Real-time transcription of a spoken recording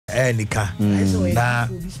Enika. Na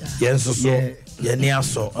yenso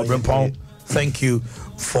yeniaso obrempon. Thank you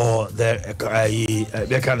for the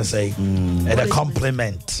can I say the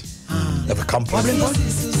compliment. The compliment.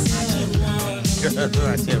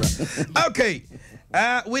 Okay.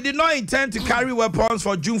 We did not intend to carry weapons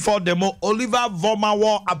for June 4 demo. Oliver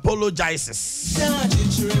Vomawo apologizes.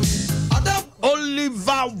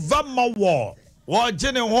 Oliver Vomawo.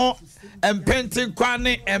 Wajene ho empenti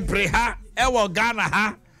kwane empreha ewo Ghana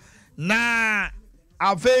ha na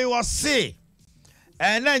ave was say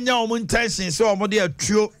and then your intention so omo de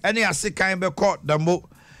atuo ene asekan be court demo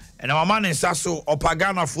and our man is so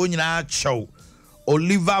opagana fo nyina chow.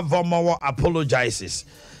 Oliver Vomawo apologizes.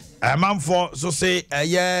 A man for so say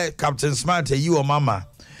yeah Captain Smart you or mama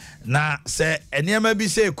na say eniema bi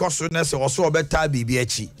say koso na say oso obeta bibi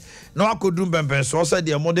achi na wakodum bemben so say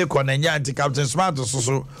de mode konanya anti Captain Smart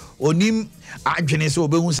so onim adwene say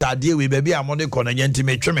obehu say ade we baby amode konanya anti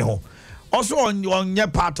metwe me ho also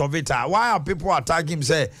on part of it. Why are people attacking him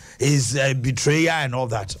say he's a betrayer and all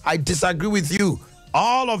that? I disagree with you,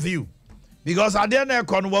 all of you. Because I didn't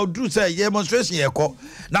will do say demonstration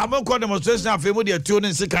now I'm call demonstration of family tune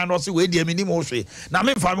and second or see where the minimum say. Now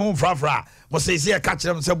me from home fra must say catch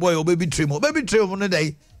them say boy baby trim on the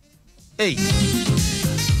day. Hey.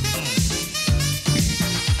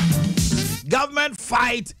 Government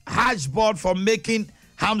fight Hajj board for making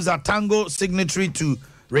Hamza Tango signatory to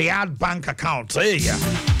Riyadh bank account. Hey yeah.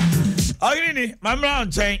 Agini, mamra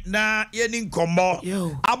chain na yenin kombo.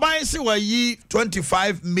 Abai si wa yi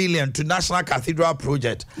 25 million to National Cathedral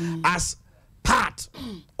project as part.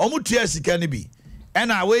 Omutua sika ni bi.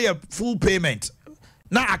 And away a full payment.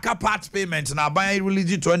 Na aka part payment na abai really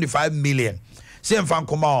 25 million. Si mfan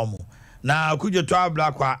koma omu. Na kuje to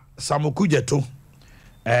abla kwa samukuje to.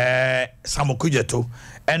 Samukuje to.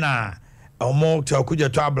 Ena omo to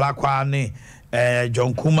kuje to abla kwa ni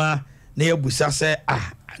John Kuma na yebusa se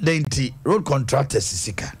Denti road contractors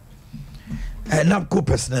sika NAPCO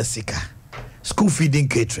personal sika school feeding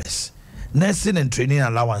caterers nursing and training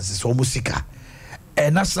allowances for musika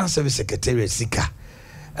National Service Secretariat sika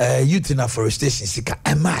youth in afforestation sika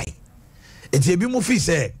am I it be mo fi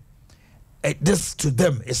say this to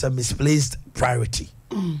them is a misplaced priority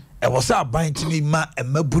e was a bind to me ma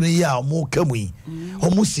emabunu ya omo kamui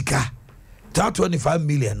omo sika 25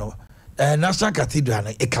 million no National Cathedral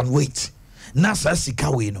it can wait. Nasa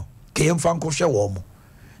sika we no KM Franco hwe wo mo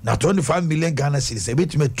na 25 million Ghana cedis e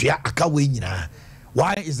betime tua aka we nyina.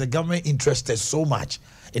 Why is the government interested so much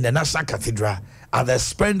in the National Cathedral at the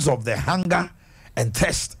expense of the hunger and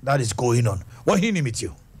thirst that is going on? What he name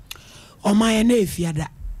you Omanhene Yaw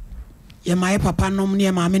ye my papa nom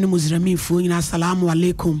ne ma me no Muslimin fo nyina assalamu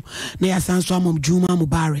alaikum na ya sanso amom Juma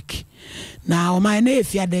Mubarak na Omanhene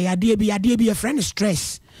Yaw yade bi a friend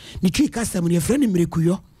stress ni twi kasam ne friend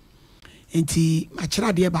mrekuyo enti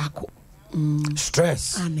machira de baako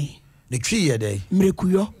stress ane the tree ye dey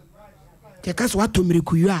mrekuyo te kaso wato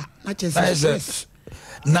mrekuyo a na chese stress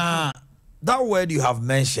na that word you have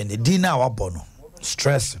mentioned edina wabono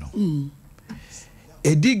stress no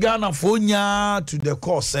edi Ghana fonya to the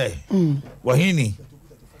core say wahini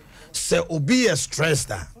say obi a stress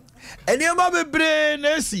da enioma bebre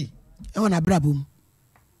na esi e wona brabum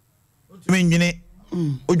otumi nwene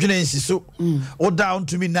odwene nsiso o down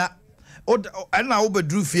to me na and now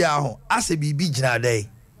bedru fia ho ase bibi gina dey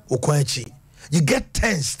okwanchi you get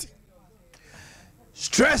tensed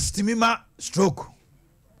stressed me ma stroke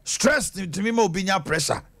stressed to me ma obinya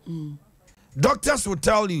pressure doctors will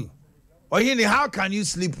tell you Omanhene, how can you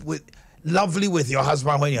sleep lovely with your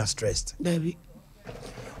husband when you're stressed? David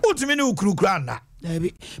utimi ni ukrukra na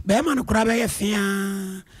David be ma no kura be ye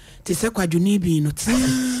fia ti se kwadwuni bi no ti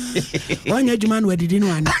wanya djuma no adidi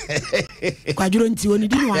no ana kwadwuro nti oni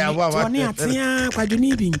di no ana to ne atia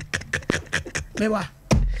kwadwuni bi mewa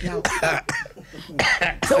yaw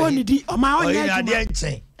so oni di o ma onya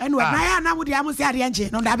djuma enu na ya na mudi amusi ade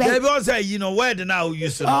enche no da be they be say you know where now you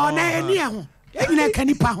so oh na eni ho eni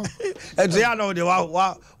kanipa ho e ya no de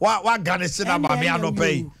wa ganese na ba me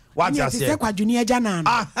anopai what you say kwadwuni aja na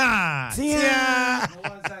aha tia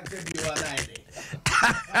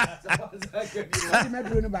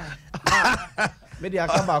Media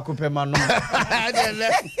akaba akopema no.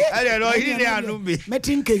 I know he dey anumbi.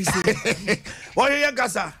 Metin case. What you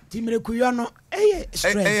kasa? Timrekuyo no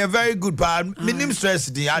stress. Very good part. Minimum stress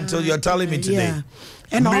until you're telling me today.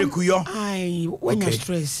 Timrekuyo. I when you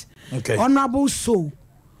stress. Okay. Honorable so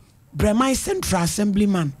Bremai Central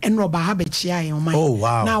Assemblyman and Roba Habechia on my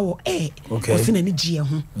now okay. What's any G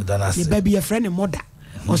ho. The baby a friend and mother.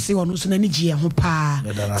 Or say on who's any G ho pa.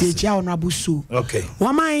 Teacher honorable so. Okay.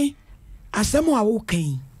 Why my asemo a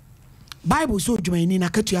okay. Bible so dwumani na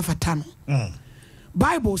katua fata no.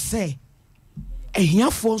 Bible say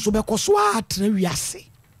ehiafo nso be koso atena wiase.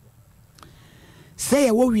 Say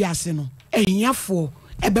ye wo wiase no ehiafo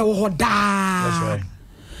ebe wo ho daa. That's right.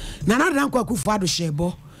 Na na dan kwa kufu ado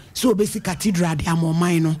shebo so obesi cathedral de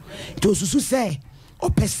amoman no. To susu say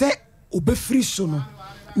opese obefiri so no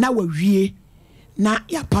na wawie na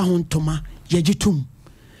yapa ho ntoma yagitum.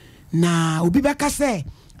 Na obi beka say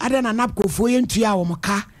ade na napkofo ye ntua wo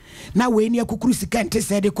mka na we ni akukuru sika nte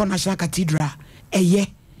se de ko national cathedral eye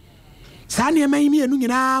sa ne mayimi enu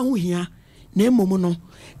nyina ho hia na emom no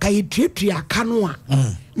ka yetuatua aka no a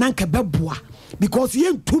na nka beboa because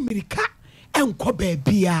ye ntumirika enko ba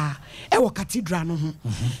bia e wo cathedral no ho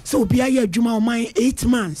so obi aye adwuma o man 8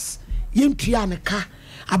 months ye ntua ne ka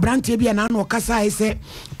abrante bia na no kasa ise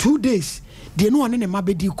 2 days de no one ne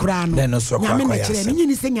mabedi kura no nyame ne kire ne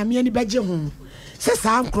nyini se nyame ani beje ho se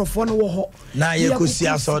sa microphone wo ho na ye kosi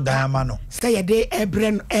aso dan ama no se ye de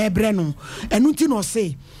ebre no enu ti no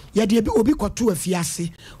se ye de obi koto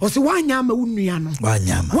afiase o se wanya ma wunua no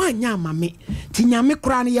wanya ma me ti nyame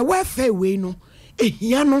kura no ye wa fa we no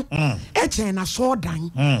ehia no e chen na so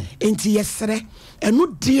dan enti yesere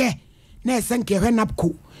enu de na esenke hwe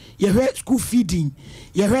napko ye hwe school feeding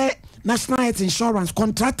ye hwe national health insurance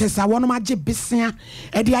contractors a wono magye besia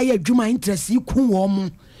e de aye adwuma interest ikun wo mu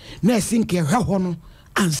na esenke hwe ho no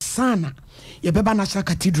ansana ye beba national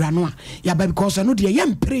cathedral no a ya ba because no de ye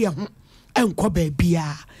mpre ye ho enko ba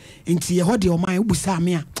bia enti ye ho de o man ubusa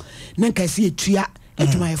me a na nka se etua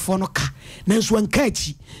adwuma efo no ka na nso anka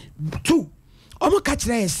achi 2 omo ka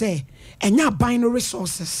kire ye se enya ban no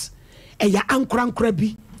resources e ya ankura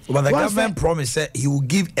bi. But the government promised that he will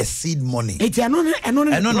give a seed money. It's no.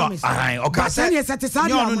 Okay, say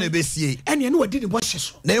no ne besie. Ene no wadi ne bohye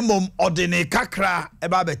so. Na mom odene kakra e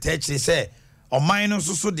ba betech say oman no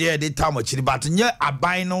so de dey tam akiri but nye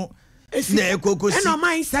aban no na ekokosi. Ene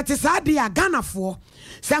oman setisa de aganafo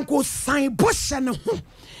sanko san bohye ne ho.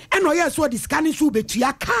 Ene oye so di scanning so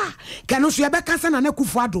betua ka. Kano so ye be kansa na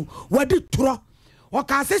Kufuado wadi turo.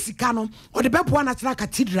 Oka se sika no o de bebo na tira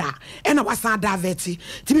cathedral e na wasan daveti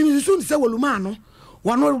ti mi susu se woluma no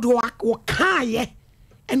wono do wakaye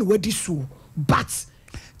e na wadi so but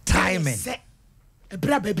timing se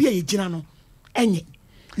ebra ba bia ye gina no enye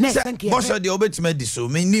na senke boss de obetima di so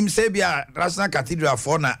me nim se bia national cathedral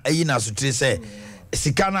for na ayi na so tire se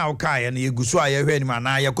sika na okaye na ye guso aye hwe ni ma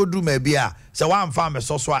na ye koduru ma bia se wa mfa me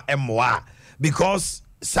so so a emwa because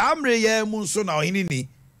samre ye mu so na ohini ni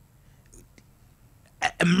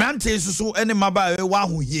Mante susu ene maba we wa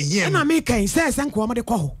hu ye hie na me kan se senko mo de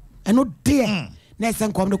kɔ ho eno de na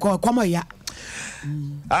senko mo de kɔ kɔmo ya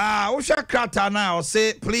wo hwa krata na o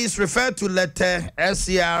say please refer to letter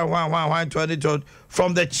SCR 11122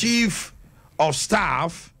 from the chief of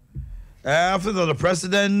staff office of the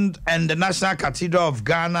president and the National Cathedral of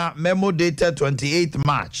Ghana, memo dated 28th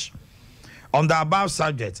March on the above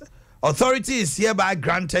subject. Authority is hereby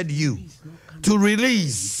granted you to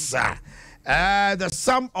release the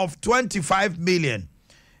sum of 25 million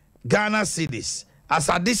Ghana cedis as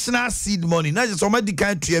additional seed money. Not just somebody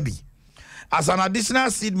can't be as an additional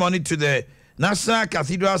seed money to the National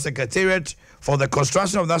Cathedral Secretariat for the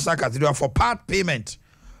construction of National Cathedral for part payment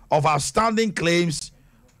of outstanding claims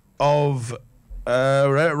of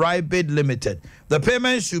Ribid Limited. The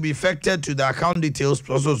payment should be effected to the account details.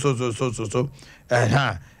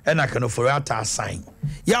 And I can afford to sign.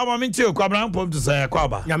 Ya wa minti o kwabra pom to say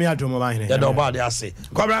kwaba. Ya me adom ba hene. Ya do ba de ase.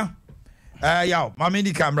 Kwabra. Ya ma me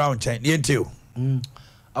di camera on chen. Ye nti o.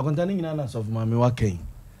 Akontani nyina na sof ma me wa kan.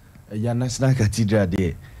 Ya National Cathedral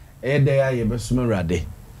de. E de ya ye besuma rade.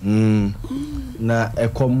 Na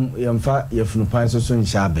ekom yemfa yefunu pan so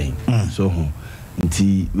nsha ben. So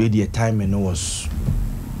nti we the timing was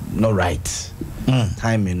not right.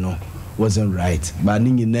 Timing no wasn't right. But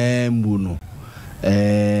ni nyina mu no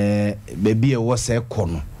baby a was a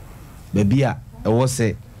corner baby a was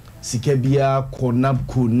a sikabia cornab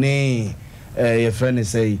kune your friend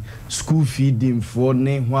say school feeding for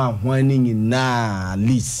ne whining in na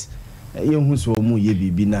list you who so mu ye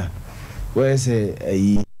bibi na where say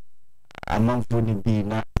a man for the be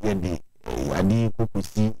na ye de adi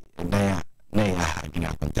kokusi na ya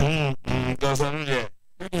gina konta because on there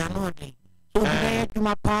ya no de so na you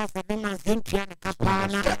ma pass the man zintia na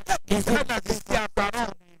kapana is that this ya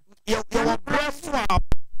paro you breast up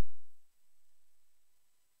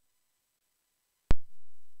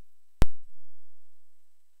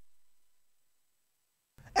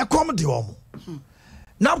e come de omo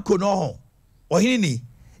napko no ho ohini ni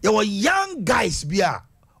ye were young guys bia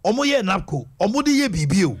omo ye napko omo de ye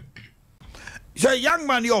bibi o so young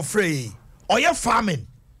man you afraid or you farming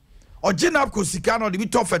ojina ko sika no de bi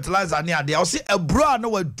to fertilizer ne ade o se ebro na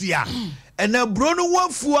wadua and ebro no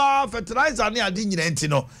wafua fertilizer ne ade nyina nti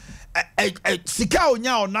no sika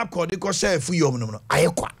onya onap ko de ko share fu yom no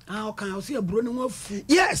ayekwa okay o se ebro no wafu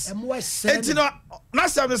yes enti no na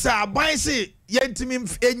sem say aban se yentimi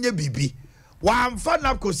enye bibi wa amfa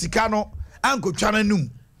nap ko sika no ankotwa na num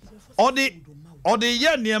ode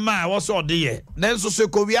ye niema wo so ode ye nenso so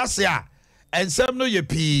ko wiase a ensem no ye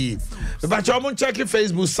pii but you mon check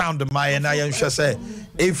Facebook sound my and I am sure say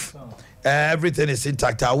if everything is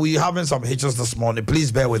intact. We having some hitches this morning.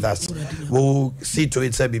 Please bear with us. We'll see to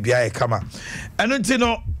it say BBI come on. And you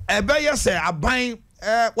know, ebe say aban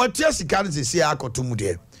what yes can see akotumu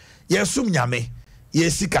de. Yesum nyame,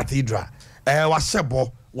 yesi cathedral.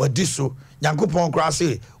 Wasebo, wadiso, Nyankopon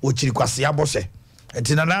krase, ochiri kwase abose.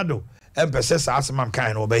 Entinanado, empese sa asman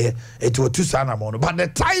kind obey it was two sana mono. But the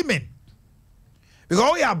timing,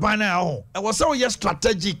 because we are banner, it was so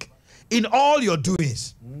strategic in all your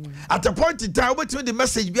doings. At a point in time, wait the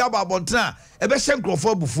message be about Montana, a best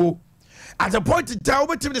for before. At a point in time,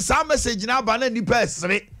 wait the same message now, but any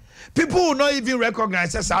person. People will not even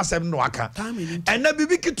recognize us as no waka. And then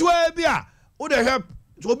be to a beer, would help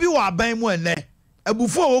to be what by one there. A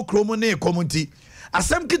before cromone community. A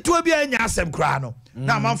some kit to a beer and yasem crano.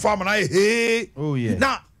 Now, my farmer, hey, oh yeah.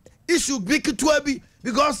 Now, issue big to a be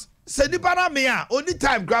because Sedi Panamia, only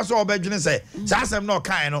time grass or bedroom say, Sassam no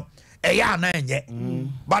kind. Eya na enye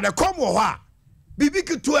but the come wo ha bibi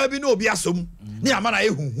kitu abi na obi asom ni amana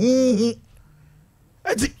ehuhu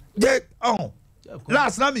eti je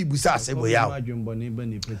last na me busa asebo ya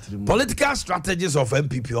political strategies of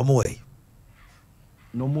MPP omwe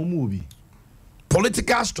no momu obi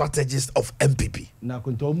political strategies of MPP na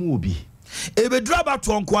konto omu obi ebe draba to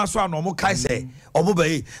onko aso na omo kai say omo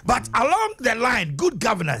bayi but along the line good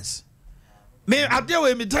governance. Me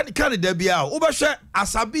adewe me candidate bia obehwe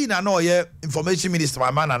Asabina na oye information minister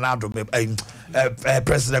my man na ado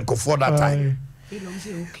president for that time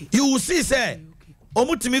you will see say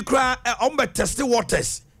omutimi kra ombe test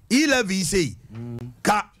waters e-levy say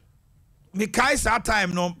ka me kai sa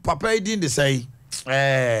time no papa didn't say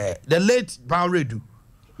the late Banredu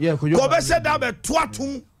yeah ko be say that be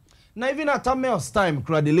toatum. Now even at Tamel's time,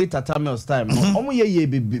 the late at Tamel's time,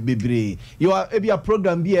 bebre. You are a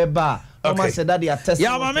program be a bar. Okay. Said that they are testing.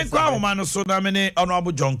 Yeah, I mean, so nominate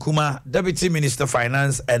Honorable John Kuma, Deputy Minister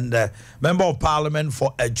Finance and Member of Parliament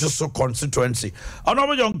for a Jusso constituency.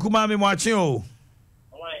 Honorable John Kuma, me watching you.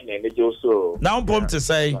 Now, I'm to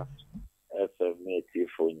say.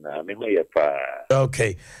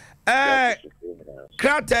 Okay.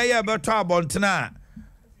 Krata better bontana.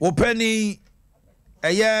 Openny.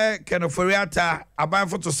 Kind of Foriata, about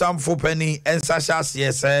for to some for penny and Sasha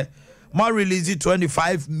yes, more release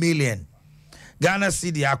 25 million. Ghana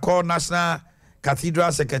City, I call National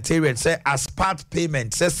Cathedral Secretariat, say as part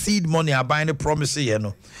payment, say seed money, I buy the promise, you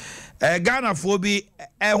know. Ghana phobia,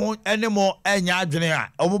 anymore, and yardenia,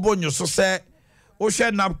 Omobon, so say,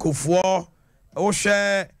 Ocean Napco for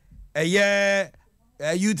Ocean a year,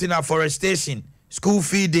 youth in afforestation, school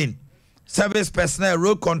feeding. Service personnel,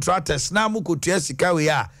 road contractors, now muku tiesika we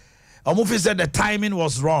are. Omufi said the timing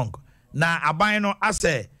was wrong. Na abayno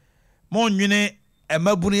ase mon nwene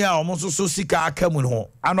emabuni a omo so sika akamu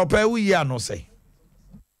ho. Anopa we ya no say.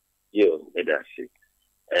 Yo, that's it.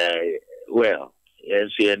 Well, yes,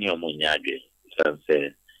 any omunya adwe.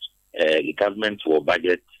 Say the government will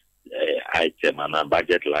budget item and a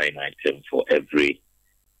budget line item for every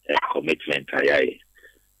commitment.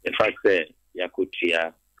 In fact,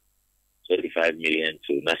 Yakutia 35 million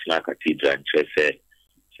to National Cathedral and Trese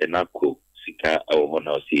Senako Sika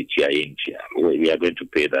Ohona we are going to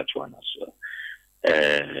pay that one as well.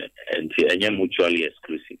 And mutually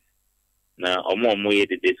exclusive. Now Omo Moye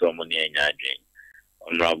the date of money and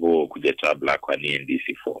Honorable Kudeta Black one in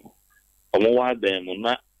DC form. Omo wa them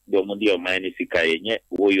not the Omodi of mine Sika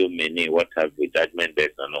Woyo Mene what have the judgment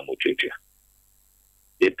based on Omo Treaty.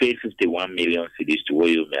 They paid 51 million cedis to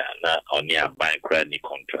Woyo Mena on their bank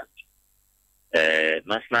contract.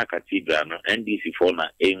 National Cathedral NDC for na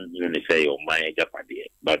say o my Japade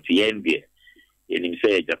but yen be in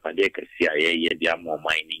say Japade ka CIA dia more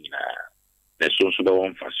mining na so the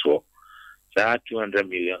one for so that $200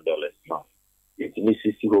 million now it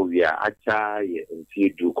is ho we are acha ye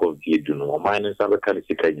nti do ko vie do no mining sabe kan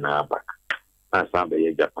sika na back na sabe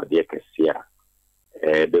ye Japade ka sia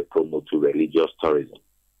the promote religious tourism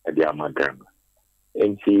at the Amagana.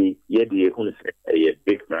 And see, yet a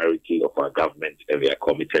big priority of our government, and we are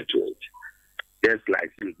committed to it. Just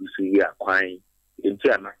like you see, you are acquiring into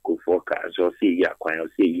an actual forecast, or see, you are acquiring, or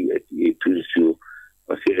see, you to issue,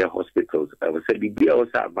 or see the hospitals. I would say, we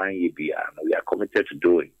also buying EBR, and we are committed to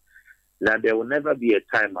doing. Now there will never be a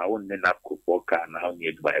time I won't end up forecast and I'll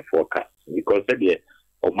need my forecast because the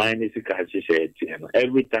Omanhene Yaw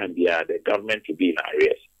every time the government to be in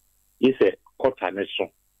arrears. He said, "Quarter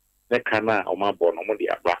nation, the Kana Omaborn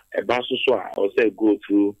Omodiaba, a Basuswa also go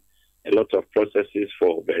through a lot of processes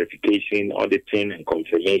for verification, auditing, and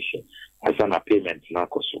confirmation as an payment now.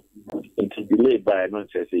 It's delayed by not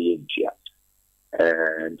just a year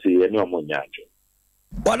and to any Omanhene Yaw.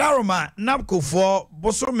 Wadaroma napko for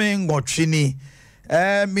bosome ngotwini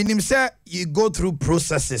minim say you go through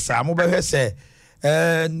processes amobehwe say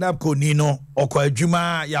napko ni no okwa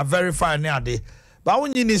adwuma ya verify ne ade ba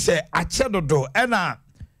wonyi ni say ache dodo na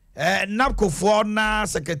napko for na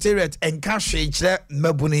secretariat enka hwe kire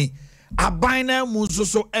mabuni aban na mu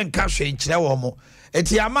so enka hwe kire wo mo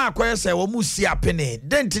eti ama akoye say wo mu si apene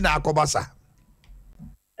denti na akobasa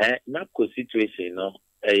napko situation no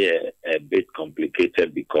a bit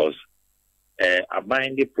complicated because a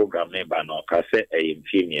binding program by no case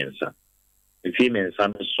in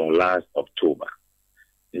last October.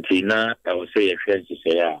 Until now, I will say a friend to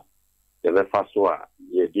say, the first one,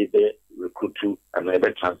 you did the recruit to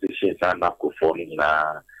another transitions and not performing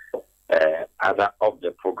other of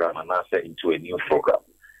the program and answer into a new program.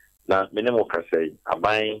 Now, minimum can say, a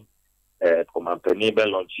buying command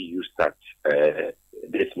enable launch you start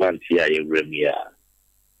this month here in Remia.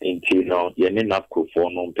 Until now, you need not go for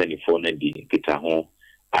no penny phone and the Peter home.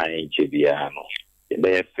 I ain't Chibiano.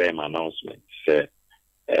 The firm announcement said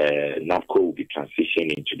NAPCO will be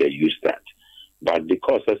transitioning to the U-Start. But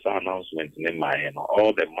because of the announcement in my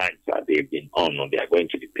all the mines that they've been on, they are going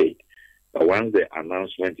to be paid. But once the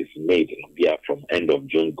announcement is made, we are from end of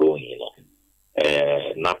June going,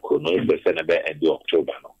 NAPCO, no, it's the end of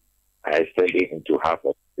October. No. I extended into half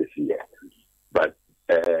of this year. But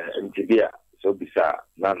in Tibia, so bisa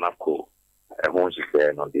na NAPCO won't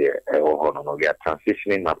say no they are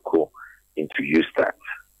transitioning NAPCO into U-Start.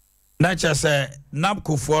 Nature say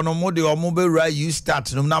NAPCO for no more the omo be right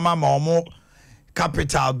U-Start no na mama omo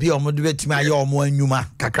capital be omo de betimi aye omo anwuma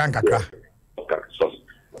kakra. Okay, so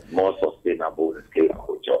more sustainable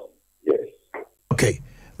scalable job. Yes. Okay.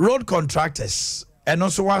 Road contractors and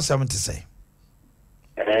also what something to say.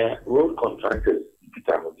 Road contractors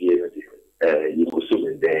you also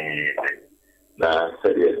then na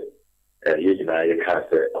said you know you can't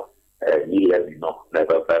say you know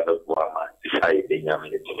never go on I think I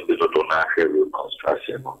mean it's not na road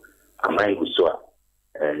construction am I so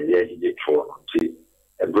yeah you did for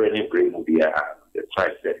a brain will be the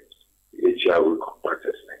price that it's road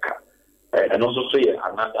contractors and also say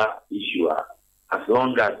another issue as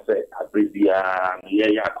long as a bribia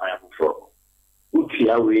yeah I am from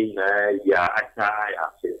Utia win yeah I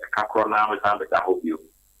Caprona with I hope you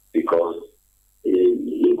because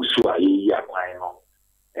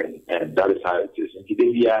and that is how it is.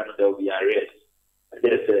 There will be arrest.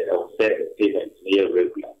 There's a payment near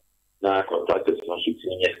regular. Now contractors not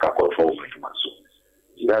shooting yes for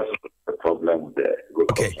that's the problem there.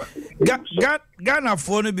 Okay. Ghana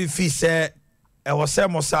for no be fee say I was say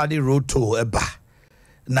Mosadi road to eba.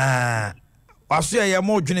 Na waso ya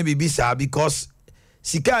mo dwene bibisa because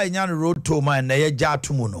sika enya no road to man na ye ja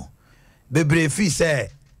atumu no. Bebre fee say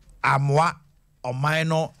amwa oman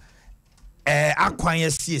no akwanye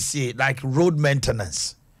CC like road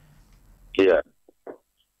maintenance. Yeah.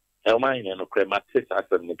 Omanhene no crematis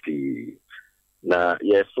asemiti na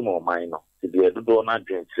yes mo oman no ti do na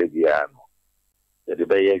dwen trebia no. The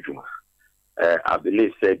be adwuma. I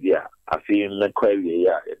believe said yeah, I feel the query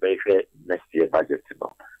yeah, next year budget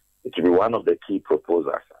no. It will be one of the key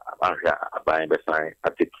proposals buying the sign I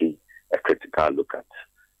take a critical look at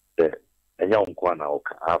the young Kwana.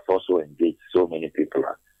 I've also engaged so many people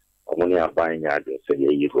when are buying address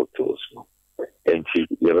and road tools and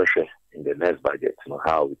in the next budget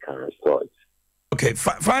how we can restore it. Okay,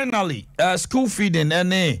 finally, school feeding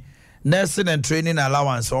any nursing and training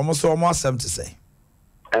allowance almost something to say.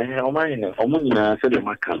 Omanhene said the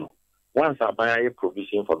Macano. Once I buy a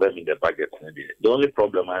provision for them in the budget, the only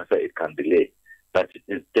problem I say it can delay, but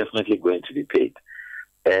it's definitely going to be paid.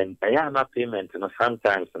 And I have not payment,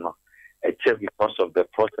 sometimes I check because of the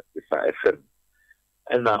process is FM.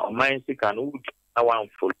 And now Omanhene can one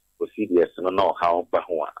full procedures know how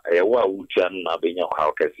how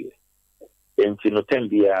and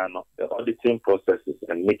the auditing processes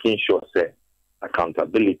and making sure say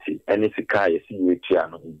accountability and if you can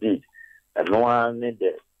indeed and no one need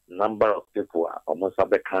the number of people are almost a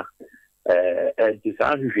beca and this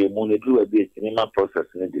unusual money do a bit in my process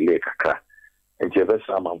in delay kaka and you have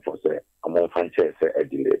some for say among franchise a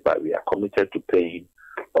delay but we are committed to paying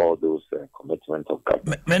all those commitments of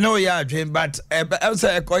government. Me know ya dream but I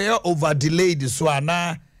say over delayed so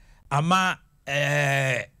na ama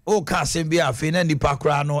o ka asem bi afi na nipa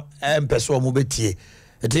kra no empeso mo betie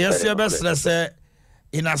it yes you best say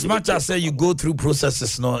in as much as say you go through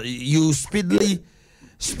processes no you speed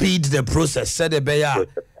the process said the beya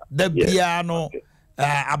the piano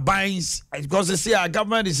abines because you see our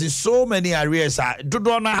government is in so many areas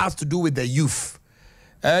Dodona has to do with the youth.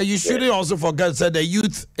 You shouldn't also forget that the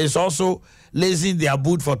youth is also lacing their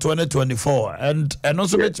boot for 2024 and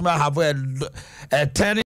also which may have a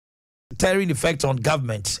tearing effect on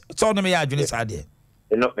government. It's all me idea.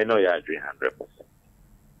 You know you agree 100%.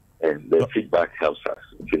 And the feedback helps us.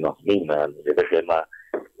 You know,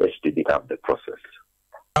 let's speed up the process.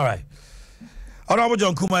 All right. Honorable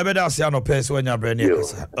John Kuma, I better see no place when you're brand new.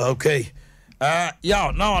 Okay.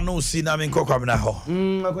 Yeah, now I know see na min kokwa na ho.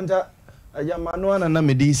 Akunta ayamano na na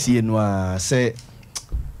medisi no say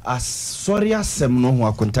asori asem no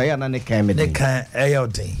ho akunta ya na ne kan me. Ne kan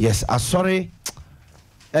eyodin. Yes, asori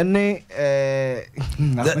any the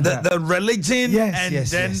religion and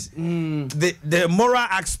then the moral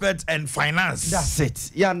aspect and finance. That's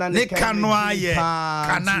it. Yeah, na ne kan no aye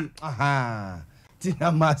kana. Aha.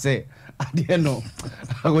 Tina ma say I don't know.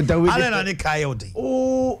 Oh,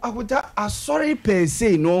 I would sorry per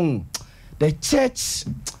se no. The church.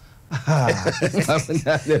 On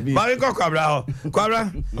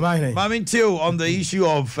the issue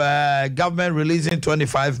of government releasing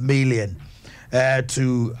 25 million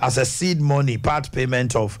to as a seed money part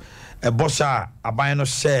payment of a Bosha Abino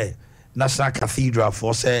share National Cathedral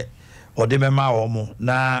for say or the mema omo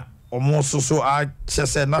na almost so I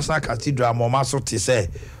say National Cathedral Momaso to say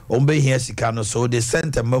Ombe here Sikano, so they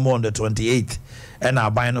sent a memo on the 28th and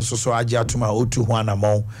our buying so Aja to my O2 one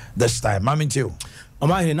among this time. Mammy too.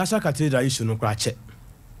 Omanhene National Cathedral issue no crache.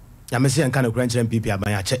 Yamesi and kind of Grange MPP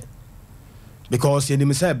Abayache. Because you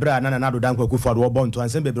didn't say Brad and another Danko for the born to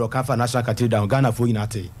and send baby Okafa National Cathedral Ghana for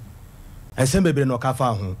Inate. And send baby no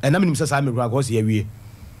Kafa home. And I mean, Mrs. Amy Ragos here.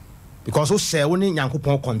 Because who say only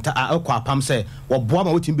Yankupon contact Aqua Pam say, or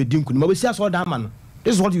Boama with him be dinkum, but we see us all that man.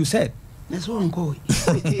 This is what you said. That's what I'm going.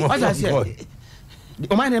 What I said.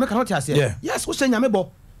 Omanhene cannot say. Yes, who say Yamebo?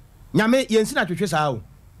 Yame Yensina to trace out.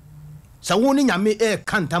 So only Yame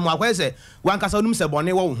Kantama, where say one Casanum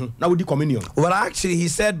Sabone, now with the communion. Well, actually, he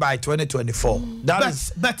said by 2024. That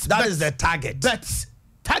is the target. But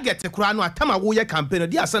target the Kurano Tama Wuya campaign,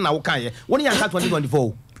 dear son, I will carry. When you are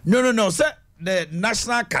 2024. No, sir. The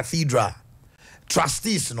National Cathedral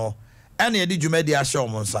trustees, no, and you did you made the show,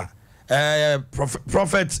 Monsa.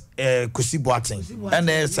 Prophet Kusi Boateng and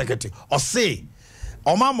the secretary or say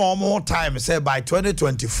more time say by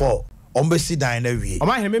 2024 ombesi dan na wie on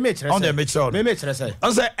the make sure say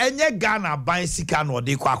enye Ghana ban sika no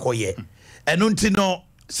de kwakoye eno nti no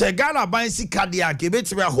say Ghana ban sika de anke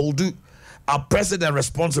betime hold a president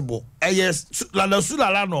responsible yes la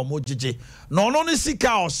sulala no mo jeje no ni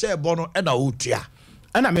sika o share bono e na otua.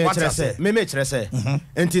 And I make say,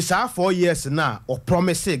 and 4 years now, or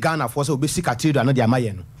promise Ghana for so basic cathedral and the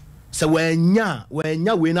Amayan. So when ya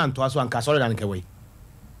win and to us one castle and Kaway.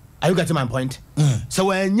 Are you getting my point? So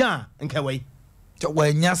when ya and Kaway. So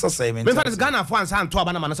when ya so same in Ghana for one to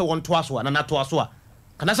Abana, so one to us one and not to us one.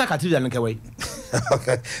 Can I say cathedral and Kaway?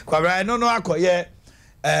 Okay. Quabra, no, I call ye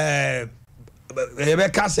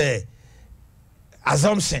Rebecca say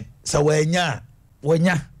assumption. So when ya.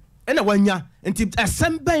 And when ya until a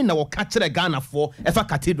sembe na catch the Ghana for if a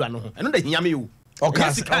cathedral no and the Yami you.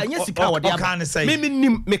 Yes, can say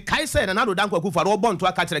me Kai said another danko for all born to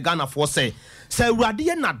a catch the Ghana for say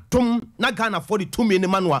Radia na dom na Ghana 42 million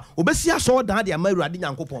manua Obesia saw that the American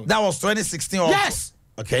Yankopon. That was 2016 also. Yes.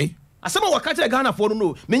 Okay. As someone will catch the Ghana for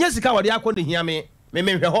no Menyasika what they are calling to hear me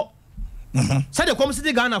ho. Said the come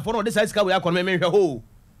city Ghana for this ice car we are calling me ho.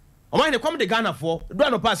 O mind the come the Ghana for do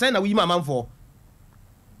no pass na we man for.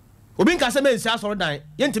 Obi nka se me nsia so dan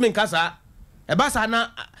yentimi nka sa e ba sa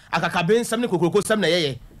na akakaben sam ne kokoroko sam na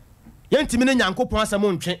yeye yentimi ne Nyankopon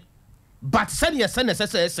asam ntwe but said yes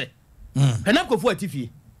se se henam kofu atifie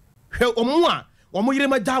hwe omo a omo yire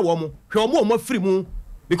magya wo mo hwe omo free mu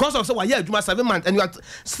because of say why adwuma 7 months and you are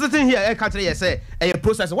sitting here e country here say e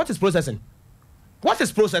processing. What is processing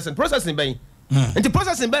ben and the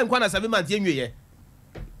processing ben kwa na 7 months yenwie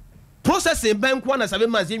processing bank 1 and 7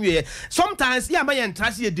 months in sometimes yeah my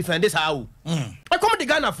interest defend this how I come the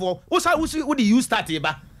Ghana for what do you start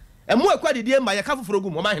ba and more kwadi dey ma ya ka foforo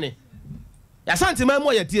gum Omanhene ya santi ma mo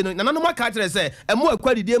ya tie no na no ma ka kire say and more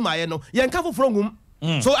kwadi dey ma ya no ya ka foforo gum.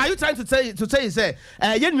 So are you trying to say ye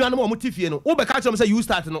nua no mo tifie no wo be ka kire say you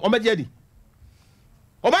start no o ma dia di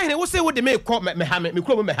Omanhene wo say wo de me ko me ha me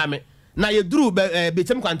kuro me ha me na ye duru be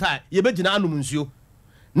tem kwanta ye be gina anum nsuo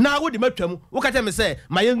na wo de matwam wo ka tell me say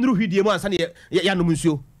ma ye nduru hwidie mu ansa ne ya no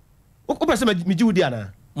munsuo person me Judy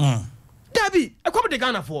ana. Dabi, I come to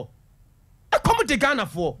Ghana for. I come to Ghana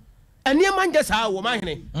for. And near man just how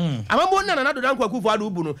Omanhene. I'm a one and another uncle who for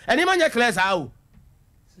Adubuno. And near man class how.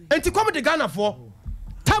 And to come to Ghana for.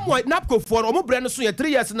 Tam white napco for omo brand so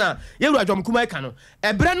 3 years na ye ru adwom kuma ka no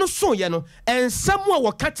e brand so ye no en samwa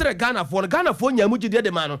wo katere Ghana for nya mugide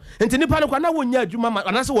de ma no enti nipa no kwa na wo nya adwuma ma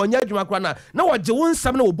na se wo nya adwuma kwa na wo je wo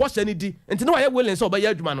nsam na wo boss ani di enti na wo ye willing so ba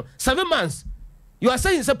ye adwuma no 7 months you are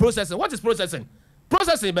saying say processing. What is processing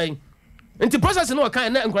ben enti processing no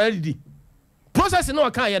kan na nkwara didi processing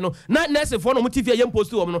no kan ye no na nurse for no mutifia ye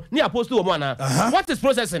post wo no ni apost wo mo ana what is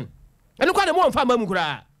processing eni kwa de mo mfa mamu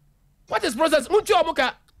kura. What is process? Munchi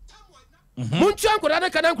omuka. Munchi ankora na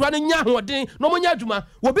kana nkora nya hoden no munya adwuma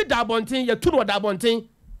wo bi da bonten ye tu no da bonten.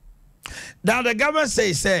 Now the government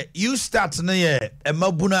say you start na ye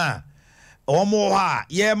emabuna omo ha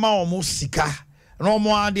ye ma omo sika no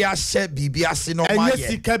mo ade ahye bibia se no ma ye. Enye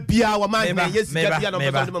sika bia wo ma ye sika bia no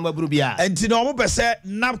so de maburu bia. Enti no omo pese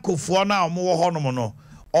napkofo na omo wo ho no no.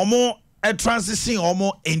 Omo a transition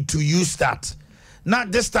omo into you start.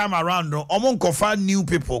 Not this time around, no. Omo nkofa new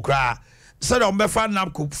people cry. Said on befa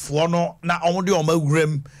napko for no na omo de omo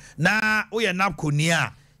grem na we napko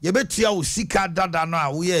nia. Ye betia o sika dada no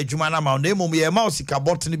a we adwuma na ma na mum ye ma o sika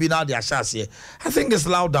bottle bi na de ahyase. I think it's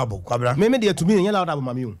laudable, kwabra. Me dey to me ye laudable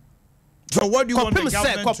mami o. So what do you want the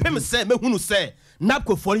government to do? Say me hunu say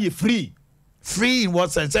napko for you free. Free in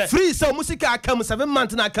what sense? Free so musika akam 7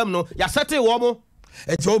 months na akam no ya sete wo mo.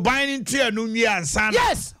 It's all buying into a new year and son.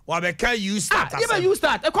 Yes. Wabeka you start. You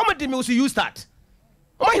start. A comedy me you start.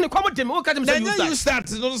 Omanhene comedy me ka dem say you start.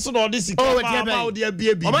 No so no this. Oh, dear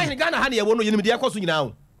baby. Omanhene Ghana ha na ye wo no yenim de ekoso nyina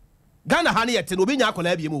o. Ghana ha na ye te no obi nya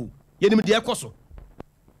akola bia mu. Yenim de ekoso.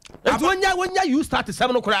 Etu wonya you start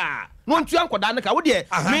 7 okra. No ntu ankoda na ka wo de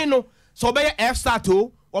me no so obeye F start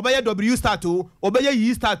o. Obeye W start o, obeye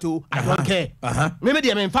E start o, I don't care. Me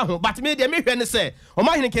dey me mfa ho, but me dey me hwe ne say,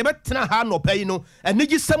 Omanhene ke betena ha no pay no,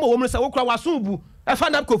 enigi sem wo mu say wo kura waso bu, e fa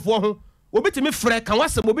na kofo ho. Obitimi frɛ kan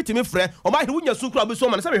wasem obitimi frɛ, Omanhene wunya su kura obi so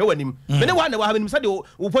man say me hwe wanim. Me ne wa na wa ha nim say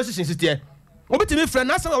the position sitie. Obitimi frɛ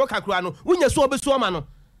na say wo ka kura no, wunya su obi so man no.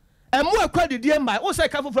 Emu akwa didi emba, wo say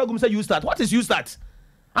ka fofo agum say you start. What is you start?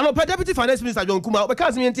 I'm a deputy finance minister John Kuma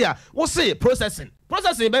because me here we say processing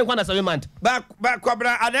ben kwa na 7 months back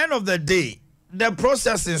at the end of the day the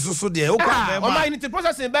processing so there Omanhene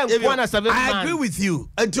processing ben kwa na 7 months. I agree with you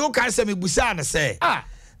until can say me busa na say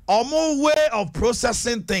omo way of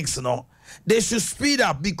processing things no they should speed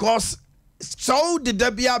up because so the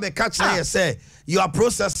debia be catch na say you are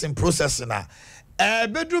processing na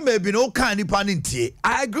bedroom maybe no kind nipa ntie.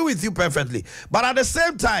 I agree with you perfectly but at the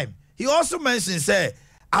same time he also mentioned say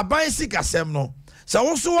abansi kasem no so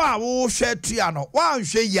wo so a wo hwe tua no wa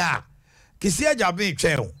nhwe ya kisi agya be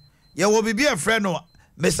twɛn ye wo bibi e frɛ no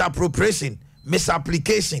misappropriation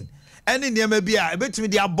misapplication ɛne nneɛma bi a ebetumi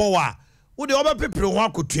de abɔ wa wo de obepepere ho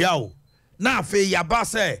akotua o na afi ya ba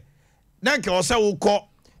sɛ na nke wo sɛ wo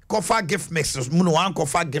kɔfa gift mix mu no wan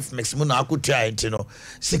kɔfa gift mix mu na akotua enti no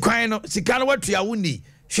sikwan no sika no watua wo ni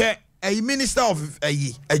hwɛ a minister of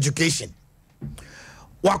education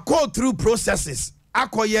wa go through processes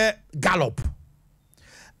akoye gallop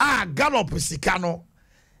sika no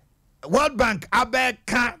World Bank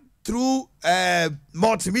abeka through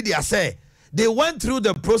multimedia say they went through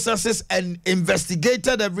the processes and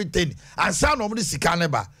investigated everything and saw no money sika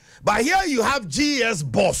neba but here you have GS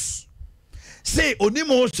boss say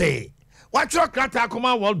onimo say what your krata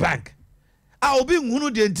akoma World Bank obi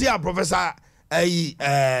nhunu de ntia professor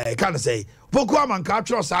can say poku amanka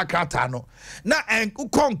tro sa krata no na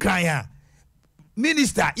konkran a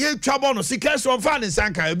minister ye twabo no sika so fan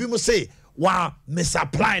sanka obi mo say wa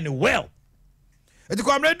misapplying well it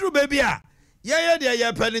come ready baby a ye de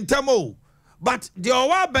penintamo but the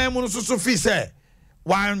owa ban mu so fi say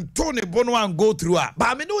one Tony Bono and go through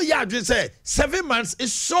but me no ya adwin say 7 months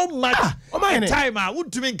is so much time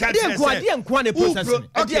would to mean can say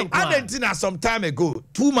okay Argentina some time ago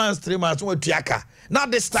 2 months 3 months we tuaka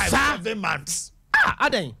not this time 7 months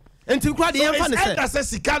aden enti kwa de yemfa ne say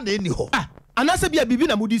sika na eni ho anase bia bibi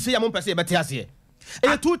na mudi say yam pese bete ase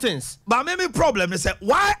two things but maybe problem is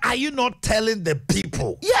why are you not telling the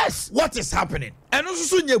people yes what is happening and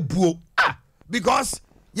also nye buo because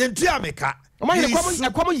yentu ameka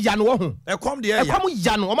Omanhene kom ya no ho kom de ya kom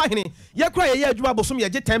ya no Omanhene ye kura ye adwuma bosom ye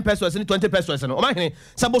 10 pesos ni 20 pesos no Omanhene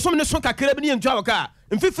sa bosom ne so kakra bi ne yentu awaka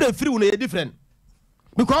mfifre wo no ye different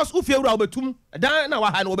because ufie wura obetum dan na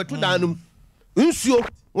wa ha no obetu dan num nsuo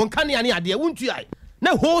won kan ya ne ade wontu ai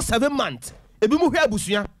na whole 7 months ebi mu hwe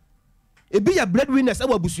abusua ebi ya breadwinners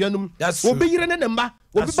awa abusua num obi yire ne mba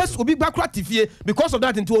Obi back because of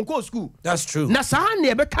that into onko school. That's true. Na saa na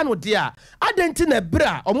ebe ka no de a adenti na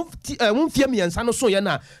bra omfie miensa no so ye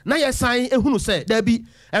na ye san ehunu se da bi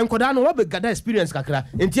enkoda no wa gada experience kakra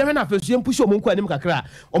enti ye na afesu empushi omonko anim kakra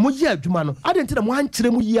omoyi adwuma no adenti na mo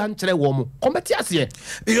ankere mu yi ankere wo mo kometi ase.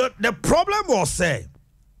 The problem was say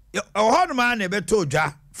a man ebe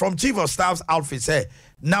toja from chief of staff's outfit say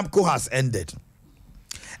NABCO has ended.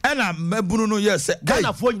 And Bruno yes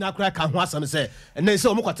Ghana for na kra ka ho asam say and say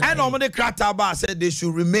omokwata and omode krataba said they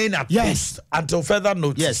should remain at post until further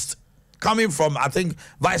notice. Yes. Coming from I think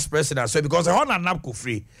vice president so because the honor NABCO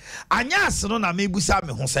free Anyas no na me busa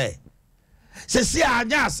me ho say see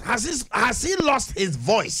Anyas has he lost his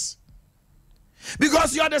voice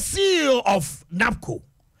because you are the CEO of NABCO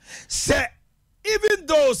say even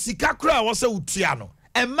though Sikakura was a utiano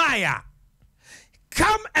and Maya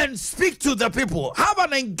come and speak to the people. Have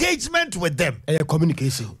an engagement with them.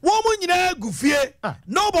 Communication.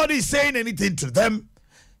 Nobody is saying anything to them.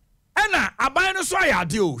 And abayno so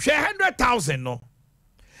ayadio. 100,000 no.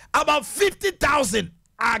 About 50,000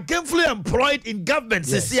 are gainfully employed in government.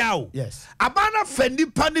 Yes. Abana fendi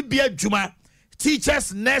pani biya juma.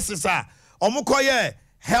 Teachers, nurses are. Omukoye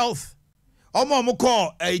health.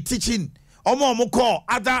 Omuko teaching. Omuko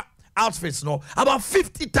other outfits no. About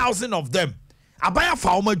 50,000 of them. Abaya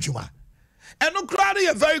fauma juma. And no crowd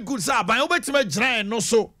is very good, sir. By obetima jran no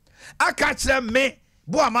so. I catch them me.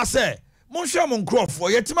 Boama say, Monsieur Moncroft for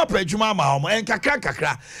yetima prejuma mahom and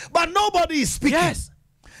kakra. But nobody is speaking. Yes.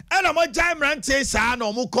 And I'm a giant rante, sir,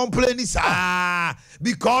 no more complaining, sir.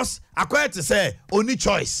 Because I quite to say, only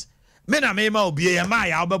choice. Mena mema obi e ma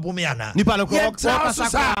ya obebumiana. Nipa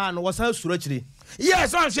no was surgery.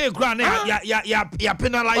 Yes, I'm saying, ya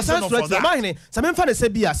penalizing for that. Mahine, some fan say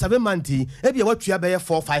be a 7 months, maybe what you have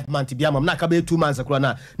 4 5 months, be am na ka be 2 months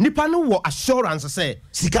akura nipa no wo assurance say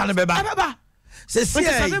sika no beba. Say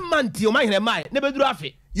 7 months, you mahine mai, ne be duru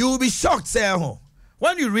afi. You will be shocked, say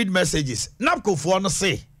when you read messages. NABCO for no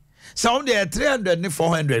say. Some there 300 and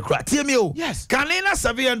 400 cra. Tell me oh. Yes. Kanina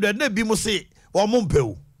 700 ne bi mo say o mo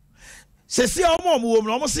mpeu. Say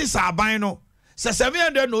o say sa ban no. Say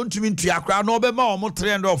 700 no ntumi ntua kra no be ma o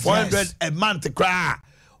 300 or 400 a month kra.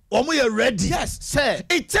 O mo ready. Yes, sir.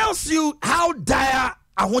 It tells you how dire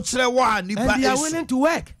ahokyere wa nipa is. And they are willing to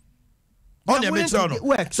work. On the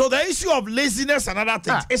work. So the issue of laziness and other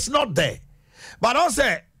things, it's not there. But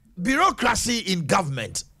also bureaucracy in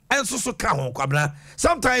government. And so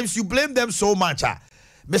sometimes you blame them so much.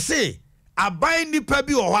 Me say, I buy nipa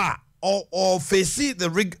bi or face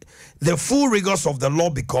the full rigors of the law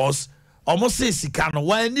because almost say sikano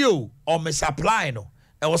when you or misapply no.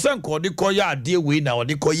 I was saying call ya dear way now or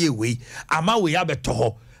the call ye way. Ama we have a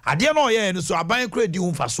toho. I didn't know yeah, so I buy credit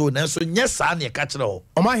you for so and so yes, I catch it all.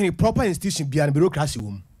 Omanhene proper institution beyond bureaucracy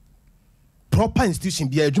room. Proper institution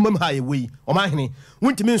be a juma highway. Omanhene,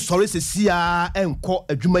 won't mean sorry to see and call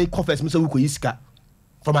a juma coffers, Mr. Wuko Iska.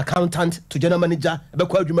 From accountant to general manager, a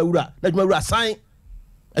call Jumara, not Jumara sign.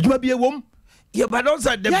 A juma be a woman. Yeah, but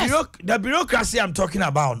also the bureaucracy I'm talking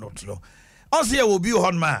about, not no. Also, here will be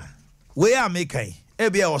on man. Where am making?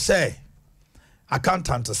 Maybe I will say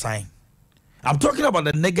accountant to sign. I'm talking about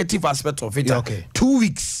the negative aspect of it. Yeah, okay. 2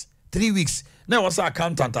 weeks, 3 weeks. Now what's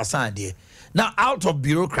accountant assigned here? Now out of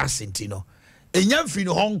bureaucracy, you know. Enyam fi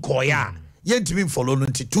no hon koya. Yentimi follow no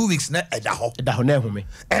 2 weeks na edaho. Edaho na hu me.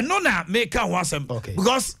 And no na make am wasem. Okay.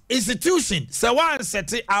 Because institution, so one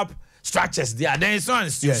set up structures there. There is no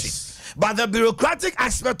institution. Yes. But the bureaucratic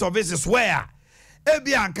aspect of it is where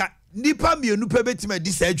ebianka nipa mienu pe betima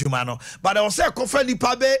di sa adwuma no. But I was say kofa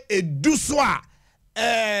nipa be edu so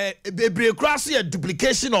a bureaucracy a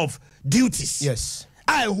duplication of duties. Yes.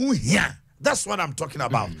 Who here? That's what I'm talking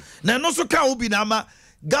about. Now, no so can be nama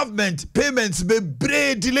government payments be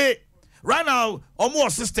delay. Right now,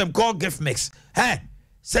 almost system called gift mix. Hey,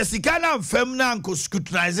 says Sikana and Femna and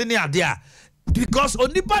scrutinizing the idea because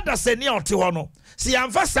only bad as any or Tiwano. See, I'm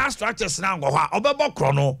first structures now go Obabo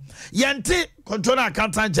Chrono. Yente controller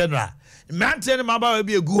accountant general. Maintain Maba will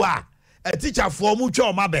be a gua, a teacher for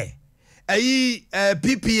mucho mabe.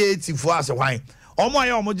 PPA for us a wine.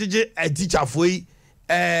 A teacher for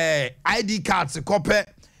ID cards, copy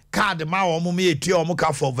card, ma mummy,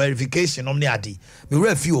 tiomoka for verification on the ID. We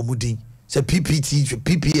read few mudi, say PPT,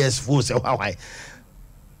 PPS for so why.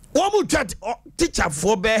 One more teacher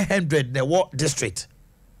for bear 100 the what district.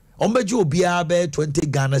 Ombeju bear 20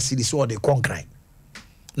 Ghana cities so they concrete.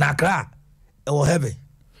 Nakra, it will heavy.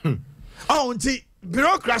 Oh,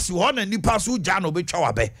 bureaucracy one and nipa su jano be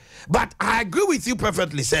chawabe. But I agree with you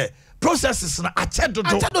perfectly, sir. Processes na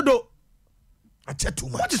achedodo.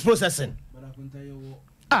 What is processing?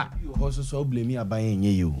 You also so blame me about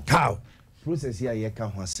you. How? process here ye ka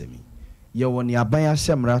ho asemi ye woni aban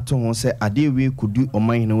ahyemra to ho say ade we kudu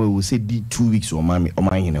omanhene we say di 2 weeks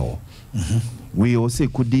omanhene wo we also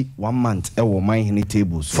could di 1 month e wo omanhene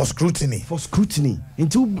tables for scrutiny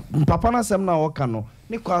into papa na asem na wo ka no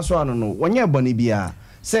ne kwa so ano no wonye bone bia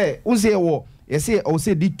say unse wo ye say o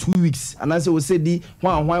say di 2 weeks and I say o say di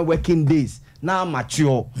one working days na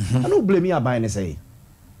mature I no blame me aban ne say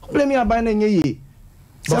blame me aban na nye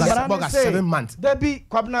Boga 7 months. Debbie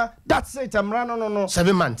Kwabna, that's it. No.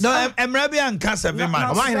 7 months. No, Emrabian can 7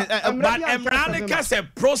 months. But Emranica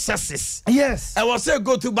said processes. Yes. I was say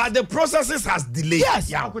go to, but the processes has delayed.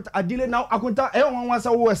 Yes. I delay now. I could once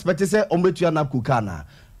I was expected to say Ombetu na Kukana.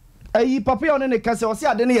 Papa on the case or say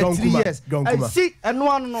I didn't 3 years. I see and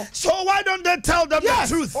no. So why don't they tell them the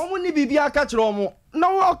truth? Omuni bibia catch romo.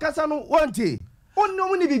 No Casano wanti.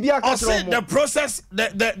 Only bibia catch romo. The process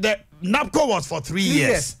the NAPCO was for 3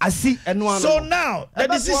 years. I see and so now the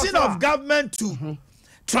decision of government to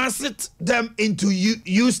transit them into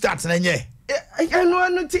you start nenye.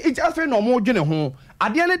 It's after no more journey home.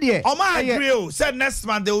 At the end of the day, I agree. Said next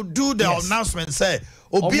month they will do the announcement. Say,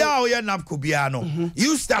 Obia oye NAPCO biano.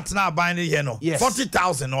 You start now buying it, you know,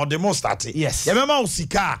 40,000 or the most starting. Yes. You remember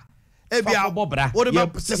Osika? Ebia Bobra. What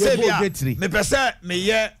about Cecilia? Me pese me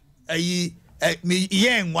ye me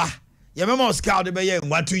yenwa. You remember Scout the Bayer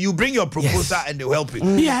want to you bring your proposal and they'll help you.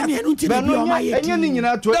 Yeah, why do you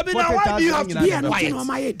have to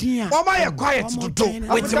be quiet to talk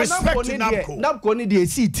with respect to NAPCO? NAPCO need to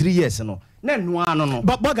see 3 years no. No.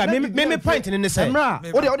 But Boga, me point in the same. Emra,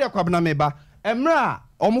 odi kwabna meba. Emra,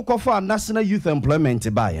 omukofa National Youth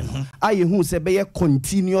Employment buy no. Aye hu se be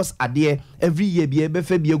continuous ade every year be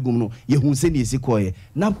fe be gum no. Ye hu se ni sikoye.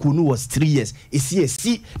 NAPCO no was 3 years.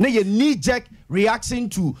 See na ye knee jerk reaction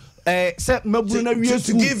to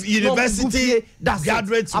to give university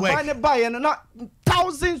graduates work.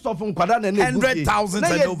 Thousands of 100,000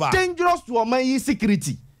 and over. Dangerous to my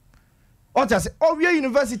security. Or just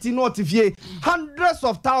university notify hundreds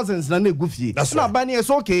of thousands na negufie. That's right. Now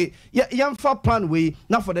it's okay. Yan fa plan way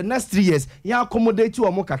now for the next 3 years. Yan accommodate you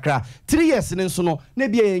omo kakra. 3 years in so no na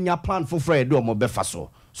bia yan plan for Fred do omo befa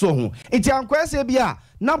so. So it yan kwese bia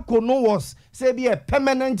NAPCO no was say be a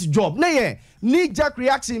permanent job. Na ye knee jerk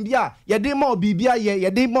reaction bia ye dey more bibia ye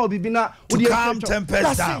dey more bibina to calm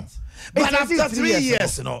tempers down. But after 3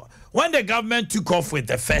 years, you know, when the government took off with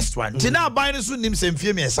the first one, Tina buying soon him same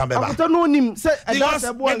fear me and some because the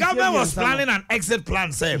government was planning an exit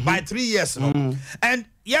plan, say by 3 years, you know, and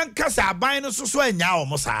young Casa buying so and now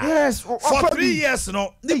yes, for 3 years, you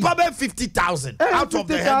know, the probably 50,000 out of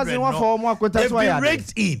the 100, they've been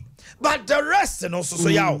raked in, but the rest, you know, so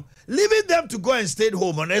leaving them to go and stay at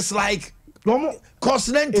home, and it's like.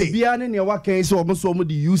 Cosnente Biane ne wa kan so omo so omo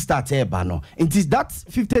the you start eba no it is that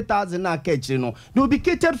 50,000 na catch no they will be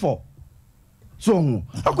catered for so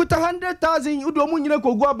akuta 100,000 you do omo nyina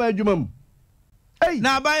ko go aba adwuma mu hey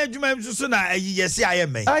na aba adwuma mu so na yesi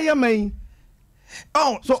ayemen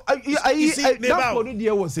oh so that one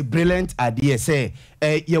there was a brilliant idea say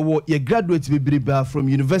ye graduate be from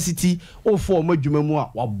university or for omo adwuma mu a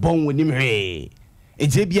wa bon wonim he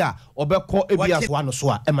Ejebia obeko ebia so ano so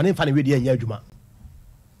a e mane mfa ne wedi anya adwuma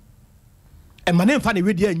e mane mfa ne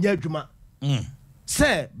wedi anya adwuma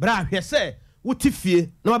se bra hwe se wotifie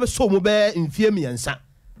na wabe so mu be mfie miensa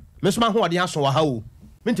me so ma ho ode aso wa ha o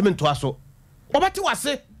mentime nto aso obete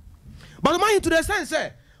wase but man to the sense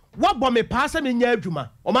say what bo me pa se me nya adwuma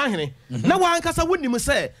o ma hene na wa ankasa wonim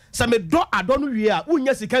se me do ado no wie a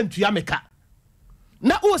wonya sika ntua meka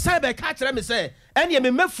na o sai be ka kire me se ene me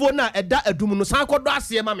mefo na eda adum no san kodo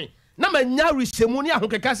ase ma me na ma nya rishemu ni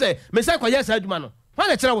ahokeka se me sai koye sa aduma no fa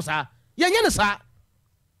na kire wo sa ye nye ne sa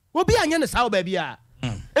obi anya ne sa wo ba bia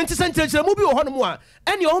enti sentere mu bi wo hono mu a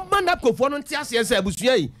ene o man NAPCO no nti ase se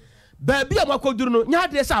abusua yi ba bia makoduru no nya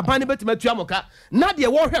de se aban ne betima tua moka na de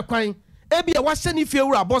wo hwe kwan ebi e wa hye ni fie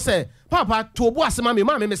wura bo se papa to bo ase ma me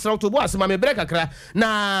mesra to bo ase ma me bre kakra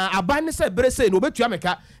na aban ne se bre se no betua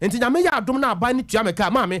meka enti nya me ya adom na aban ne tua meka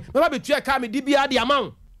ma me ba betua ka me di bia de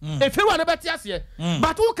amaw e fe wa ne beti ase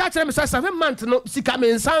but wo ka kire me say 7 months no sika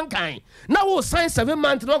me nsan kan na wo sign 7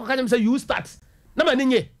 months no ko ka me say you start na ma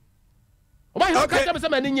ninye o ba yo ka kire me say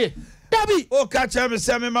ma ninye dabi o ka kire me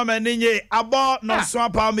say me mama ninye abo no so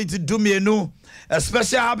pa me to do me enu a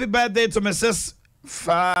special happy birthday to Mrs.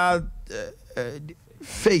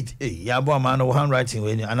 Faith, yabo man, no handwriting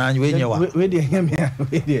when you and when you are.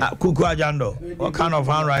 Kuku Ajando. What kind of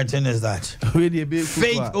handwriting is that?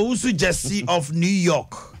 Faith Owusu Jesse of New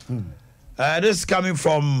York. This is coming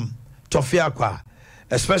from Tofiakwa.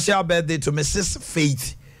 A special birthday to Mrs.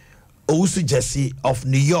 Faith Owusu Jesse of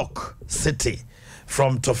New York City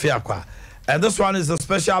from Tofiakwa. And this one is a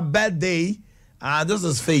special birthday. This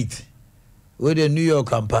is Faith with the New York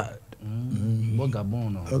campaign.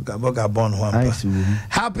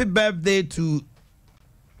 Happy birthday to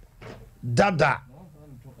Dada.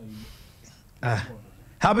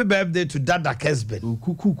 Happy birthday to Dada Kesbin.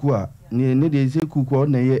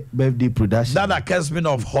 Birthday production. Dada Kesbin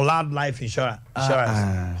of Holland Life Insurance.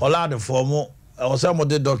 Holland formo. Some of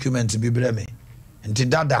the documents be blame. Nti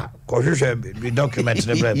Dada the document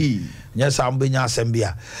the blame. Yes, I'm being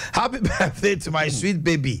Sambia. Happy birthday to my sweet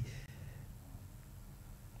baby.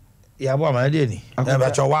 Yeah, boy, my dear.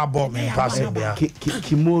 But your wabo me passing there.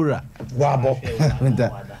 Kimura. Wabo.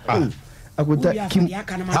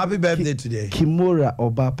 Happy birthday today. Kimura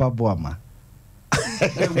Obapa Boama.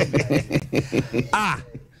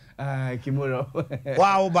 Kimura.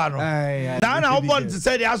 Wow, Bano. Now I want to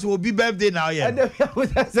say the house will be birthday now. Yeah.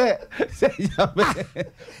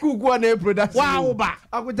 Kukwane production. Wow, ba.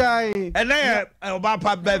 I would die. And then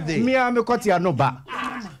Obapa birthday. Me am a kotia no ba.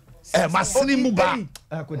 Masini muba.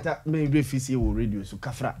 Akwenta me refisi wo radio so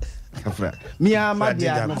kafra. Me am ma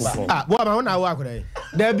dia no ba. Bo ma wona wa akure.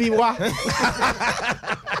 There be wa.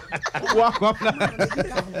 Wa kwa.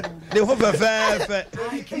 They hope fe.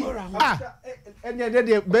 Enya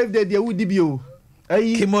de birthday de wudi bi o.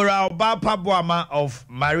 Kimura Obapa Boama of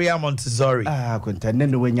Maria Montessori. Akwenta ne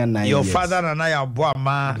no wenya 9 years. Your father and I are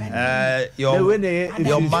Boama.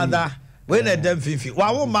 Your mother. When they dem fifi.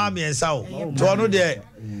 Wa wo ma me ensa o. To ono de.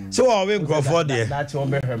 So we win Crawford there. That's your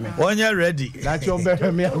better me. When you're ready. That's your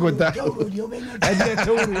better me. Your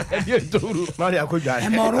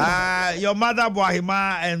mother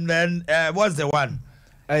Boahima and then what's the one?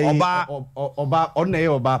 Oba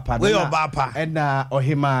pa. We Oba pa. And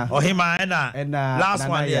Ohima and last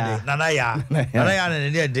one here. Nanaya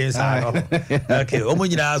and the days. Okay,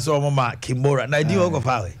 Omunina so mama Kimura. Na di go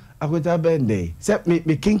fa. Akweta bende se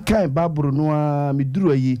me kinkan baburu no me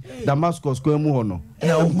duru yi Damascus ko mu ho no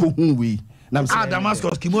na hu wi na say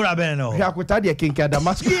Damascus Kimura ben no hia akweta de kinkan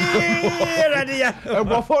Damascus ready ya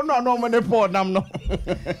egbofo no mo ne po nam no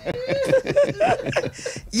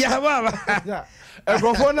yeah baba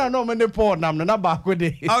egbofo no mo ne po nam no na ba ko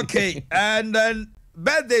de. Okay, and then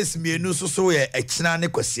birthdays me no so ye ekina ne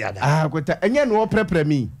kwasiada akweta enye no prepare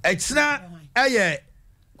mi ekina eye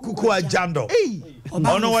Kukua Jando.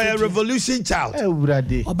 Ono a revolution child.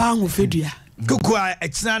 Ewurade. Oba hu fedua. Kukua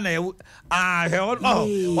ekina na ono aye.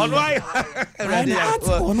 Ono aye na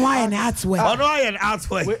artwork. Ono aye na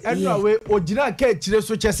artwork. We enu we ogina ka ekire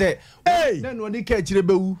so chese. Na no ni ka ekire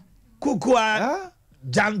bewu. Kukua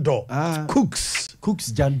Jando. Cooks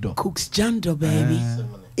Jando baby.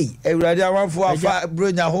 Ewurade awanfo afa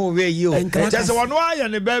bronya ho we yi o. Just ono aye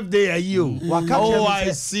ne birthday ayi o. Oh,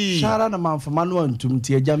 I see. Shara na manfama no antum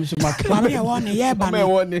tie jam so maka. Wa me won ye ba me.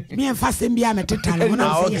 Me enfa sem bia me tetale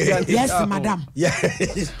wona say. Yes madam.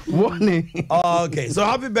 Yes. Warning. Okay, so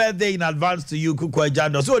happy birthday in advance to you Kukua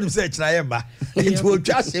Jando. So when you say Chinayemba, it will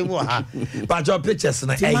trust him ha. But your pictures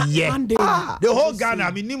na the whole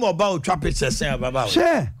Ghana me nim about trap pictures say baba.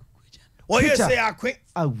 Share. What you say akwe?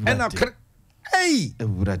 And hey,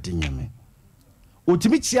 Ewurade nyame.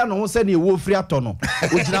 Otimi chia no ho se na ewo firi ato no.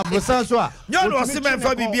 Ogina brosan so a. Nyo no se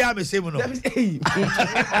menfa bibia me semu no.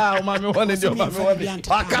 O ma me wone de o ma me wone.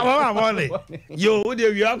 Aka ma wone. Yo, wo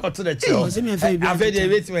de wi akoto na chi. Afi de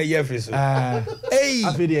wait me year free so. Hey.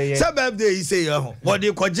 Afi de ye. Say birthday you say ho. Wo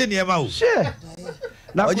de koje ne ma o. Sure.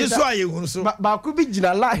 Na oje so aye hunu so. Ba ku bi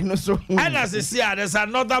gina line no so. And as you see there's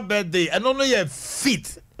another birthday and no ye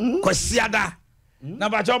fit. Kwasiada. Na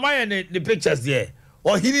ba cho my the pictures there.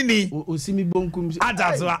 O hinini Osimi bonkum.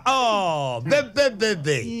 Adats oh,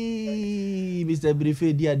 baby. Mr.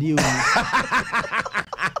 Brife dia dio.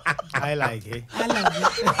 I like it.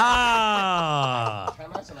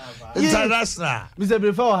 International. Mr.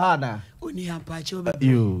 Brife o hana. Oni ampacho baby.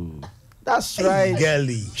 You. That's right.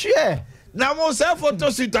 Girly. Sure. Na mo se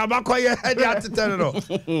photo shoot abakoye headi atete no.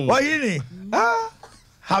 O hini.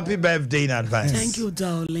 Happy birthday in advance. Thank you,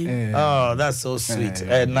 darling. Oh, that's so sweet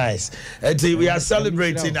and nice. And we are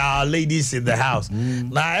celebrating our ladies in the house.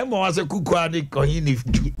 Now, I'm was a Kukua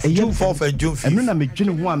June 4th and June 5th. I'm not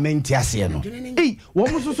making one main tiasiano. Hey,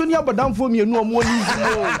 what was so near but down for me? No more.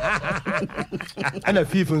 And a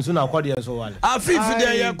fifth and soon I'll call you so well. A fifth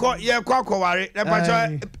day, you're quite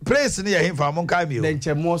place near him for Monkamio. Then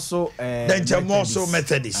Chemoso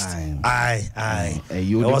Methodist. Aye.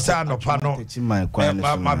 You was on a panel.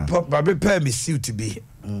 My prepare me suit to be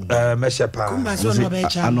Meshepa.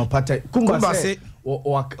 Anopate Kumbase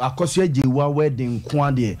or Akosia Jiwa wedding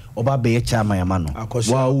Kwande Oba Be Chama Yamano.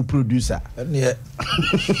 Wow, producer. Yeah.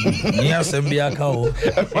 Yes, and be a cow.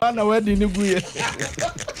 One wedding.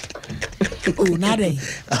 Oh, nade.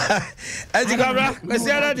 Enti kamera,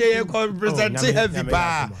 kwesi ara de ye ko present heavy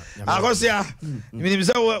pa. Akosia, minim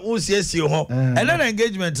say wo siesie ho. And then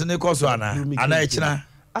engagement ne koso ana e china.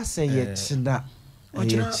 Asa ye china. I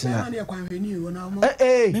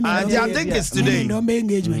think it's today. Don't be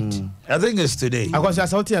engagement. I think it's today. Akosia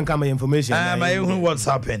sauti and come information. My what's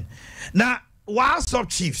happened. Now, while sub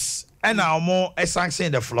chiefs and now more a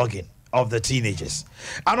sanction the flogging of the teenagers.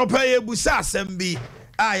 I don't pay a busa assembly.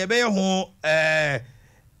 I be home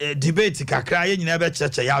debate kakra ye nyina be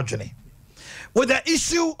cheche yadwene. With the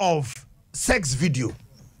issue of sex video.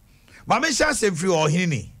 Mamisha say free or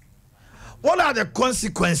hini. What are the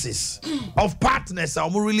consequences of partners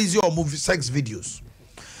that will release your movie sex videos?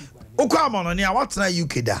 Okwamononia what's na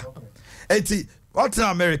UK da? Eti what's na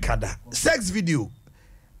America da? Sex video.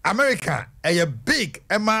 America a big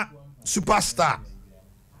Emma superstar.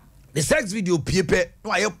 The sex video people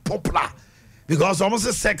no are popular because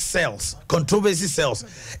almost sex sells, controversy sells.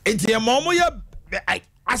 Eti a momo ya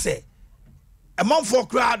I say a month for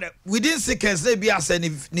crowd within seconds they be as any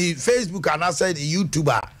Facebook and I said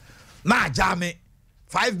YouTuber. Na jame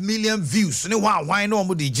 5 million views ne why no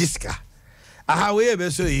mo de Jessica aha we be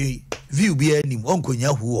so view bi anim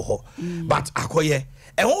onkonya hu ho but akoye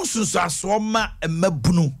e won sunso aso ma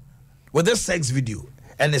mabunu with this sex video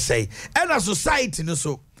and they say and a society no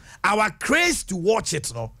so our craze to watch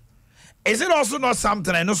it no is it also not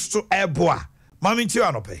something I know so eboa mami nti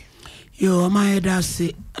anope yo my dad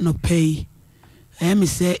say no pay me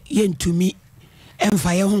say yentumi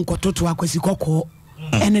emfa ye ho nkototo akwasi kokko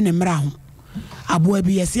ene ne mra ho aboa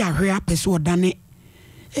bi yesi ahwe apese odane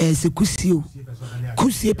sekusio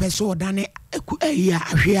kusie pese odane ya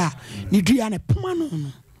ahwe a ne dua ne poma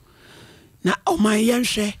no na oman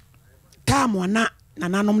yenhwe tamo na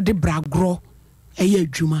nanom de bragro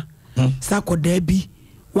adwuma sakoda bi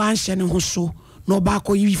wanhye ne ho so no ba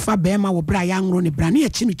ko yifa be ma wo bra ya ngro ne bra ne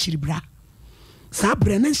yachi no chiri bra sa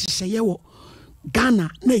bra na nhyehyeye wo Ghana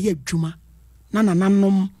na ye adwuma na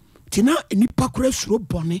nanom tina nipa kura suro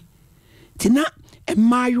bone tina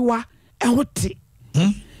emayiwa ehote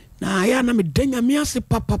na ya na me danya me ase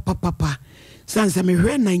papa sanse me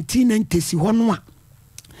hwe 1990 ho no a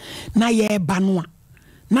na ye ba no a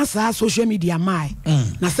na sa social media mai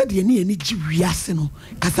na se de ne ani gi wiase no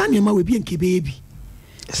kasa ne ma we bi nke baby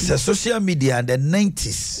social media in the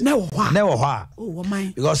 90s na wo ha oh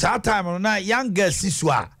my because that time na young girls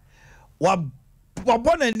siswa wa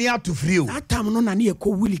born near to free that time no na ne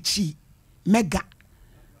ko Willie Chi mega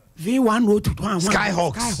V102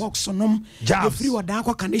 Skyhawks nom free wadan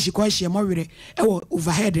ko kan eshi ko ehie mo were e wo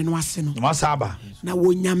overhead no ase no masaba na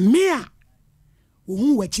wonyame a wo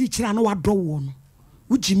hu wachirichira na wadɔ wo no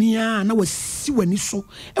wujimia na wasi wani so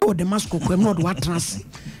e wo Damascus kwam no do watrase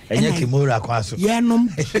enye kimura kwaso yenom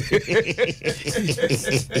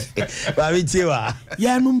ba bi tiwa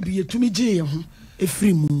yenom bi etumi gye ye ho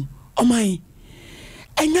efiri mu oman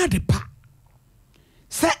enya de pa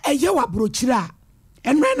se eye wa brochira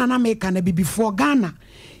enre na na make na be before Ghana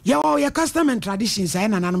ye custom and traditions ay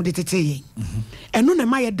na nanom de tete ye eno na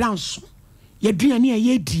ma ye dance ye duane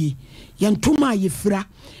ye die ye ntoma ye fira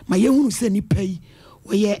ma ye hunu se ni pai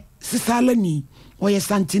oye sisalani oye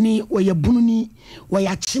santini oye bununi oye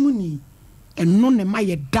achimuni eno na ma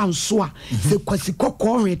ye dance a se kwasi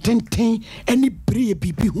kokko hwe tenten eni brie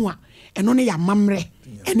bibi ho a eno ne ya mamre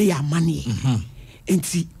ene ya mane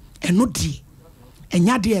enti eno die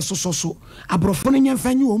enya de so abrofo no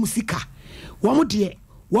nyemfa nyi wo musika wo mo de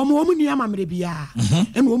wo mo ni amamre bia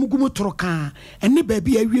ene wo mo gumo toroka ene ba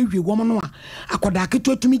bia wiewie wo mo no a akoda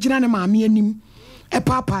keto tumi gina ne maame anim e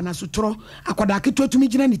papa na sotoro akoda keto tumi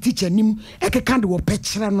gina ne teacher anim e keka de wo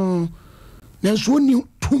pekere no na so ni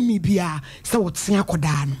tumi bia se wo tse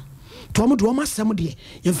akoda no to mo de wo masem de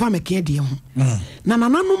yemfa meke de ho na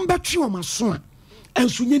nananom betwe wo maso a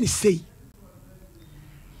enso nye ni sei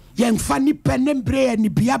yemfa ni penembre ni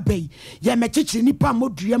bia bay ye mechichi nipa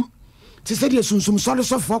moduam te se de sunsum sole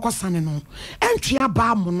sofo kwasane no entwea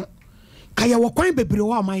ba mo no kaya wo kwan bebre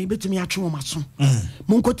wo aman betumi atwe wo maso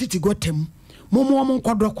monko titi gotem momo mo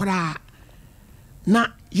nkodo kora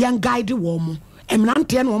na yan guide wo mo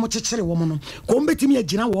emnante na wo mo chechire wo mo no ko betumi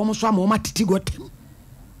agina wo mo so ama wo matiti gotem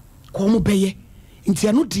ko mo beye nti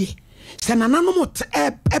anu die se nanano mo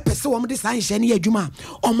epese wo mo de san hye ne adwuma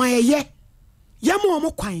o mayeye yamo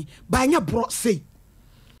mo kwan ba nya bro sei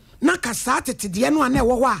na kasa tetede no ana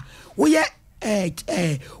wo ho a wo ye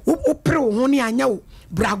wo pre wo ho ne anya wo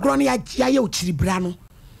bragro ne ya ye o chiri bra no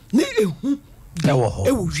ne ehu da wo ho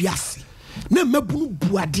e wo wiase na mabunu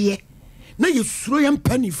buade na ye suro ye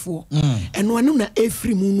mpanifo eno anu na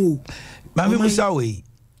efri mu no ma me musa we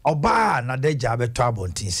oba na deja beto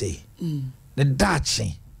abontin sei ne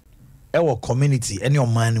dachi our community any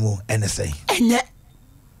Oman mu anything. Enye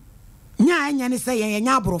nya ne say ye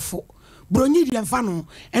nya abrofo bronyi di emfa no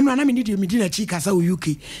enu ana me di medina chi kasa o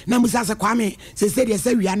UK na musa se kwame se de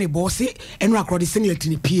se wia ne boss enu akrode singlet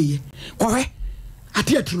ne pieye kohwe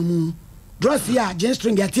ate atunumu dress ya jean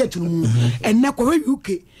string ate atunumu enne kohwe UK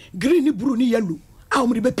green ni blue ni yellow a o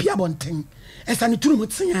me be pia bonten esa ne tunumu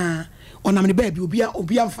tia onam ne ba bi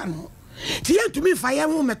obi amfa no ti yantumi fa ye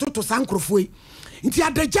ho metoto sankrofo yi nti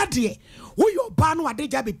adagya de wo yo ba no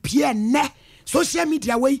adagya be pie ne social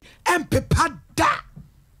media way empepa da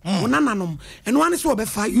onananom eno ane so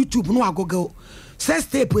obefa YouTube no agogo sex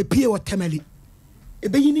tape we pie wo temali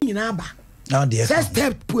ebe yi ni nyina aba now there sex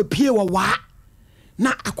tape we pie wo wa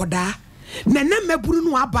na akoda na na maburu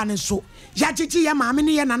no aba ne so ya gigi ya maame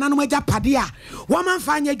ne ya nananom agya pade a wo man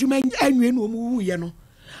fa anya adwuma anwe no mu wuye no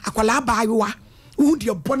akola aba ayowa wo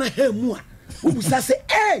de bona ha mu a wo busa se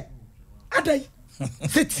adai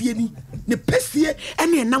setieni ne pesie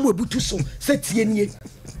ene enam ebutu so setieni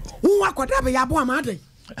wo akoda be yabo amade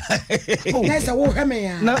na wo heme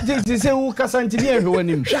ya na se wo kasantini ehwe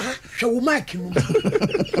wanim hwe wo mic no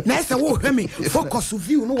na wo heme focus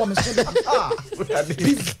view no wo me so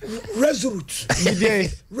resolute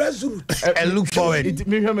and look forward it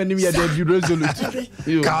me hwe manim ya dey resolute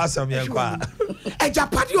kaasa me kwa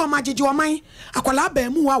ejapade o magege o man akola ba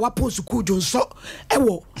mu wa post ku jonso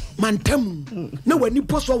ewo mantam na wani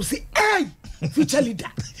post wo say future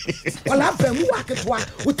leader kola ba mu wa ketwa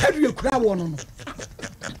wo tadu ekura wo no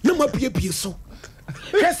na ma pie so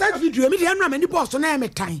kesa video mi de na mani boss na me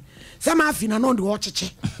tan se ma afi na no de wo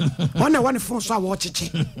cheche ona woni fon so a wo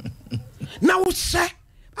cheche na wo hye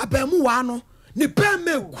abamu wa no ne pa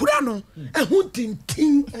me kura no ehun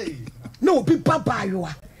tintin na obi papa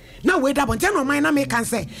yoa na we da bonte no man na me kan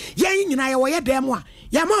say ye nyina ye wo ye dem a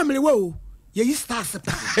ye ma mele wo ye yi stars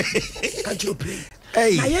pa ka jo play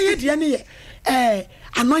na ye de ne ye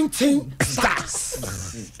anointing stars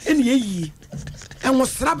eni ye yi en wo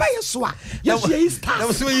sraba ye so a ye yi stars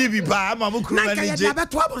na so yi bi pa ama mo kuru mani je na be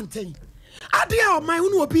to bonten ade a o man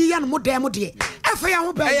unu obi ya no mo dem de efa ya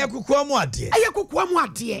ho ba eye kokoa mu ade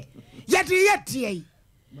ye de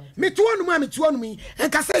me to onu ma me to onu mi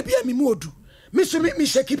enka say bia mi mu odu me so me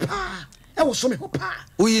shake pa e wo so me ho pa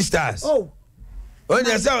we stars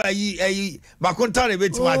onye say ayi makonta le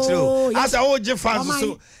beti ma chiro asa wo je fans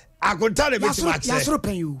so akonta le beti ma chiro ya soro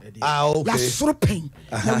pen you okay ya soro pen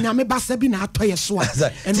na nyame ba sabi na atoye so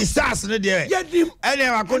a and the stars no de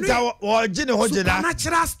ene makonta wo je ne ho je na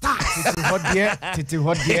natural stars titi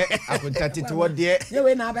ho de akonta titi ho de ye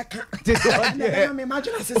we na be ka titi ho de na me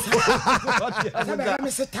imagine say sa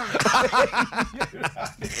me seta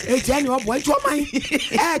e je ni obo e jo man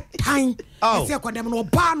time say kodem no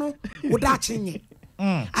ba no wo da chenye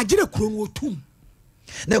agire kuro no otum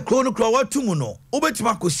na kuro no kuro watum no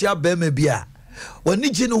obetima kosia ba ma bia wani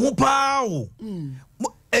je ne ho pa wo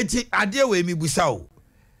eti ade we mi busa wo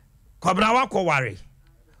kwabra wakọ ware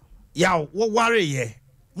ya wo ware ye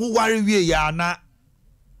mu ware wie ya na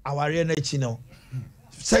aware na chi no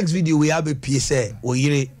sex video we have pie say o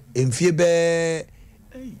yire emfie be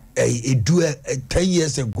 10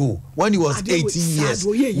 years ago when he was 18 years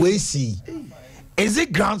we see. Is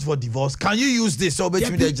it grounds for divorce? Can you use this so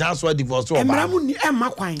between the chance for divorce or Emramu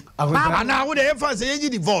emma kwan. Ana wo dey emphasis say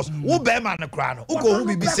divorce. Wo be man no kra no. Wo ko hu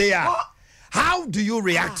bibi say ya. How do you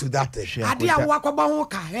react to that? Ade a wo akoba ho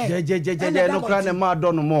ka. Je no kra na ma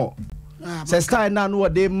do no mo. Se style na no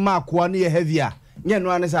dey ma kwa na heavy a. Nye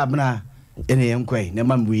no ane sa abna. Ene yenkwai na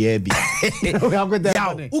ma mbuye bi.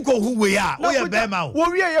 Wo ko hu we a. Wo ye be ma wo.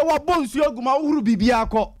 Wo wie ye wo bonsu aguma wo huru bibia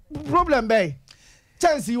akọ. Problem be.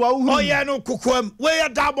 Chance wa uhuru. Oh yeah no kokoam. We ya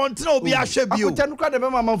da bonten obi ahwe bio. Akocha no kwa de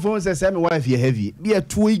mama man phone say me wife ye heavy. Be a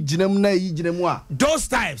two ginam na yi ginam a. Those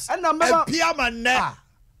times. And pia man ne.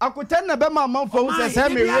 Akocha na be mama phone say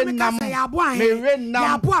me renam. Me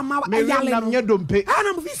renam nye dompe.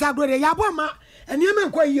 Ana mu visa go de yabo ma. Eniema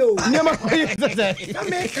nkwa yi o. Eniema kwa yi say. Na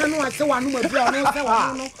me kanu ase wanu ma bia no say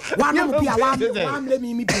wanu bia wa mle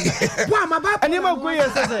mi bi. Wa ma ba. Eniema kwa yi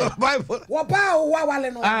say. Bible. Wo ba o wa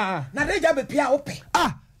wale no. Na deja be pia ope.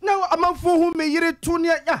 Na amanfo hu me yire to ne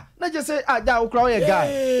ya na je say ja wo kra wo ye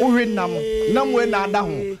guy wo hwe nam we na ada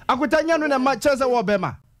ho akotanya no na ma chese wo be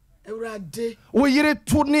ma Ewurade wo yire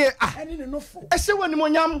to ne eni ne no fo e se woni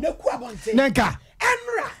monyam na ku abonte nenka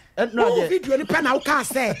enra video ni pe na wo ka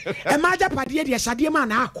say e ma ja pade de hyade ma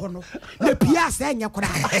na akono na pia say enye kora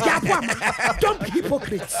ya po ama don't be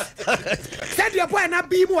hypocrite said your boy na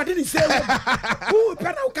bi mu ode ni say wo pe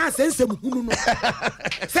na wo ka say nsem hunu no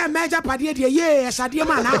say ma ja pade de ye hyade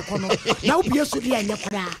ma na akono na wo bie so de enye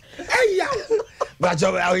kora eya But you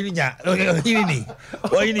are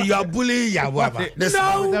bullying Yawaba. No,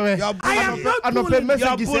 I am not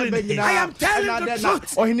bullying. I am telling the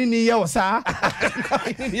truth. Omanhene Yaw, sir.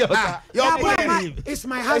 You're bullying. It's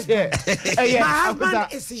my husband. My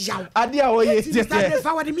husband is Yaw. Adia, oh yes, Yes.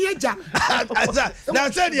 Now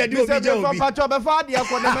said you do before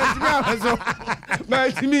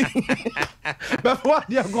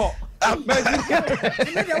they go.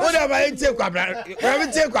 What am I take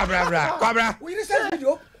Kwabra? We receive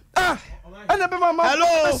video. Hello.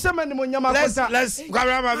 Let's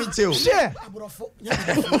Kwabra me too. Share.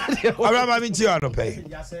 Kwabra me too on pay.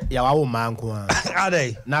 Yawa man ko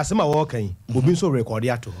Ade. na se ma wo kan obi so record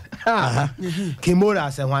ato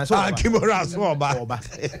Kimora se hwan so Kimora so oba.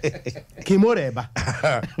 Kimora eba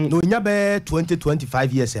no nya be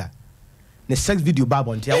 20-25 years ya ne sex video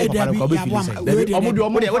babo ntia wo papa ko be feel say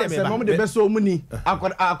omo de beso omuni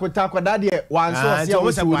akota akoda de wan so se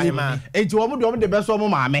o se wan ma enti omo de beso omo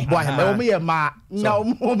maame omo ye ma na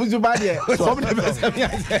omo zu ba de omo de beso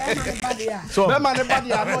so be ma ne ba de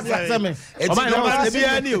no de aseme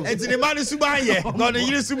enti ne ma ne suba ye no ne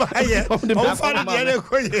yiri suba ye omo fa ne de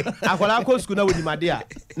ko ye akola ko school na woni made a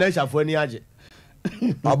na shafo ani age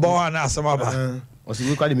abo na asema ba o si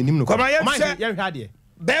we kwa de minim no kwa ma ye hwa de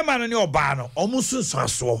Bema no ne oba no omusu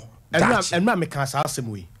sanso enra me kan sa asem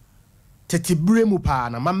wi tete bre mu pa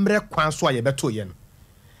na mamre kwan so aye beto ye no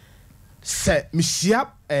se mihia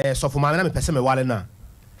sofoma na me pese me wale na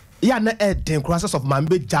ya na den kura se sofoma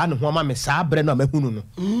me ja ne ho ma me sa bre na mahunu no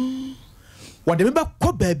wo de me be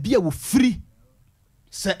ko ba bia wo firi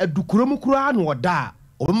se adukuro mu kura na oda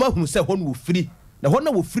o be mahunu se ho no wo firi na ho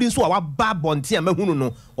na wo firi so wa ba bonte a mahunu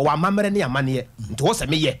no o wa mamre ne amane nti wo se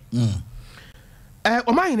me ye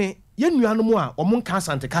Omanhene ye nuanu mu a omo nka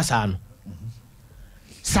asante kasa no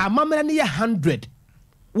sa mamre ne ye 100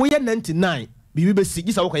 wo ye 99 bibi be si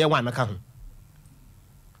gisa wo koye wan naka ho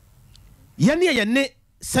ye ne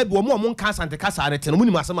sabi omo nka asante kasa ne te no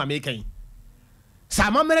munim asem American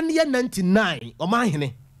sa mamre ne ye 99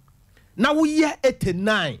 Omanhene na wo ye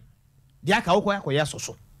 89 dia ka wo koye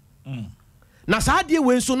soso na sa de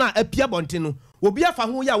we nso na apia bonte no obi afa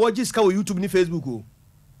ho ya wo giska wo YouTube ni Facebook o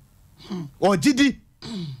o jidi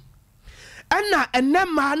ana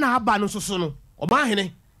enema na aba no soso no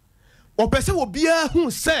Omanhene o pese wo bia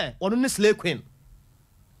hu se ono ne slay queen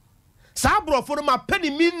sa brofo no ma pedi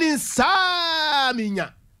minin sa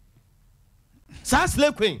minya sa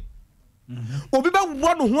slay queen obi ba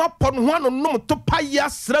wo no ho apo no ho no nom to pa ya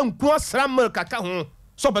sra nku asra mal kaka ho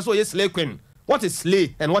so pese o ye slay queen. What is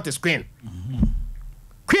slay and what is queen?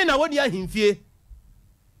 Queen na woni ahimfie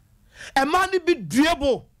e man bi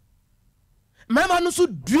duebo mema no so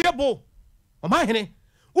duebo Omanhene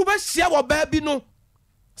wo be hia wo ba bi no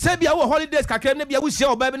se bia wo holidays kakra ne bia wo hia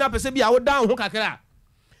wo ba bi na pese bia wo down ho kakra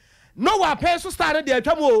no wa pay so star no de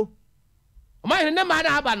atwam o Omanhene ne ma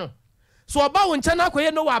na aba no so oba wo ncha na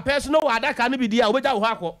akoye no wa pay so no wa adaka no bi dia wo beja wo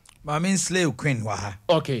akọ I mean slave queen wa ha.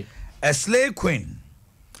 Okay. A slave queen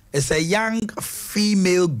is a young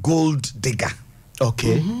female gold digger.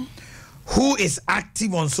 Okay. Who is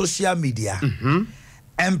active on social media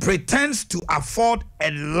and pretends to afford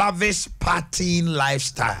a lavish partying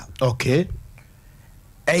lifestyle. Okay.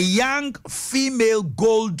 A young female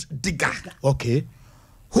gold digger. Okay.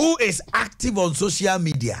 Who is active on social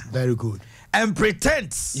media. Very good. And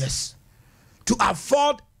pretends Yes. to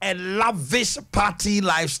afford a lavish party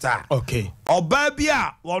lifestyle. Okay.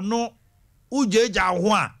 Obabia wono ujeja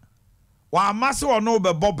ho a wa mase wono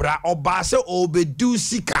be bobra oba se obedu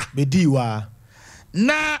sika Bedi wa.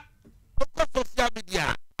 na social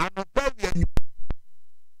media anopawi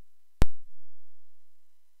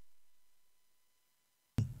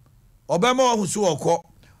obema wo so okọ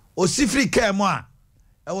osifri kemu a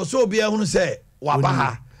e wo so obi ehunu se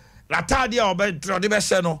wabaha latade a obetrode be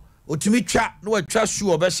se no otumi twa na watwa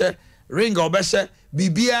shoe obehye ring obehye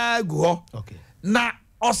bibia gu ho Okay. na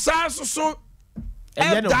osaso so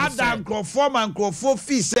dada nkrofo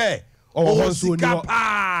fi se o sika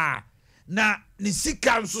pa na ni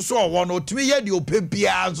sika nso so wo no otumi ye de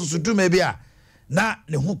opebia nso so duma bia na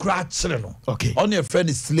ne hu kra kire no Okay. on your friend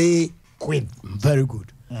is slay queen. Very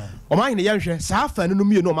good. Omanhene yanhwe sa fa no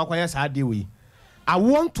mie no makwanya sa de wi. I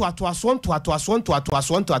want to atoaso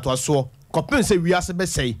kopin se wiase be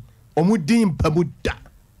sei omudin pamuda.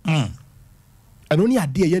 Eno ni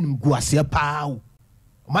ade ye nim guase pa o.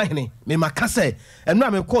 Omanhene me makase eno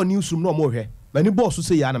a me call newsroom no mo hwe. Mani boss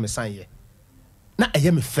so ya na me san ye. Na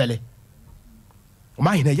eye me fele.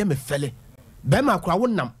 Omanhene eye me fele. Be ma kura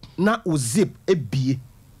wonam na o zip ebie.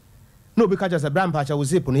 No be ka just a brand patch o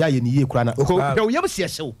zip no ya ye ni ye kura na. O ye be hye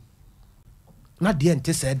na de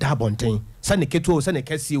ente se da bonten se ne keto se ne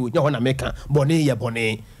kase o nya ho na meka bone ye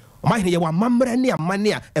bone Omanhene ye wa mamre ne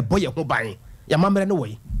amane a eboye ho ban ya mamre ne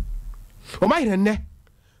woyi Omanhene ne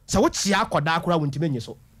se wo chia akoda akora wontime nyi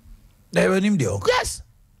so they were him the yes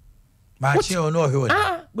Machi or no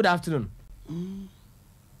he good afternoon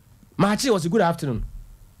Machi was a good afternoon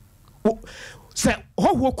se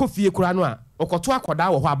ho kofie kura no a okoto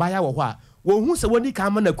akoda wo ho abaya wo ho a wo hu se woni ka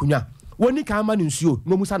ama na kunya woni ka ama nsuo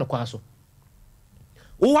no musa no kwa so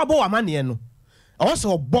wo wabo amane no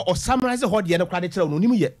also bo o summarize ho de no kra de kire no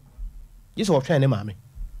nim ye yeso wo twen ne maame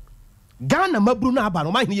Ghana mabru na aba no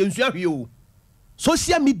Omanhene ye nsuo ahwe o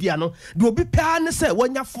social media no de obi pa ne se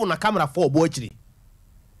wonya phone na camera for obo akiri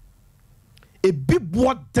ebi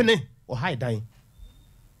bo dene o hide dan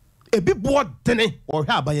ebi bo dene o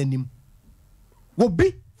hwe abaya nim wo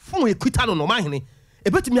bi phone equita no Omanhene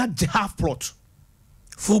ebetimi age half plot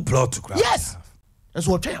full plot to yes and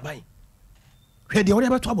so try abai hwe de ore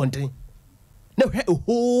beto abonten na hwe a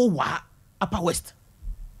whole wa upper west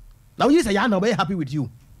now you say ya na be happy with you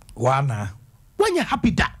wana when you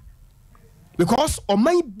happy that because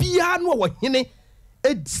oman bia no wo hene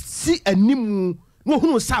si animu no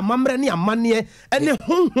hunu sa mamre ne amane ene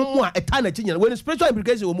honhom a eta na chinya when spiritual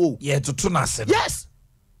implication wo mo ye toto na se yes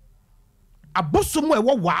abosom e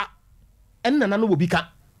wo wa enna na no wo bi ka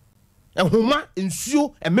ehoma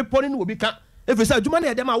nsuo emepo ne wo bi ka efesa adwuma na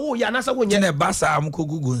yedem a wo ya na sa wo nye ne basa am ko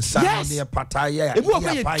gugu nsa ne pata ya ebi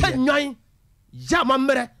wo ye twanwan ya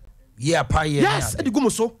mamre ye pa ye yes edi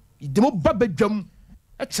gumu so demo ba badwam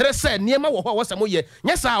e kire se niema wo ho wo samo ye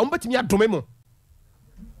nya sa o mbetimi adome mo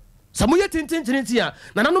samo ye tintintinti a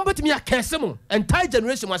na nanom betimi akese mo entire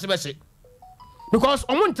generation mo asebehye because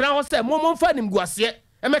omo ntra ho se mo mfa nim guase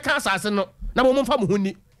e meka asase no na mo mfa mo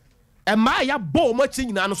huni e ma ya bo mo chi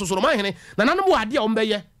nyina no so Omanhene na nanom wo ade a o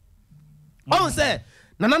mbeye on se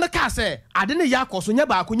na nanom ka se ade ne ya akoso nya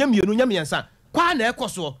ba akonya mienu nya miensa kwa na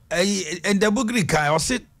ekoso and the book Greek I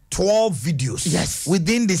say 12 videos yes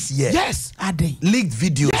within this year yes ade leaked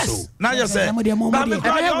videos yes. So now you say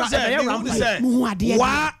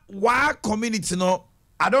why community no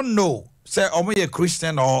I don't know say omo ye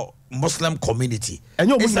Christian or Muslim community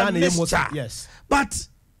it's a mixture yes but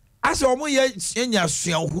as omo ye nya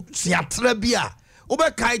suatra bia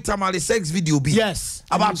obe kai tamale sex video bi yes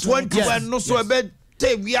about 20 when no so ebe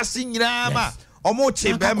te we are seeing ma omo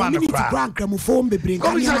che be ma no kra grammophone bebre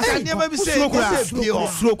come say never be say slow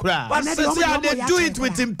kra but say they do it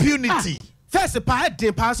with impunity first pa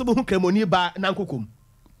dey possible hu kremoni ba nankokom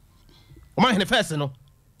Omanhene first no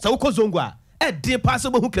say wo kozongo a dey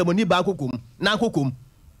possible hu kremoni ba kokom nankokom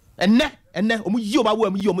enne omu yi oba wo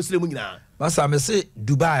am yi omu sremu nyina basa me say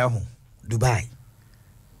Dubai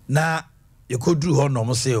na ye kodru ho no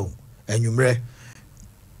mo say o anwumre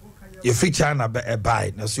ye free China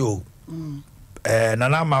buy na say o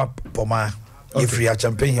nana ma poma ye free a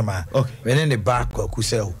champagne hima when ne back kwaku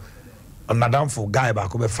say o onadamfo guy ba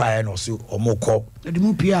ko be fire no so omukọ de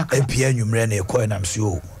mu pia ka pia anwumre na ye ko nam say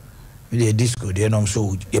o we disco de no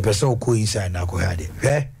so ye person ko inside na ko ha de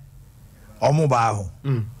hwe omo ba ho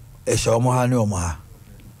e sha omo ha ne omo ha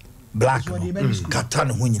black no kata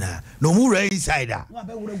no nyina no mu ra inside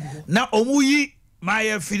na omu yi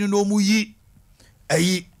my fini no mu yi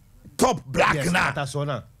ayi top black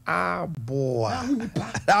na boy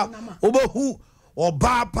obahu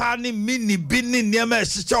oba pa ni mini bini niam e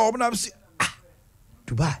chicha obna si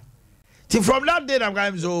Dubai till from that day I'm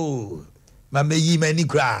going so mama yi mani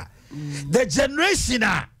kra the generation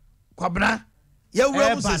kwabna ye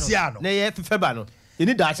wura musisia no na ye fefeba no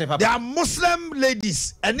ini da che papa they are Muslim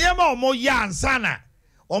ladies eniema omo ya ansana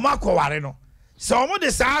omo akoware no so omo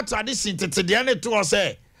de sa tradition tete de ne to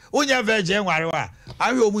say unya virgin ware wa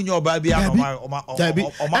ahwe omu nya oba bia no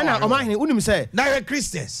ana Omanhene unim say na we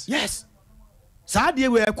Christians yes sa de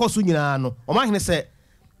we ekoso nyina no Omanhene say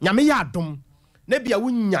nyame ya adom na bia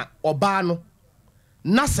wunya oba no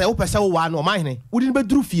na say wo pese wo wa no Omanhene wudi ne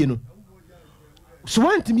beduru fie no so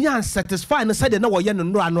want me an satisfy no say de na wo ye no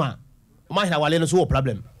no ano a Omanhene wale no so wo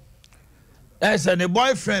problem yes and a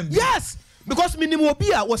boyfriend yes because minimum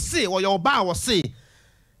obi a wo say wo your oba wo say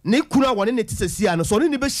ne kunu a woni ne tisesi a no so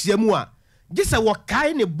ne be hia mu a gise wo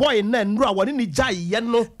kai ne boy na nru a woni ne jai ye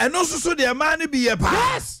no eno so de man ne bi ye pa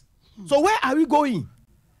yes so where are we going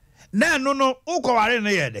na no ukoware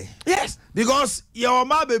ne ye de yes because your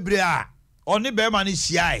ma bebre a oni be ma ne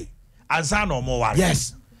hia ansa na omo ware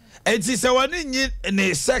yes enti se woni nyi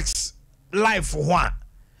ne sex life ho a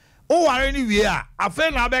o ware ni wie a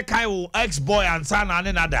afa na be kai wo ex boy ansa na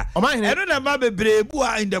ne nada eno na ma bebre bu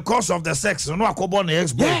in the course of the sex no akobo na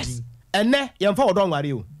ex boy yes enne ye mfa odon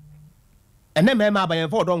ware o enne me ma ba ye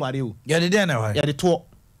mfa odon ware o ye de na wa ye de to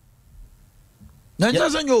Na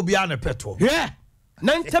just you obi an petrol. Yeah.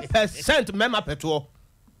 90% member petrol.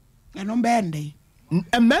 And on bandy.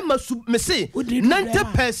 A member me say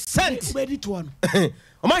 90%. Ready to one.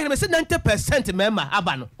 Omanhene me say 90% member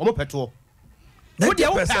abano omo petrol.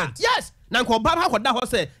 90%. Yes. Na nko ba ha koda ho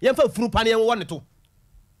say yemfa funu pa na yem won to.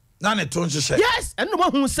 Na ne to nhye. Yes, and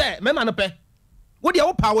no hu say member no pe. Wo de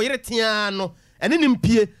wo pa wo yere tia no, ene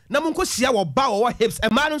nimpie na mo nko sia wo ba wo hips e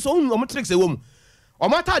ma no so hu omo tricks e wo mu.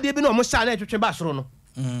 Omo atade bi na omo sha na etwetwe ba soro no.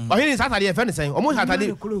 Ohini Saturday e fe ne sen omo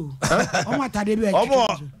atade. Omo atade bi. Omo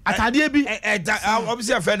atade bi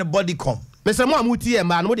obviously a friend body com. Me se mo amuti e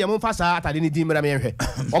ma no de mo fa sa atade ni din mera me hwe.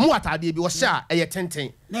 Omo atade bi wo sha e ye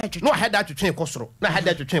tenten. No head that twetwe kosoro. Na head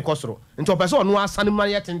that twetwe kosoro. Nti opese ono asane ma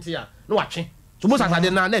ye tenten a no watwe. So mo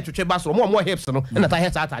atade na etwetwe ba soro mo hips no na ta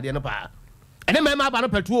head atade no pa. Ene me ma ba no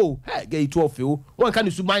petrol. Hey, get 12 o. Won kan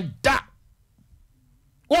ni suban da.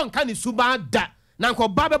 Won kan ni suban da. Na nko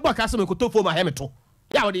ba be bo ka se me koto fo ma he me to.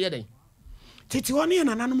 Ya wo de ye den. Titi woni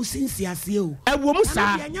na nananom sinsi ase o. Ewo mu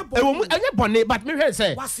sa. Ewo mu enye bone but me hwe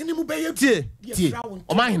say. Wasene mu be ye tie.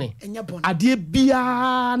 Omanhene. Ade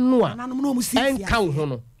bia no a. Nananom no mu sinsi. Enka ho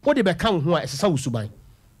no. Wo de be ka ho a esesa wo suban.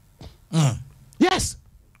 Yes.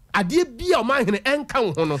 Ade bia omanhene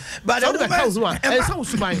enka ho no. But wo de be ka ho a esesa wo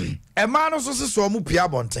suban. E ma no so se so mu pia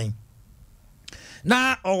bonten.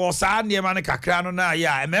 Na owo sa niema ne kakra no na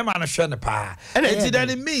ya mema no hwe ne pa enti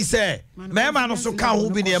then me say mema no so ka ho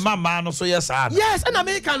bi ne mama no so yes na yes and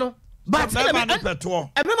America no but mema no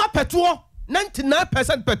petrol mema petrol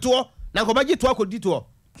 99% petrol na ko baji to akodi to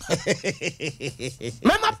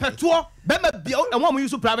mema petrol bema bia e mo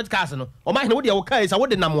use private cars no o ma hene wo de wo kai sa wo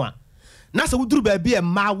de namo a na sa wo duru ba bia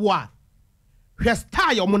ma wo a hwe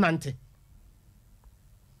star yo mo nante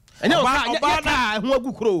enye o ka ho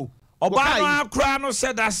agukuro Obama Krano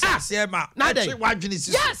said that's ma.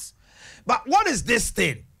 Yes. But what is this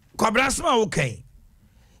thing? Kwabrasma okay.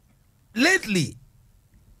 Lately,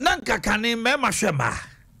 Nanka Kane Mema Shema.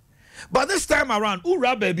 But this time around,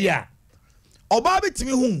 Ura Babia. Obabi to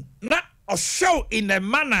me whom not a show in a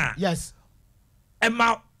manner. Yes. And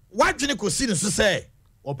my watching could see to say.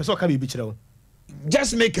 Or person can be bitch.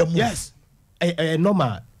 Just make a move. Yes.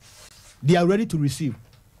 Normal. They are ready to receive.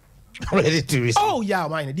 Ready to receive. Oh yeah,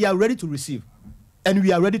 mine. They are ready to receive, and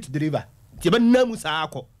we are ready to deliver. Tiba namu sa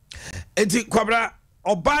ako. Enti kwabra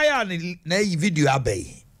obaya na yi video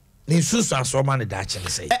abey. Ni susu asoma ne da che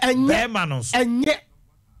say. Be ma no so.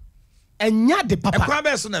 Enya de papa. Ekwa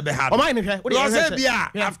be so na be ha. O mine hwe. Wo say bia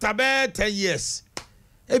after be 10 years.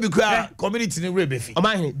 E bi kwa community ni we be fi. O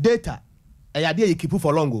mine data. E ya de you keep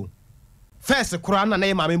for long o. First kura na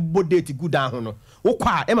e ma me bo date good down ho no. Wo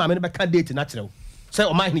kwa e ma me be ka date na kire wo. Say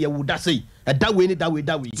Omanhene Yaw would say that way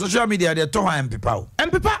that way. Social media they talk and people. And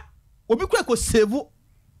people obi ko save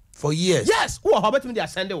for years. Yes, who how betimi dey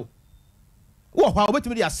send o. Who how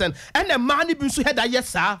betimi dey send. And the man bi so head yes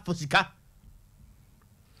sir for sika.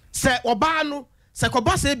 Say oba no, say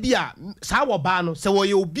koba say bia sa oba no, say wo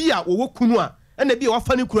ye obi a wo kunu a na bia wa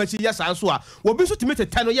fa ne kunu achi yes so a. Wo bi so timete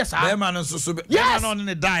 10 no yes sir. Be man so be man on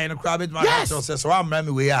ne die no crowd bit man say so am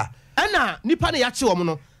me we a. Na nipa ne ya che wo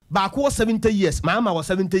no. Baako was 70 years, my mama was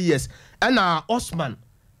 70 years, and Osman,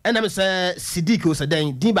 and I'm say Siddiq was a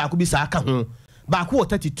day, D baako bi sa aka ho. Baako was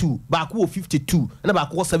 32, baako was 52, and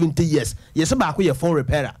baako was 70 years. Yes, baako ye phone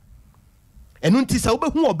repairer. And unti sa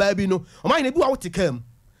obehu oba bi no, o man na bi wa wote kam.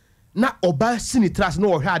 Na oba sinitras no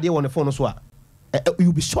ohwe ade won the phone so a.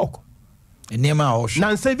 You be shocked. Enema o shock.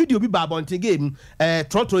 Na say video bi ba bonte game,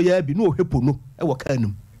 trotro ya bi no ohwepo no, e wo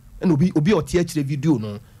kanum. And obi ote akire video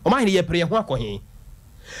no. O man ye pre ho akohen.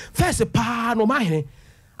 First pa no Omanhene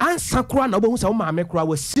ansa kura na obo hu sa o maame kura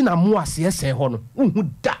wa sina mu ase esen ho no hu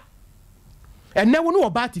da enne wo no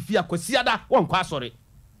oba tifi akwasi ada won kwa asore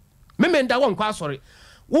memenda won kwa asore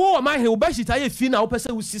wo Omanhene wo ba hita ye fi na wo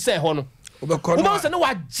pese wo si se ho no wo ba se ne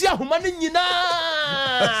wa ji ahoma ne nyina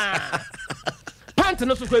pant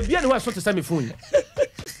no so so bia ne ho so te se me fun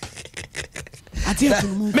ati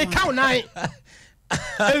atunu me kaw nai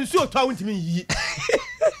ensu oto awuntimi yi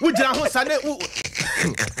wo jira ho sa ne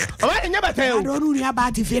Owa enya bata o. Don't know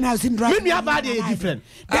about the finance in drug. Me about the different.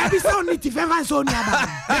 There be so need to find so near about.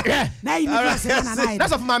 Na you know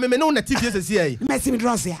that's of my me no na TV say here. Me see me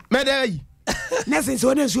dross here. Me dey yi. Nesin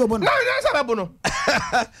so na su obo no. No, say bo no.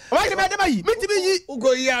 Owa dey me dey yi. Me tibi yi.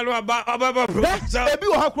 Ugo yi anu aba ebi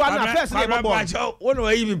wo ha kura na press dey bo. Wo no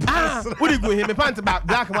yi me pass. Wo dey go here me pant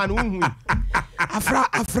black man wo hu.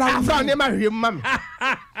 Afra ne ma hwem mam.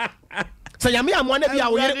 Say yami amwa na bia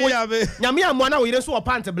wo yire yami amwa na wo yire so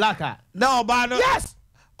pant black a na oba no yes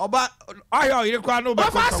oba ayo yire kwa no ba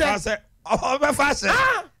ko say oba fa say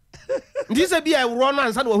This be a run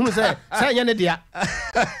and son who say dear.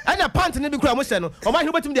 And a pant in the Cramosen, or my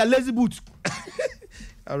husband, their lazy boots.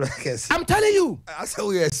 I'm telling you. That's how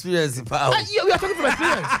we experience it. You are talking from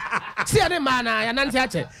experience. See, I man, and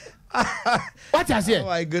answer. What has it? Oh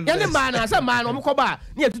my goodness. Any man, as a man, Omokoba,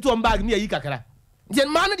 near to one bag near Yikakara. The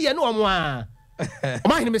man, the no one.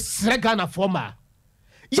 My name is Sregana Former.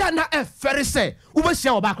 Yana a ferry say, who was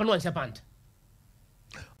your back on one serpent.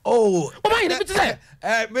 Oh, my name is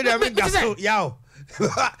Yaw.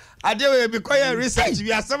 I do be quiet research.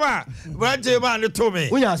 We are some man told me.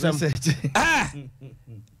 We are some.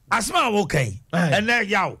 Asma okay. And then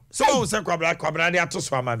Yaw. So say kwabra to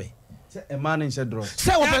swama me. A man in draw.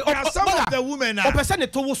 Say some of the women are person to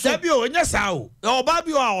so Sabio yes how. O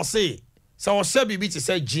baby I say. So Sebi be to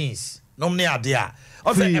say jeans. No me idea.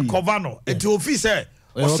 O say a covano. It office say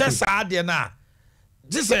o say sa de na.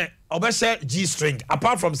 This say obese G string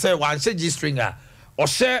apart from say one say G stringer or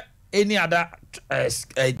share any other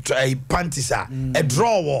panties a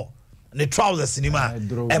drawer the trousers cinema and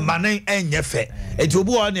manen enye fe it will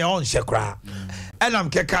be on your own shekra and I'm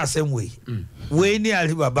keka same way we ni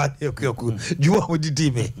alibaba yoku you want to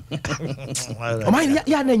do me o my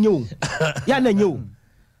ya na nyo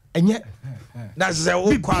enye that's say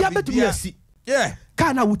o kwa yeah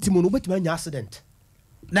kana wutimo no betuma nya accident.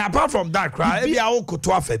 Now apart from that cry e bia wo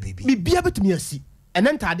koto afa bibi me bia betumi asi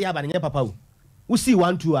ene ntade aba ne papa wo see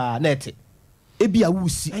 1 2 net e bia wo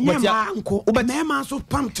si nko obema so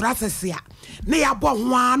pam traffic ya ne ya bo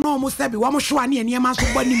ho an no mo sabi wo mo hwo ane ene ma so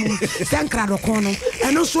bani mu senkra do kon no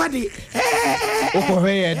eno so de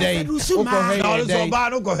ukoheye day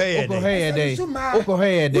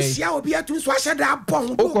usia obi atu so ahye da bo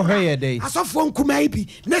ho ukoheye day asofo nkuma ibi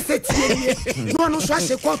ne setie no no so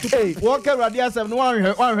ahye kotu wo ka radio asem no wan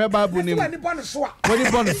hwe bible nim woni bonus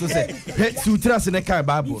so say sutra se ne kan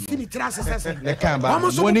bible no ni trase se ne kan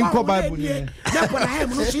bible woni ko bible nim na ko na hem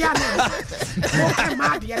no so ya no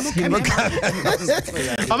ma de no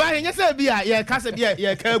Oba yenye se bia ye kase bia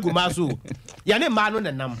ye ka aguma so ya ne ma no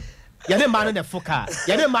nenam ya ne ma no ne foka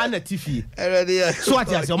ya ne ma na tifi so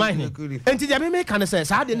ati ase Omanhene enti je me kan se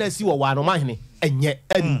sa de na si wo wa no Omanhene enye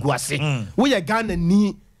anguase wo ye Ghana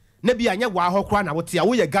ni na bia nye wa hokora na wote ya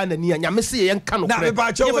wo ye Ghana ni anya me se ye nka no kre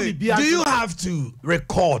do you have to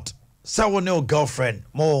record someone your girlfriend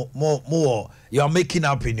more you are making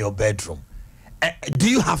up in your bedroom do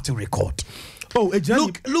you have to record?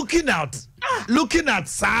 Looking at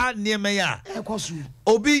sa nemeya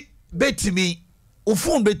obi betimi o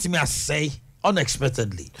phone betimi asay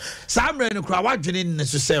unexpectedly samre no kra wadwene ne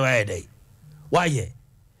so say why dey why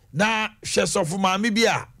na hwesofu maami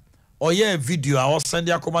bia oye video a o send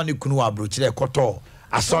akoma ne kunu abrochi le koto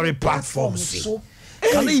sorry platforms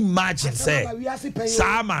can you imagine say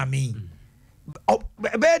sa maami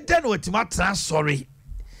be den wetima trans sorry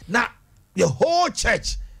na the whole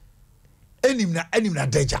church enim na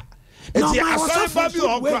danger enti asori babi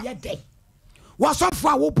okra wasofo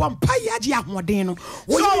a wo pompa ya ji ahoden no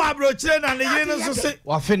so wa brochire na ne yire no so se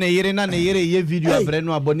wa fe ne yire na ne yire ye video abre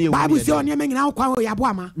no abone ewu babu se oni menina kwa wo ya bo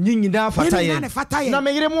ama nyinyina fata ye na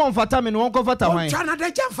me yire mu on fata me no won ko fata hwan twana da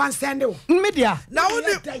jam fan sende wo media na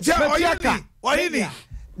woni je oyini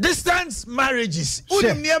distance marriages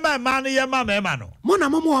unim niema ma no ye ma ma no mo na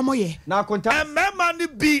mo mo ye na konta ma ni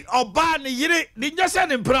bi oba ne yire ni nyese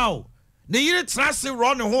ne prao ne yire trase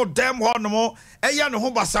run ho dem ho no mo eya ne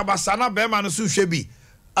ho basabasa na be ma no so hwe bi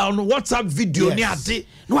on WhatsApp video ni ade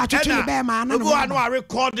no atwetwe be ma no no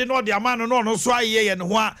recording no de ama no so aye ye ne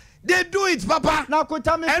ho a they do it papa na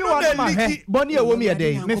kota me fi wa na ma he boni e wo mi e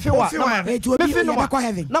dey me fi wa me fi no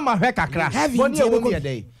na ma hwe kakra boni e wo mi e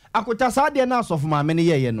dey akota sa de na asofu ma me ne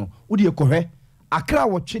ye no wo de ekohwe akra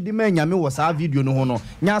wo twede ma nyame wo sa video no ho no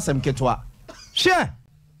nya asem ketwa hwe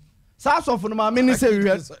sa asofu no ma me ne se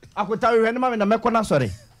hwe akota hwe ne ma me na mekọ na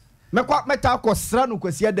sori mekọ meta akosra no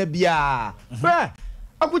kwasia da bia hwe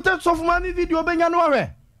akota asofu ma me video benya no hwe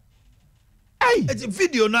hey it's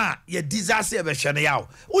video na ye disaster e be hwe ne yawo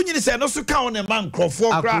unyini se no so ka on e man krofo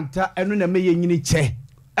kra akota enu na me ye nyini che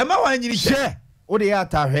e ma wa nyini che wo de ya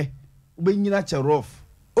ta hwe wo be nyina che rough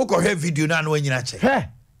uko video na no nyina che he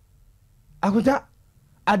akota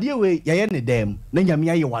ade we ye ne dem na nyame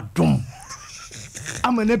aye wadom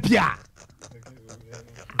amane pia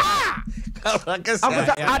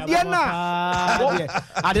akota ade na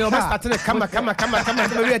ade o start na kama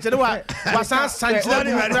we che wa san sanjira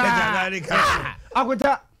ni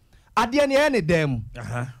akota ade ne ye ne dem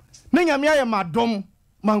na nyame aye madom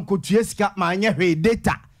mankotua sika ma anye hwe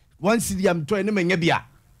data once diam to ne manya bia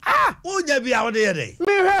unya bia wo de ye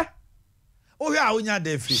me hwe o hwe a unya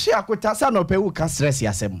de fi shi akota sa no pe wu ka stress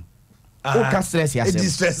yasem o stress ya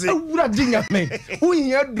distress wura dinya me wo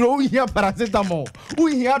hia dro wo hia paracetamol wo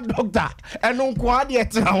hia doctor eno nko ade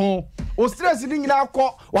etena ho o stress ni nyina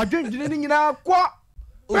akọ wadwendwene ni nyina akọ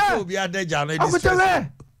o bi adaja no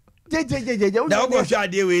distress je na go hwa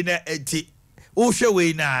ade we na eti o hwe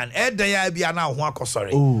we na edan ya bia na ho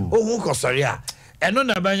akosore o ho kosore a eno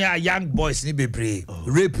na banya young boys ni bebre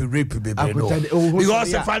rape bebre no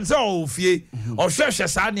because if fancy o fie o hwehwe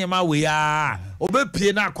sa na ma we a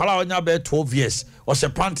obepie na akwala onya be 12 years o se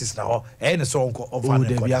panties na ho ne so onko o fa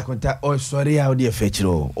ne ko de akonta o sorry how de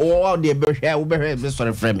fechiro o de be hwe be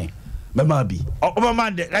sorry frame me mama bi o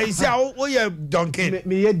mama de like say o ye donkey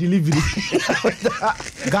me ye delivery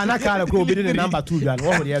Ghana car ko obi de number 2 jan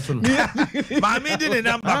wo de yeso no ma me de ne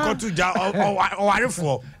number ko to ja o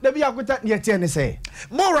warefo da bi akonta ne tie ne say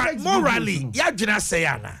morally ya dwena say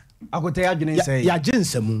ana akonta ya dwena say ya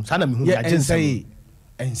jinsem sana me hu ya jinsem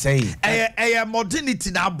ensay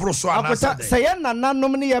modernity na abroso ana akonta say na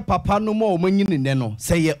nanom ne ye papa no mo omanyini ne no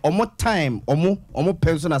say ye omo time omo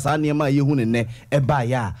penso na sa ne ma ye hu ne ne e ba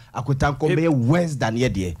ya akonta ko be worse than ye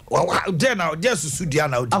de there now just sudia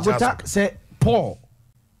na odi akonta say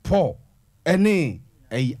Paul ene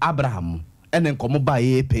Abraham ene nkomo ba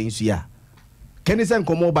ye pensu ya keni se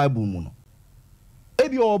nkomo Bible mu no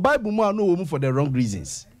ebi o Bible mu no wo mu for the wrong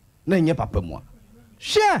reasons na nye papa mu a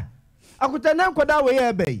share akuta na nkoda we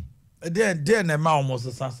ye bai there na ma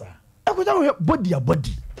almost sasa akuta we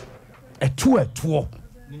body eto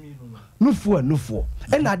nufu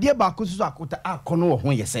ena de ba ko so akuta akono wo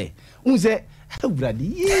ho ye se unse awurade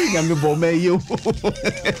yi nyame bo ma ye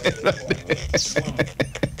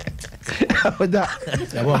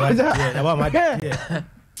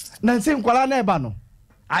Nancy nkwala na eba no.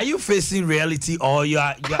 Are you facing reality or you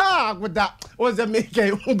are what's the make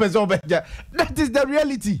that is the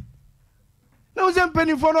reality. Na o sem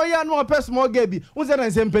penifo no ya no person mo ga bi o se na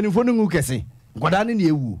sem penifo no ngu kese nkwada ne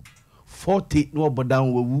ewu 40 no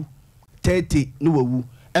obodan wawu 30 no wawu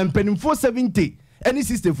empenifo 70 any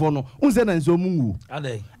 64 no o se na nso mu ngu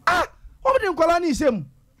adai o bi nkwala ni sem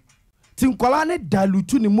ti nkwala ne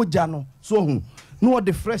dalutu ni moja no so hu no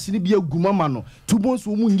the fresh ni bi agumama no tubon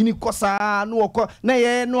so mu ngini kosa no okọ na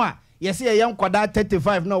ye no a ye se ye nkwada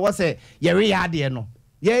 35 no wo se ye we ya de no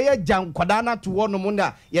ye jan nkwada na to wono mu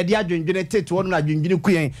na ye de adwendwene tete wono na adwendwene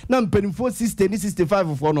kuyen na mpanimfo 60 ni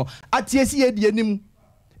 65 fo no atie si ye de anim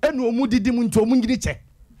enu omu didi mu nto mu ngini che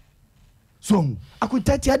so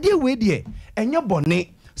akontati ade we de enye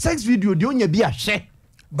bone sex video de onya bi ahwe.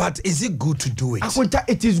 But is it good to do it? Akunta,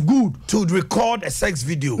 it is good to record a sex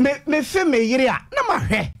video. Me fe me yire a na ma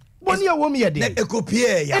hwe. Boni ya wo me ye de. Na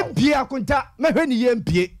ekopie ya. Empie akunta, me hwe ni ye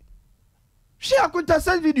empie. Hwe akunta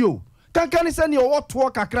sex video. Kankan ni se ni owo to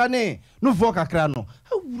kakra ne, no vo kakra no.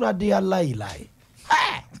 Awurade ya lai.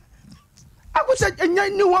 Akunta enya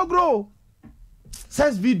ni wo grow.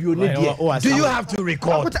 Sex video ni de. Do you have to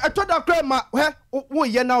record? Akunta atoda kra ma wo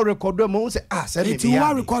ye na record mo say se me. It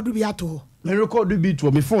will record bi ato. Me record bi to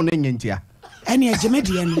me phone nyentia ene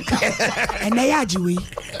ejemedie no ene ya ajiwe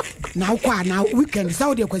na ukwa na weekend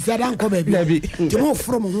saudi kwasi ada nko ba bi ti mo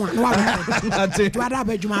from ho na wa to ada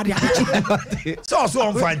ba juma ada so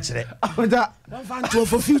on fan kire on fan to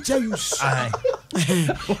for future use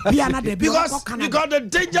be another because the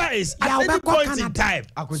danger is at any point in time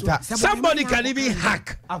somebody can even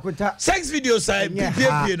hack sex videos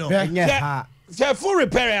you know. The full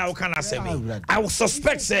repair I can say me. I will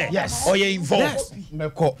suspect say yes or you involved.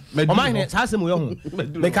 Omanhene sase mo yo ho.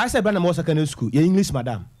 Me ka say bra na mo secondary school, ye English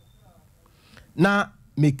madam. Na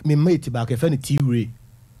me mate ba ka fa ne T-ray.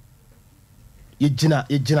 Ye gina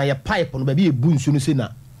ye pipe no ba bi e bu nsu no se na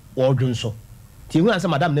odwon so. Ti hu ansa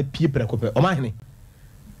madam na pie preko pe. Omanhene.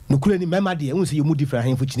 No kure ni mema de, hu se ye mu different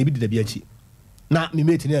han fo chine bi de da bi achi. Na me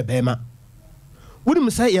mate ne be ma. Wodi me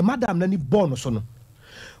say ye madam na ni born so no.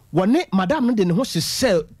 Wone madam no de ne ho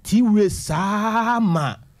hye T-ray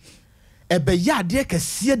sama ebe ya de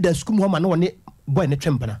kese da skum ho ma no wone boy ne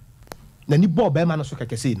twempana na ni boy be ma no so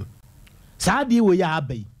kekese no saa de wo ya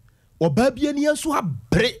abai oba bia ni enso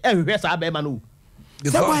abre ehwe saa be ma no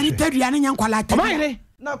se boy ni tadua ne nyankwala ta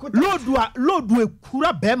na lodu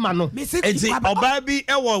ekura be ma no enti oba bi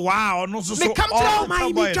ewo wa ono so me come to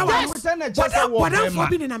my me twa what for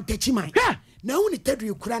be na mtachi man na hu ni tadua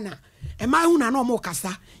ekura na e ma hu na no mo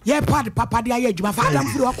kasa ye pad papa de aye adwuma fa adam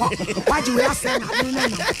firi okọ waji we ase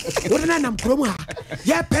na na kromu ha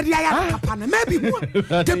ye pedi aye papa na maybe hu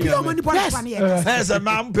te bi o mani papa na ye yes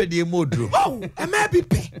ma mpedi modro oh e maybe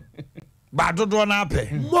pe ba dodo na pe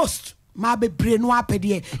most ma be bre no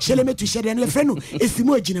apede shele metu shede no efre no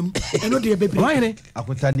esimo aginam eno de be bre why ne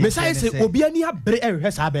me say obi ani abre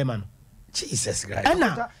ehwe sa be ma no Jesus Christ.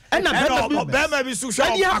 Ɛna bɛma bi so hwɛ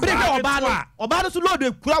ɛni abirika ɔbaa no so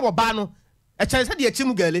lɔɔdo ekura ɔbaa no ɛkyɛn sɛ deɛ ekyi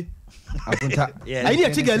mu gɛlɛ ayi ni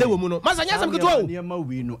ekyi gɛlɛ wɔ mu no masa nyɛ asɛm ketewa o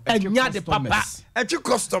ɛnya de papa ɛtwi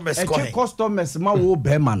customers ɛtwi customers ma wo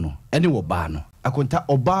bɛma no ɛne wɔ baa no akonta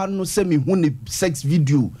ɔbaa no sɛ me hu ne sex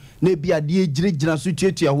video na bi adeɛ gyinagyina so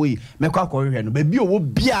tuatua hɔ yi mɛkɔ akɔhwehwɛ no baabi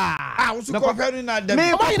ɔwɔ biaa wo so kɔhwɛ no na da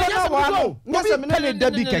me nyɛ sɛ me ne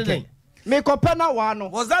dabi kɛkɛ me kɔpɛ na wa no.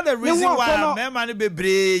 Was that the reason why mɛma no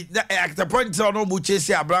bebree at the point sɛ ɔno mu chase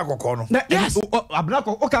abena kɔkɔ no? Yes. Abena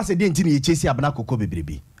kɔkɔ ɔka sɛ deɛ nti na yɛ chase abena kɔkɔ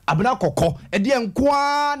bebrebe. Abena kɔkɔ ɛdeɛ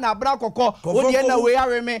nkoa na abena kɔkɔ ɔdeɛ na wei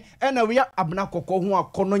awe me ɛna wei abena kɔkɔ ho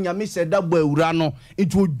akɔnɔ nyame sɛ da bɔ awura no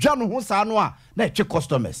nti odwa no ho saa no a na ɛtwe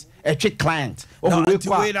customers ɛtwe client. Na nti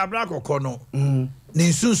wei na abena kɔkɔ no ne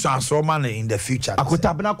nsunsu asɔma no in the future.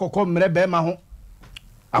 Akota abena kɔkɔ mmerɛ bɛrima ho.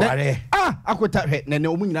 Aware. Akota hwɛ nene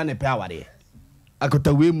omu nyina ne pɛ aware.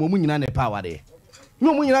 Akota we mu omu nyina ne pɛ aware. Me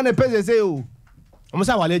omu nyina ne pɛ sese o. Omu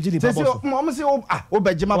sa wale gini pa boso. Omu se o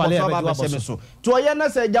bejima boso ba be se me so. To ye na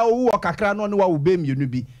se gya owu kakra no ne wa wo be mienu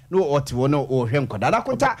bi. No ote wo no o hwe nkoda.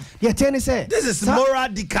 Akota ye te ne se. This is moral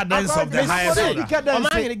decadence of the highest order.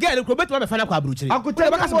 Omanhene girl ko betu ma fa na kwa abruchiri. Akota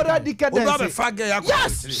moral decadence. O ba be fa girl yakwa.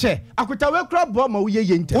 Yes. She. Akota we kra bo ma wo ye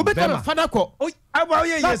ntem. O betu ma fa na ko. Aba wo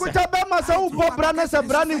ye yes. Akota be ma se wo bo bra na se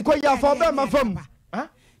bra ni ko ya fa be ma fam.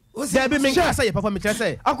 There be me say ye papa me kire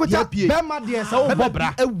say. Akota be ma de se wo bo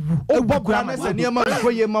bra. O bo bra na se niam ko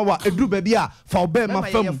ye ma wa edu ba bi a fa be ma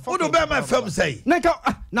fam. O do be ma fam say. Na ka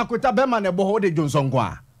na akota be ma na bo ho de Johnson ko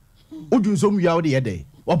a. O Johnson wi a wo de ye de.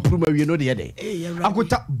 O pruma wi no de ye de.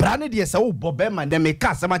 Akota bra ne de se wo bo be ma de me ka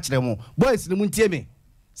asema kire mo. Boys ni mu ntie me.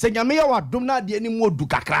 Se nyame ya wadom na de ni mu odu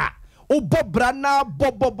kakra. O bo bra na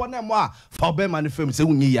bo na mo a fa be ma ne fam se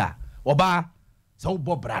wunyi ya. Oba se wo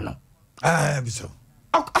bo bra no. Biso.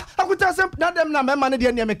 Akuta sem na dem na mema ne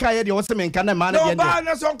de ne meka ye de wo se menka na ma ne de no ba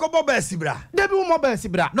na so nkobo ba sibra debi wo mo ba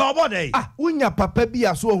sibra no obo dey unya papa bi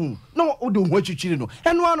aso hu no wo de ho atwitwiri no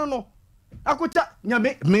eno ano no akuta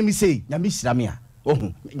nyame memi sei nyame hira me a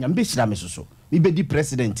ohu nyame be hira me soso mi be di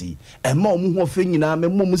president yi e ma omu ho fe nyina me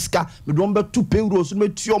mo musika me do mbe 2 euros me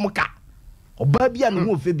tuo mo ka oba bi a no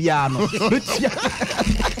ho fe bia no betia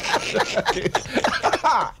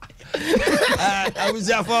I was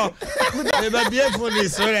there for the beautiful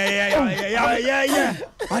story. Yeah.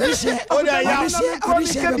 Audition, but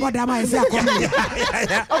that might say, I'm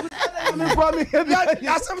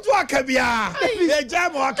to Akabia. The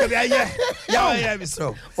jam or Akabia. Yeah,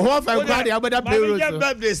 so. What I'm glad I better play with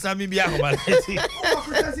Namibia.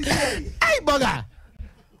 Hey, Boga.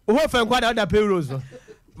 What I'm glad I pay rose.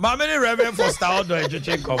 Mammy Reverend for Star do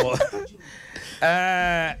education cover.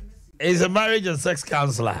 He's a marriage and sex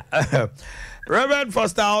counselor. Reverend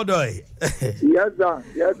Foster Odoy. Yes,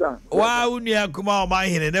 sir. Why wouldn't you come out my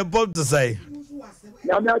hand and then put to say?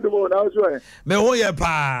 Me who ye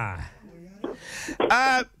pa.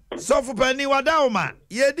 So for Penny Wadauma,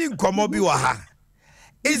 ye didn't come up you ha.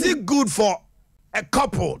 Is it good for a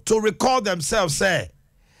couple to record themselves say?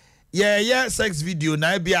 Yeah, sex video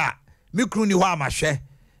na bia. Me kruni wa ma hwe.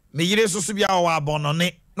 Me yire so so bia wa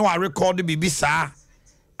bonone. No I record the bibi sa.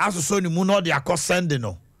 Aso so ni mu no de akosende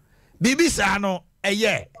no bibi sa no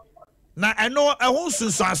eye na eno ehun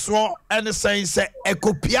sunsuaso ene sen se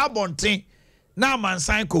ekopia bonten na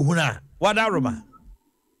mansan ko huna wada roma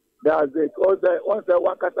that's it once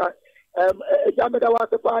one kata jameda wa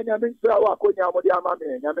se pa nya min sra wa ko nya mo dia ma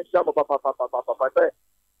me nya min sra mo papa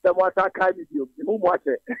se mo ata kai mi mu mo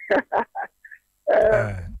ache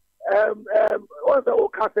once o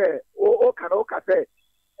kase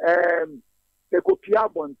ekopia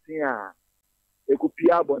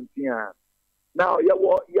bontia now ye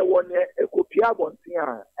ne ekopia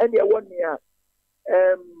bontia ene ye won ne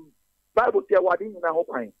bible tie wadi nyina ho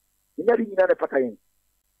kwan nya di nyina ne patayen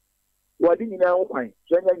wadi nyina ho kwan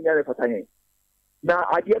so nya nyina ne patayen na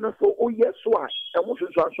ade no so oye so a emu so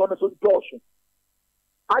no so doso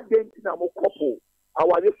adenti na mo couple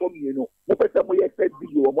aware for me no mo pese mo ye set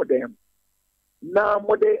video mo dem na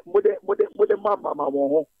mo de mama mo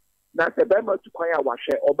ho na se be ma tu kwan a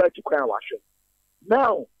wahwe oba tu kwan a wahwe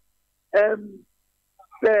now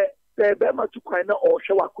se be ma tu kwan na o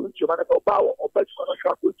hwe wa kuntu ma na oba tu kwan na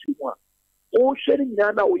hwe kuntu mu a o hwe ni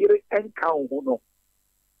nyina na o yire enka ho no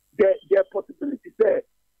the possibility there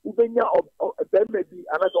ubenya be ma bi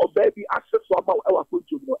ana so oba bi access to ama e wa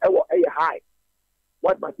kuntu no e wo e high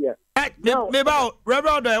what my dear me ba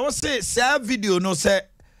Reverend I want say video no say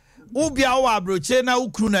ubia wo abroche na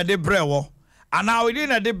ukru na de brewo. And now we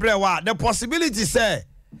didn't de brewa. The possibility say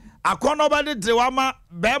I can't nobody drewama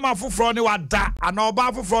bema fufro ni wada and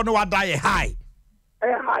oba fufro ni wada high.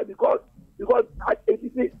 High because it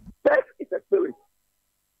is sex is a spirit.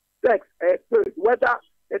 Sex, a spirit. Whether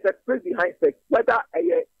there's a spirit behind sex, whether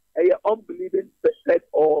a unbelieving sex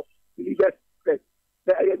or believer sex.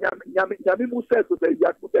 There's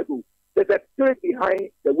a spirit behind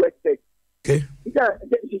the word sex. Okay.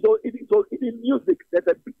 In music, there's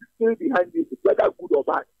a big spirit behind music, whether good or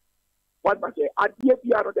bad. One must say, at the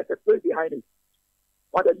piano, there's a spirit behind it.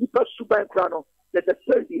 But the deeper super and crown, there's a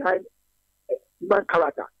spirit behind human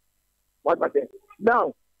character. One must say.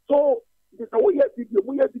 Now, so this is we have video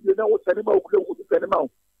now.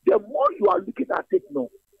 The more you are looking at it now,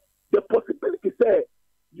 the possibility say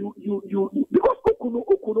you because okuno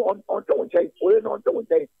on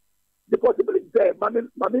the possibility say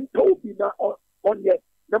mamin told me now on yet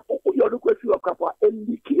na you look at you akapa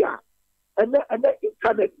elikia and the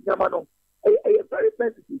internet yamano a very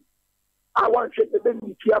sensitive. I want to the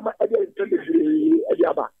likia ma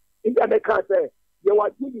internet can say you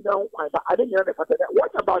are giving now but I didn't know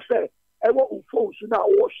what about say ewo phone so na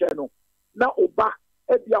wo share no na oba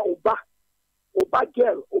ebia oba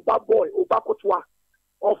girl oba boy oba kotwa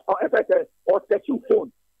of everything or secure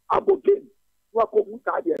phone abo game wa ko mu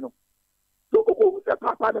ta de no so ko se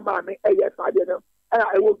papa ne ma me yes ta de no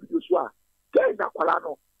I will video so a get na kwala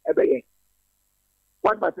no ebeye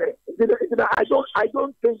one must say I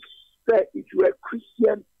don't think that if you are a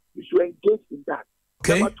Christian you should engage in that.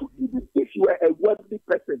 Okay. Number two, even if you are a worldly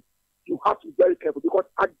person you have to be very careful because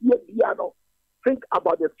at the end think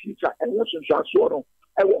about the future and what you shall show no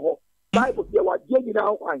Bible say what you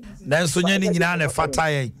now find then so nyani nyina na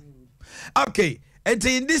fata okay and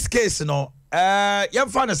in this case no you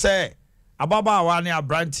find say ababa wa ne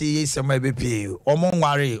abranti sema bepe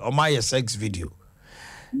omonware omaye sex video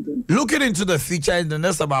looking into the future in the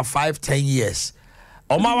next about 5-10 years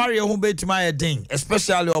omaware hu betima ye din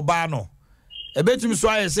especially oba no e betimi so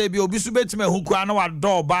aye say bi obi so betima hu kwa na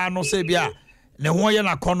wado oba no say bia ne ho ye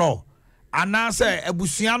na kono ana say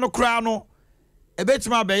abusua no kra no e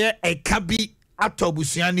betima beye eka bi ato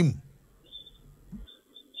abusua nim.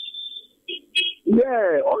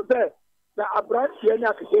 Yeah, all that the abranti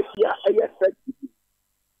enya kesia sex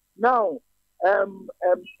now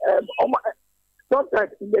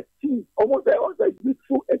sometimes in the teens almost also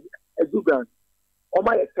youthful exuberance on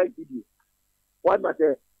my sex video one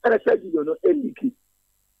matter and a sex video no eliki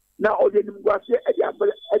now or the ngwase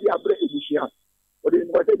ediabre or the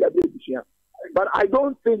ngwase but I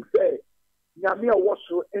don't think say nyame was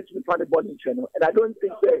so into the body channel and I don't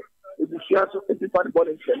think say edition so into the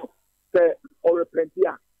body channel say or plenty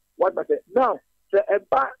what matter now say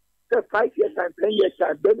eba say 5 years time 10 years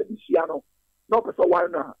time baby edition no person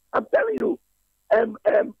one now I'm telling you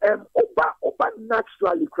oba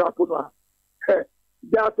naturally crap on.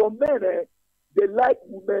 There are some men they like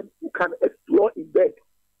women who can explore in bed.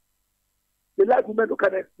 They like women who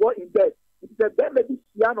can explore in bed. It's a bed maybe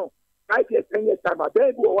piano 5 years 10 years time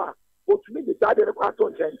then go but to me the side of the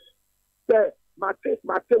carton change say my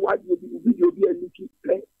why you video be a leaky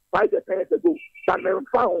play 5 years 10 years ago that men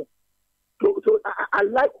found so I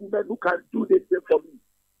like women who can do this thing for me.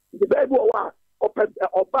 The bed go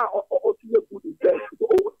oba or good in bed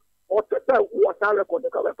or water record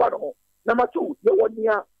the number 2 the 1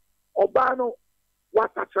 year obano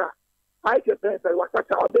watatra 5 years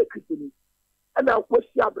watatra or be Christian and now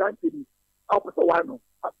question branching opposite one.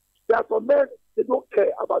 There are some men they don't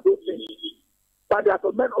care about those things but there are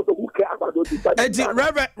some men also who care about those things.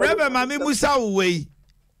 Reverend Mami Musa way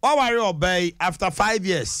what worry obey after 5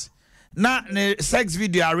 years na ne sex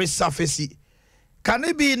video are resurface. Can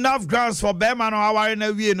it be enough grounds for Beman or our in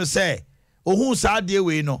a way no say? Oh, who's our dear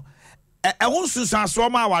way no? I want to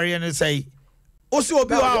transform my warrior and say, oh, so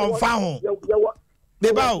be on found.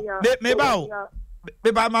 Maybe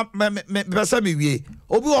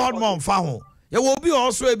Obi on found. There will be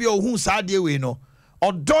also a be who's our dear way no.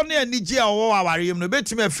 Or Donny and Nigia or our warrior no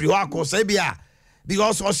bet me free walk or Sabia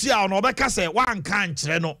because or see our Nobeka say one can't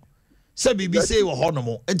no. Sabi be say or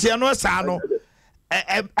Honomo and Tiano Sano.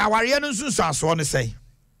 Our young so want to say.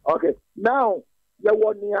 Okay, now you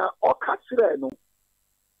want your orchestra, no?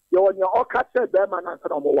 You want your orchestra, Beman and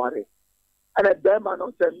Sanomowari. And a Beman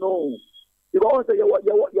said no. You also you a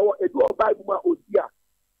do Bible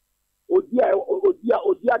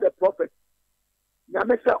Odia the prophet.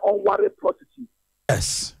 Namesa on worried prostitute.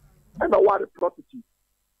 Yes. And a worried prostitute.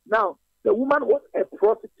 Now, the woman was a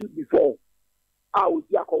prostitute before.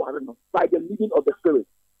 Odia Kowarino by the leading of the spirit.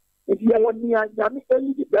 If you are near Yami,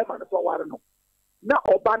 only the Beman for Warano. Now,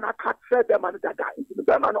 Obana cut them and that guy. The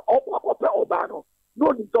Beman of Obano.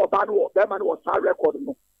 No, the Obano or Beman was our record.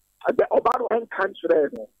 The Obano and country.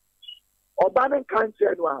 Obano and country.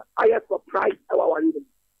 I am surprised our even.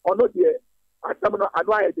 Or not yet. I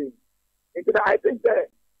think that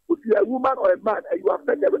would you're a woman or a man and you are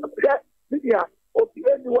pregnant with a media,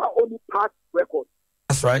 you are only past record.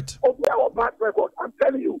 That's right. Our past record. I'm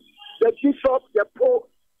telling you, the bishop, the pope,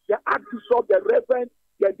 the archbishop, the reverend,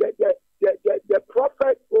 the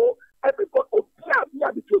prophet, everybody,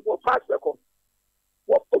 past record.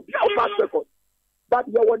 Past record. But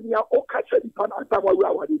you want to catch any pan and time we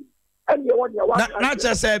are and you want not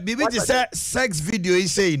just say bibi to say sex video you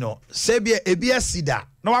say say be sida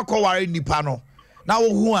na wakọ nipa no na wo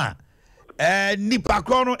hu a nipa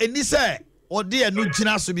kro no eni say ode enu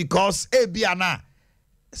gina so because ebia na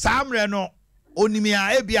samre no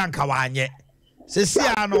onimia ebia nka wanye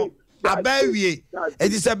sesia no abawie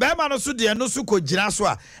edi se bema no so de no so ko gina so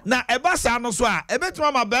a na eba sa no so a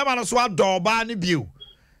ebetuma ma bema no so adoba ne biu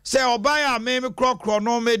say obaya me krokro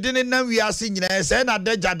no me dini na wiase nyina say na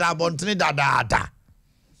de jada bontene dada.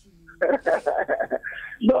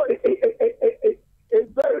 No,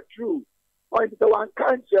 it's very true. Point the one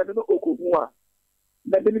country no okuhua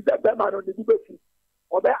na de ni be man no de befu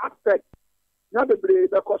or be affect na be bre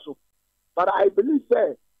be koso. But I believe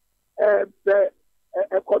say a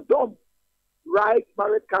condom right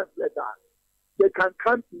marriage counselor they can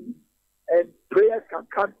come to you and prayers can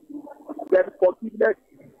come to you, then forgiveness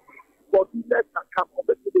can come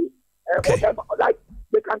over today. Like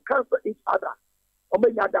they can cancel each other. Or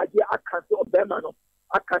maybe I cancel them and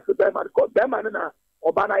I cancel them and because them and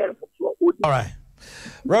all right.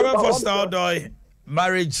 Robert Foster Odoy,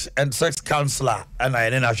 marriage and sex counselor, and I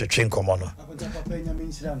didn't have to change common.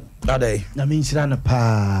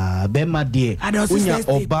 Pa Bema dear. Unya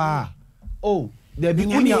Oba. Oh, there be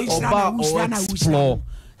Unya Oba or explore.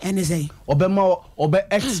 And say Oba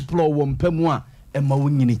explore one pemwa and ma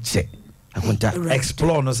winning check.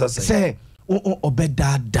 Explore no say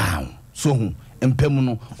obeda down so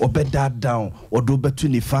empemuno obeda down or do betu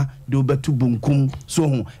nifa do betu bunkum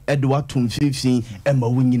so edwa tum 15 ema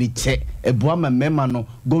wunyini che eboa mema no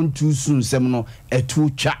gone too soon sem no etu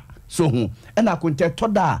twa so e na akonta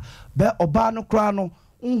toda be oba no kra no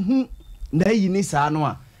na yini saa no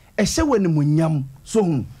a ehye wani munyam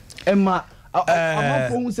so ema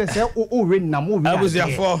amafo se o we nam o we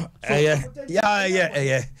abuziafo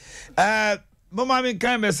Mama min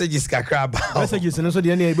kind messages kakra about messages no so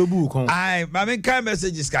de na ebebu kon ma min kind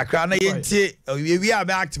messages kakra na yentie we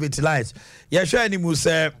are activate lines ya hwa ni mu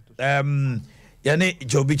se ya ne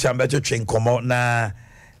Jobi Chambeto twen komo na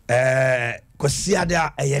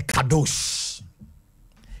kwasiada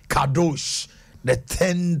kadosh the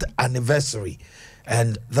 10th anniversary,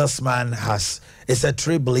 and this man is a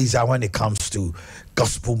trailblazer when it comes to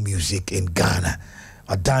gospel music in Ghana.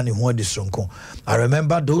 I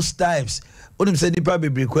remember those times. When say nipa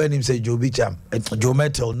bebre kwa him say Jobi Cham, Joe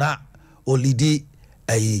Metal na Olidi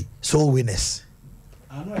a Soul Winners.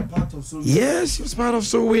 I know a part of Soul. Yes, he was part of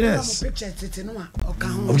Soul Winners.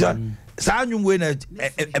 Sanyum winner.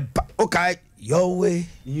 Okay, your way,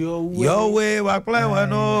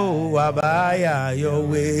 waklewano, wabaya, your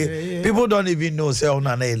way. People don't even know say on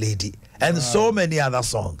a lady, and so many other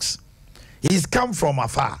songs. He's come from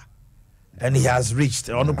afar. And he has reached.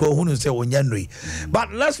 But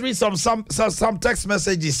let's read some text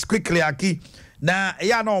messages quickly, Aki. Na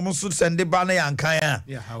ya no almost send the banner yankaya.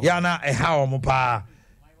 Ya na how pa.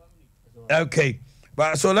 Okay,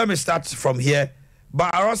 but so let me start from here.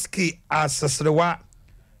 Baroski as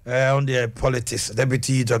on the politics,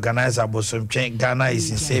 deputy organizer, Bosom Chain Ghana is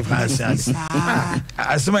in safe hands.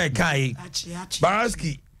 As my kai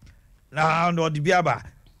Baroski now no the biaba.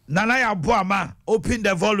 Nana ya boama, open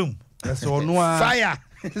the volume. Fire.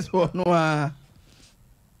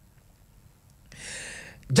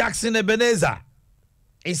 Jackson Ebenezer,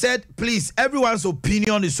 he said, please, everyone's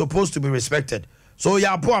opinion is supposed to be respected. So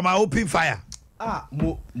Yapuama, open fire.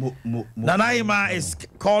 Nanaima is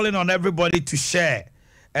calling on everybody to share.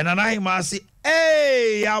 And Nanaima say,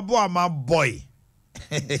 hey, Yapuama boy.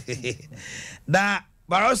 Now,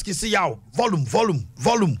 Baroski say,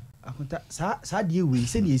 volume.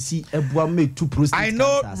 I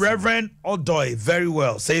know Reverend Odoy very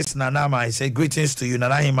well. Says Nanama. I say greetings to you.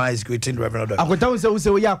 Nanahima is greeting Reverend Odoy.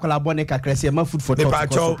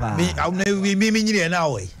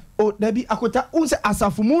 Oh, Debbie, Akota, unse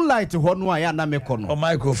asafu moonlight honwa ya na mekono. Oh,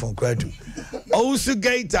 microphone kwetu. Ousu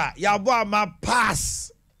Gator, yabwa ma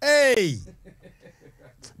pass. Hey.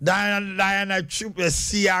 Diana Chupe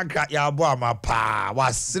Sianka yabwa ma pa.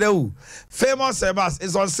 Wasreu. Famous Ebas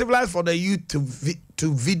is uncivilized for the youth to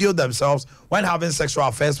video themselves when having sexual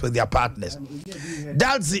affairs with their partners.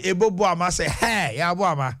 That's the Ebobo Ama say, hey,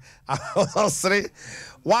 yabwa ma.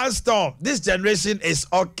 One storm. This generation is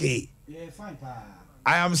okay. Yeah, fine, pa.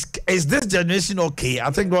 Is this generation okay? I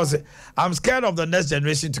think I'm scared of the next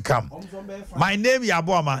generation to come. My name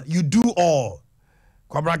Yabuama. You do all.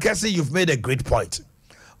 Kwabra Kesi, you've made a great point.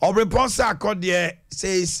 Obriponsa Akodie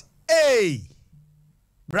says, "Hey,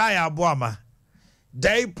 Brian Yabuama,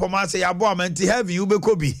 Day Pomase Yabuama, and heavy you be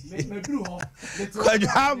kobi.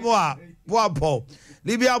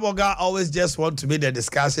 Libya Boga always just want to make the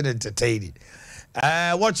discussion entertaining.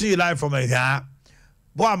 Watching you live from here,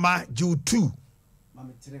 Boama, you too.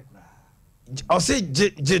 I say,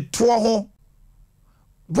 J2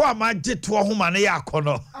 Boama, J2 Mane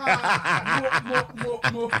Yakono.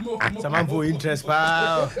 Someone for interest,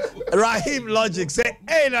 pal. Rahim Logic say,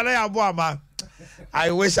 hey, Nana Boama. I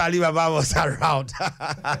wish Ali Baba was around.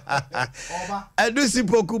 And do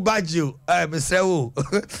Sipoku Baju, Mr. Wu.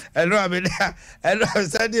 And I mean, and I'm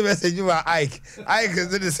sending a message to Ike. Ike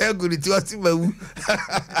is in the same good to us.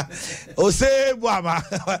 Oh, say, Boama.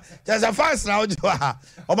 There's a fast now.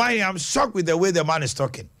 Omanhene, I'm shocked with the way the man is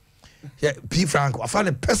talking. Yeah, P. Franco, I found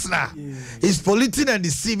it personal. He's polluting and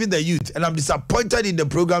deceiving the youth, and I'm disappointed in the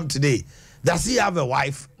program today. Does he have a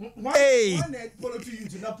wife? Hey, hey,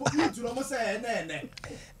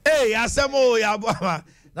 Asemo Yabuama,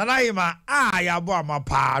 Nanaima, Yabuama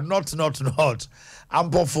pa, not. I'm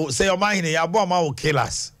powerful. Say Omanhene Yabuama will kill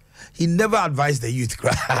us. He never advised the youth.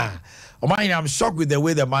 Omanhene, I'm shocked with the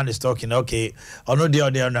way the man is talking. Okay, no,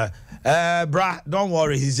 brah, don't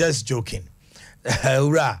worry, he's just joking.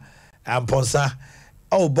 Hurrah, and Ponsa.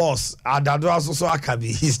 Oh, boss, Adado also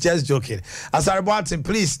Akabi. He's just joking. Asaribuatin,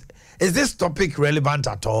 please. Is this topic relevant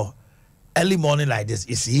at all? Early morning like this,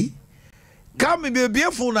 you see? Come be a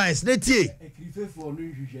beautiful nice. You see,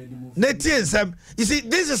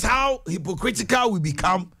 this is how hypocritical we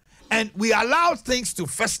become, and we allow things to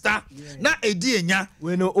fester. Na edienya.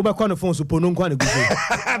 We no obekwa no phone so pononkwa na gugu.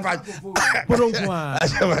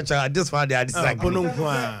 This one they are disagreeing.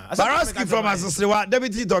 Baraski from Asosrewa,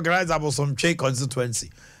 Deputy Organizer of Sompa constituency.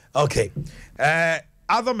 Okay.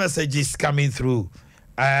 Other messages coming through.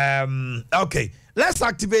 Okay, let's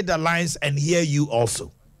activate the lines and hear you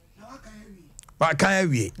also. But can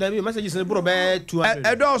we? The messages in the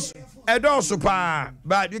 200. Super,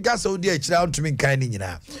 but you guys so dear child to me kind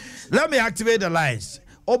now. Let me activate the lines.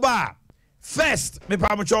 Oba, first,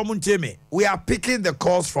 we are picking the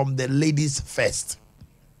calls from the ladies first.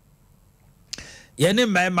 Yene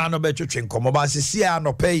man no betu chinko ba sisi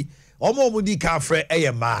no pay omo mudi ka frɛ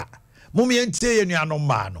ɛyɛ ma mumi entie ye nua no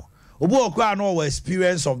ma no obu okwa no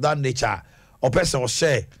experience of that nature or person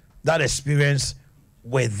share that experience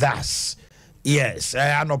with us. Yes,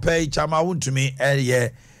 I no pay chama want to me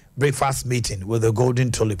breakfast meeting with the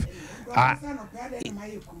Golden Tulip.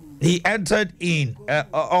 He entered in.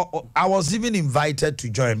 I was even invited to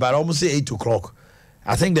join, but almost 8 o'clock.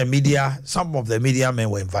 I think the media, some of the media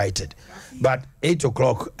men were invited, but 8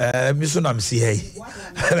 o'clock. Misunam see hey,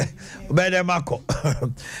 better Marco,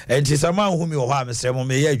 and she's a man whom you have, Mr.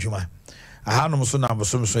 Momeyajuma. I had no sunam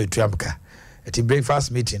so tuamka. At the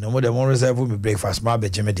breakfast meeting, no more than one reserve me breakfast, my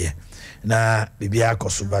Benjamin. Na Bibia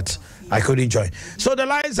Kosu, but I couldn't join. So the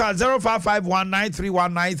lines are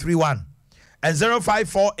 0551931931 and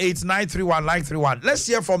 0548931931. Let's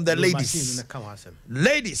hear from the ladies.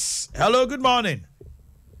 Ladies, hello, good morning.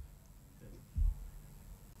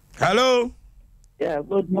 Hello. Yeah,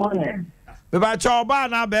 good morning. Biba Choba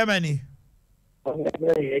na Bemani.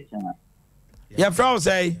 Your friend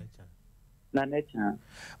say Nanecha.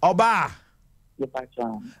 Oba.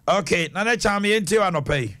 Okay, Nanecha me into an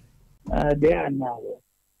pay. They are now.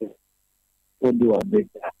 What do a bit?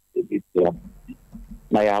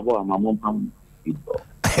 My abo, my mom.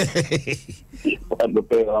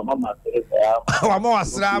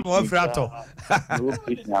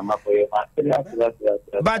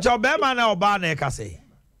 But your Bema now Bane Case.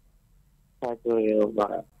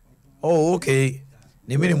 Oh, okay.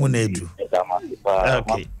 The minimum need.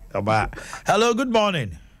 Okay. Hello, good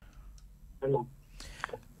morning.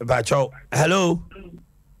 Pacho, hello.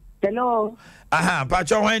 Hello. Aha,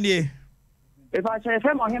 Pacho, when you? If I say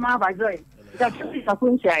from him, I join.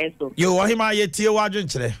 You want him at your watching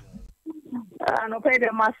today? I don't pay the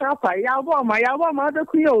Masapa. Yaboma, mother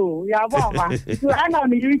Creole, Yaboma. I know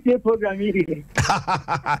the program.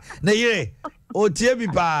 Nay, oh, Tibi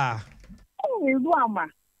Pa. Oh, Wama.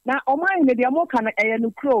 Now, Omanhene the Amokan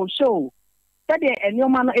and Crow show. That and your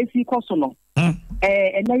man is equal.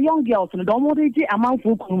 And the young girls and the Domodi amount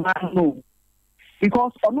of no.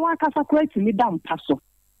 Because on one casa to me down, Paso.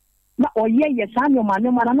 Or yes, I'm your man,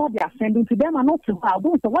 I know they are sending to them and not to her.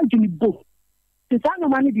 So what do you do? The son of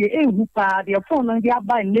money, the whoopa, their phone, and they are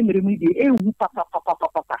buying memory media, papa.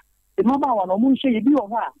 The mama one or moon shade you or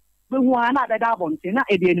her. behu na da bonte na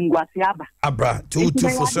ede ngwase aba Abra, two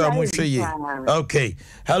for so okay.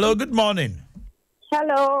 Hello, good morning.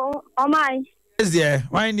 Hello, Omai. Is there?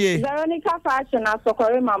 Why nie? Veronica Fashion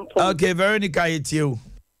asokore mampo. Okay, Veronica, it's you.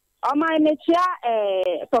 Omai mechia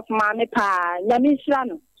top mame pa nyamishira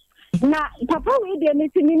no. Na papa we dey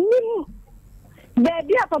meeting nim.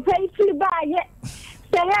 Baby papa ifili ba ye.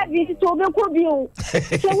 Se heavy to be ko bi o.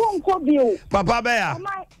 Se won ko bi o. Papa be ya.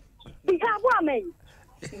 Omai. Bi ka bo amai.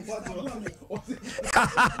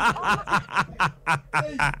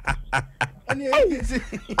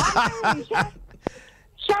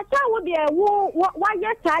 Shata wo de wo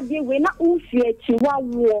ye tade we na unfie ti wa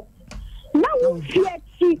wo na unfie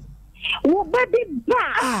ti wo baby ba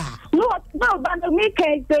no ba no me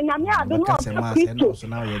kai se na me ado no Kristo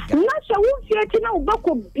na se wo unfie ti na wo ba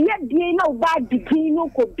ko bia die na wo ba dipin no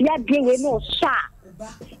ko bia die we no sha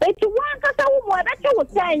eti wan kata wo mo da che wo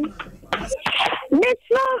sai me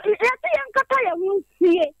so yata yankata ya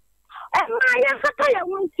unfie ma yankata ya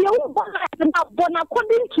unfie wo ba na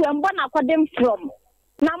according to according from.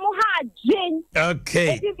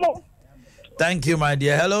 Okay. Thank you, my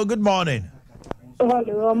dear. Hello, good morning.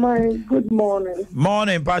 Hello, my good morning.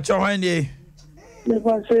 Morning, Pacho Wendy. Me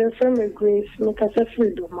was a friend Grace, me kasa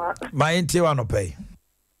freedom. My inti wano pay.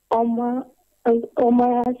 Oma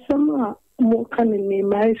sama mo kanini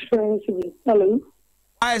my experience be. Hello.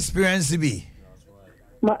 My experience be.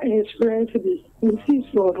 My experience be. Me see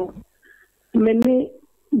so. Mene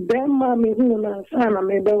bema me huna sana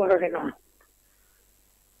me bewa rena.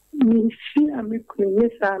 Me see amikuni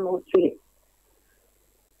sana say.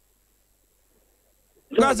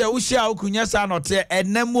 Because ushia ukunya sana te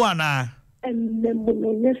enemu ana.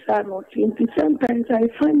 Enemu sana te. Sometimes I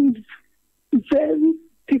find it very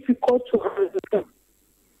difficult to handle.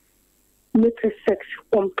 Make a sex,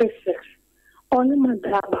 compare sex. Only my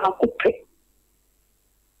dad pay.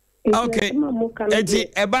 Okay.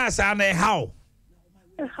 Eti eba sana how?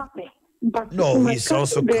 No, he's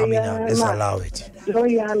also coming out. Let's allow it.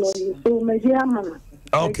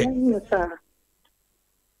 Okay.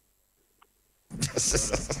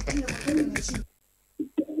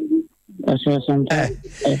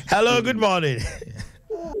 Hello, good morning.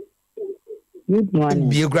 Good morning.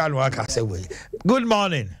 Good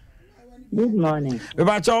morning. Good morning.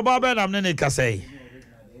 About your Baba, I'm Nene Kase.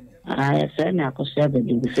 I said, I could say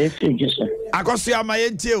the I could see my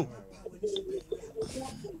intel.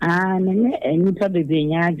 Nipa baby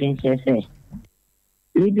nya adwen say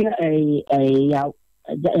Libya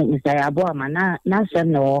Mr. Aboama na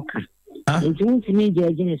sem na woka ntumi ntumi je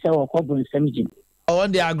agine say wokọbụ nsem gine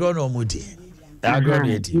on the agronomudi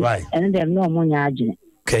why and them no mo nya agine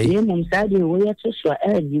okay ye mum sade wo ye to so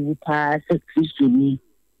early wu pa se Kristo ni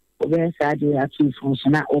obe sade ya tu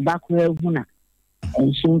function na obakọ ehu na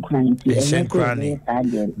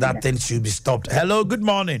that thing should be stopped. Hello, good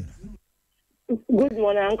morning. Good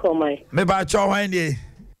morning, Uncle Mike. Me ba cho hwan die.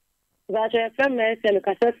 Ba cho FM se me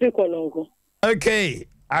kasa free kolongo. Okay,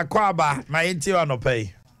 akwaba my inti wa no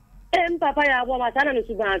pay. Papa ya bo ma sana no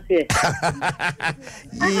suban ase.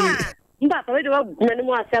 Papa we do mani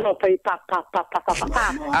mo ase no pay pa.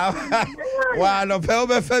 Wa no pay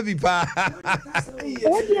obe fa bi pa.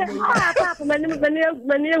 O die papa mani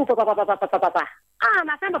papa.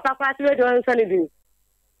 Ma sana papa kwa we do answer ni bi.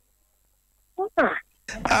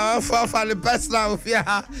 For the personal fear.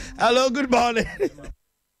 Hello, good morning.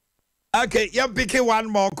 Okay, you're picking one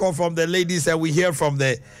more call from the ladies and we hear from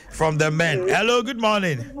the men. Hello, good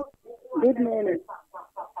morning. Good morning.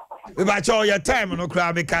 We about all your time no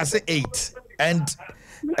crowd because 8 and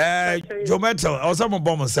Jometo or some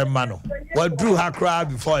bomb some man. Well drew her crowd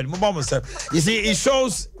before and you see it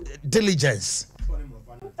shows diligence.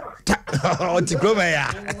 Hello,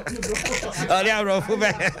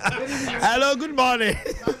 good morning.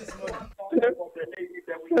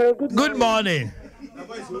 Good morning.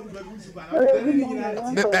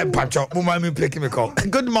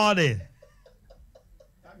 Good morning.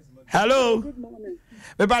 Hello. Good morning.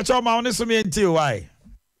 Me pacho ma oni sumi enti why?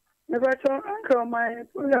 Me pacho anko my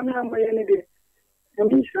program na mo yene de.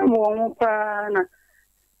 Me shamo won pa na.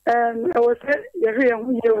 I was here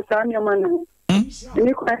you was on your man.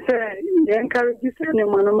 Ni kwa say the encourage you say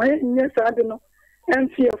man my yes I don't know. And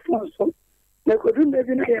see a phone so. Na ko dun be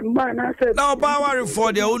na man na say. Now power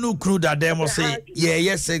for the onu crew that them say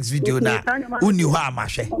yeah sex video na uni ho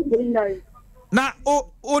amahwe. Na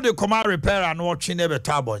o the command repair and watching never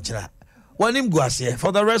tabo nchira. When him go here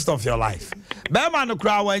for the rest of your life. Be man no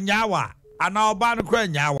kra wa nyawa ana oba no kra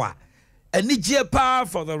nyawa. Ani je power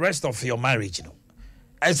for the rest of your marriage you know.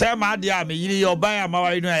 I say my dear me your buy ma wa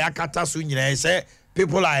you know yakata so nyina say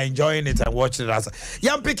people are enjoying it and watching it as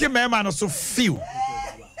young picking man so few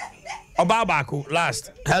Obabaku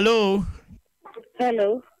last. Hello.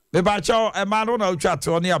 Hello. Me bacho e man no chat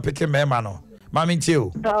on ya pick me man no. Mami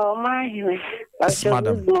tio. Oh my. Yes,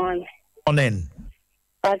 madam. Good morning. Morning.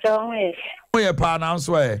 Bacho we. We e pa na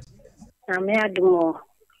so e. Na me adumo.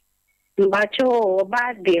 Bacho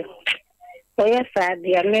bad day. Oh yes, sad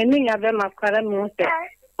day. Me ni ya be makwara mu se.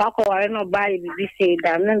 Bako ware no buy bibi say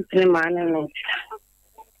da na ntine man no.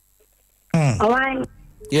 Oh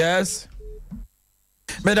Yes.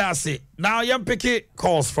 Medasi. Now you pick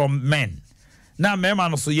calls from men. Now men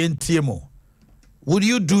man so yentiemo. Would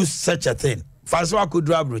you do such a thing? First of all, could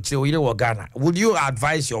drive rich or you know Ghana. Would you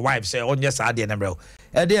advise your wife say on your side number?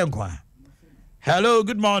 Hello,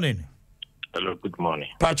 good morning. Hello, good morning.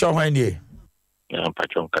 Pacho Wendy.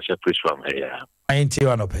 Pacho Kasha Priest from here. I ain't you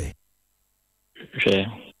on pay. She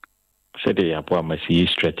said the Apo Messi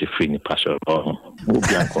straight to free Pastor or will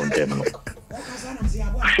be condemned.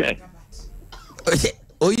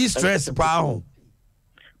 Oh, you stress pound.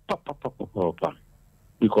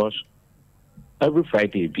 Because every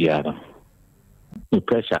Friday, Biana, the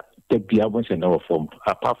pressure, the Bia was an hour form,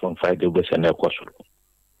 apart from Friday, was an hour question.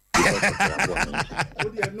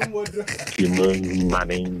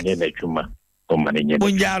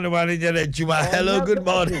 Hello, good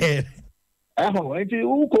morning.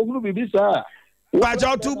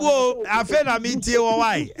 Pacho Tubo, I feel I meet you.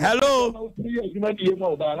 Why? Hello.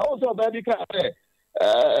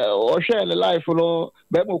 Share the life for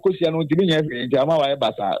Bemo Kusian to be Jama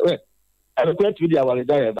Basa. I regret with our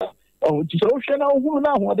diet. Oh, to ocean now, who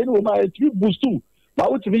now, I didn't know my 3 boost too.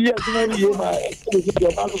 But to be here,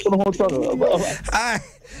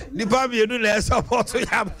 the Bobby, you do less support to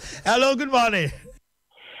have. Hello, good morning.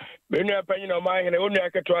 When you're paying your mind and only I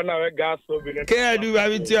can try now a gas so be can I do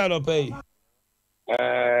everything pay?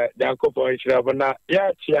 The couple of Shabana,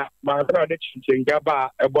 yeah, my brother changing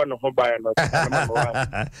Gaba, a one of Hobby.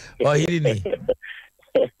 Oh, he didn't.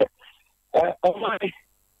 Oh, my.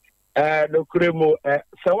 No cremo,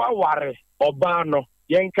 so I worry, Obano,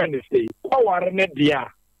 young can say, oh, worry, dear.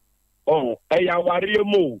 Oh, I worry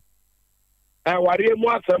more. I worry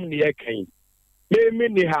more some near Kane.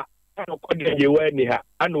 Maybe her, I don't call you anyhow,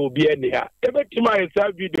 I know be anyhow. Every time I saw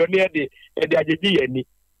video near the Ajay.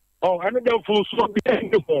 Oh, I don't feel so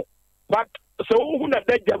behind the phone. But so who not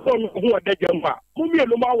that Japan who are that Jamba? Who me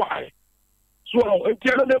no more why? So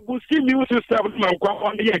until the Busti music system, my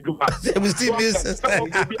on the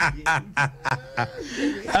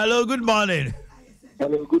Hello, good morning.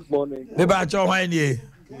 Hello, good morning. The batch of Omanhene.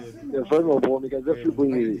 The first of all, because if you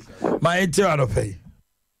bring me, my internal pay.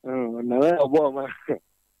 No, no,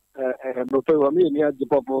 for me, near the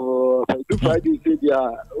pop of Friday,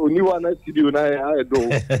 only one I see you and I do.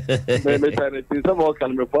 Some more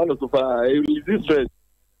can be followed so far. It is this stress.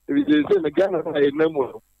 If it is the Ghana, I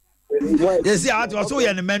know. Yes, I was also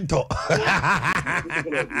a mentor.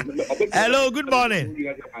 Hello, good morning.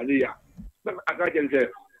 I can say,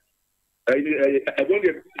 I don't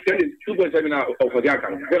get 2.7 for the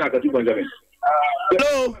account. When I got 2.7.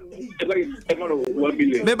 Hello.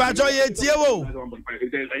 Me ba jo ye tie wo.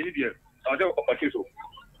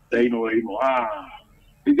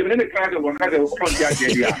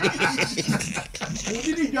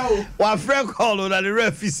 Wa friend call on the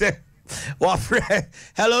ref say. Wa friend.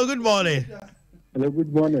 Hello, good morning. Hello,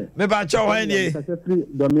 good morning. Me ba jo Omanhene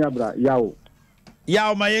Yaw.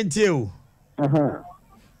 Yaw ma yentie o.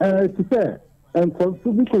 To say and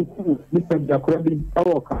contribute to the according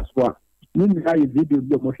our caswa. Nini ayi video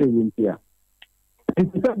bi mo hwe yin tia.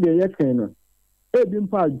 Ntisa de ye kan no. E bi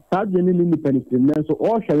mpa saje ni ni paniki nanso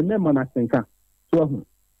o hwe me ma na senka. So ho.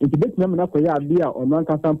 Nti betima na koya ade a ono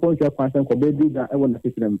anka sampo hwe kwansen ko be diga e wona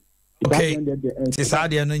system. Okay.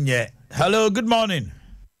 Tisade no nye. Hello, good morning.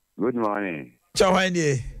 Good morning. Ciao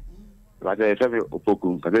Omanhene. But I have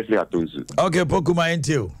opoku, because I atunzu. Okay, poku ma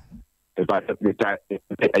entio. But the time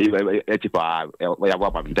I chipa, we have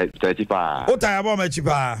what chipa. What I about my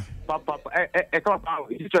chipa?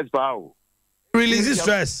 Release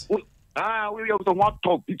stress. We have to want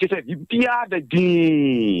talk. You said you are the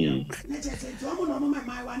game.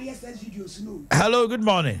 Hello, good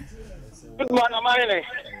morning. Good morning, Omanhene.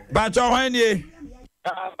 Bacho Omanhene.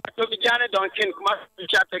 To be Janet Duncan,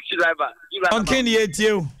 taxi driver. Duncan, yet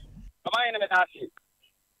you. Omanhene me ask.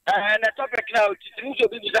 And the topic now is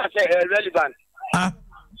relevant. Huh?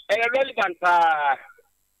 Relevant. Now,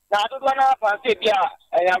 I don't want to say, yeah,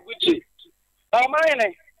 I have with you.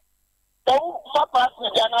 Omanhene. So, Papa,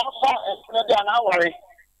 they are not worry.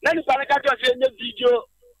 Then the Panaca just in the video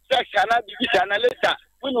section, and the later,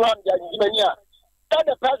 we know the tell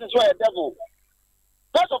the person who a devil.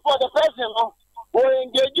 First of all, the person will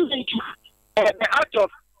engage you into the act of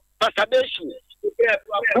masturbation.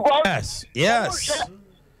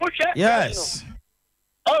 Yes.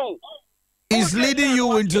 Oh. He's leading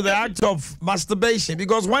you into the act of masturbation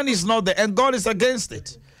because when it's not there and God is against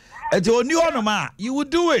it, and you would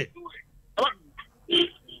do it.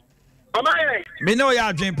 Me know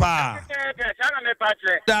ya dream pa.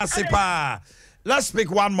 That's it pa. Let's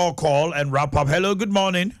pick one more call and wrap up. Hello, good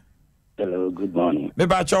morning. Hello, good morning. Me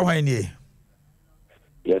ba Omanhene.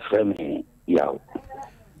 Yes, Omanhene Yaw.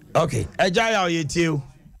 Okay, Ejaya you.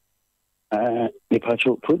 Me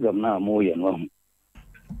pacho program na mo ye no.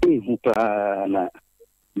 Hupa na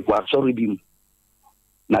wa sorry bim.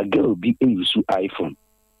 Na girl bi use iPhone.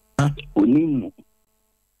 Onimu.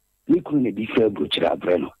 Ni ku ne bi fa brochira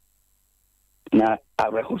breno. Na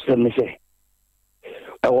arehose me se.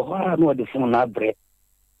 Ewo ha no de phone na bre.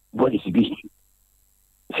 Body bi.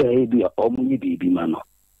 Say bi omunye bibi mano.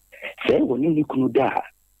 Say woni ni kunu da.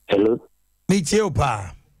 Hello. Me too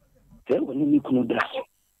pa. Say woni ni kunu da.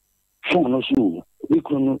 Phone no so. Ni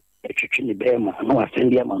kunu etwetwe be ma no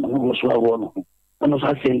asendi ama no so awo no. No so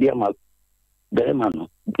asendi ama be ma no.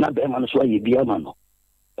 Na be ma no so aye bi ama no.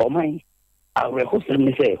 Oman arehose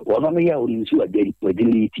me se wono me ya oni so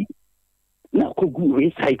adeliti. Na kogu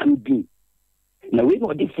recycle bin. Na we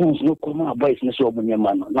no the phones no come out boys no so omunye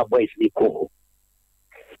ma no. Na boys dey call.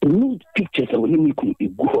 Nude pictures of him could be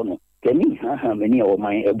good. Can you have many of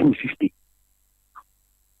my above 50?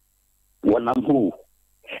 One I'm who.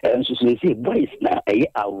 And so they say, boys, now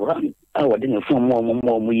I'll run. I would then from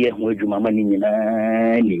more year where you mamma in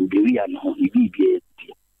the real no, he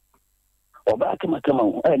or back come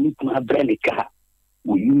on, I need to have brand car.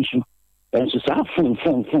 We use you. And so some phone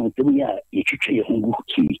to me, you should say,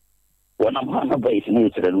 when I'm on a base in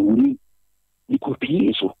it, and we could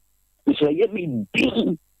be so. So I get me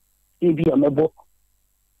being. Maybe a mebo.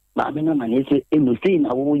 Mamma man say anything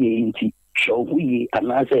I will ye show we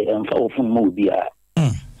and I say and for Mobia.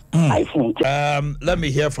 iPhone. Let me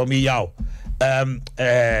hear from you, Yaw.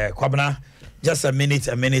 Kwabena, just a minute,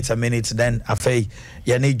 then I say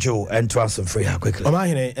you need Joe and transfer free quickly.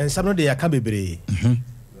 Omanhene, and some of the Akabebre.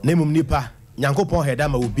 Nemum nipa, Yankopon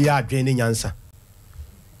Hedama will be our draining answer.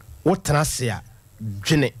 What Trasia,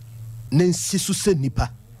 Jenny, Nensisu said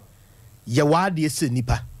nipa. Yawadi said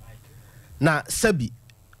nipa. Na sabi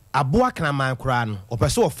aboa kana man kura no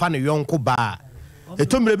opeso ofa ne yonko ba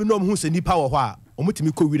etomre bi no hu se nipa wo ho a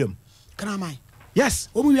omutimi ko wiram kana man yes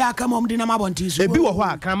omu wi aka mom de na mabonti so ebi wo ho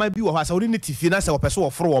a kana man bi wo ho a sa ori ne tifi na se opeso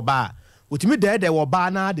oforo wo ba otimi dede wo ba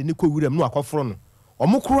na de ne ko wiram no akoforo no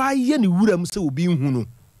omukura ye ne wiram se obi hu no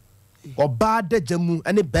oba dajamu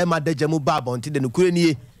ene bema dajamu ba bonti de ne kure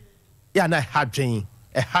nie ya na hadwen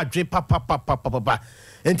papa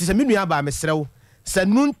enti se menu aba mesrew se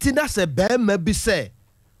nunti na se bema bi se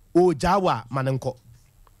o jawa manenko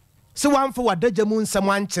se wanfo wadajamu nsam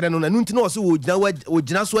ankere no na nunti na o se o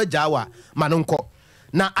gina so ajawa manenko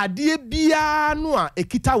na ade bia no a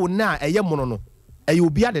ekita wo na eye mono no eye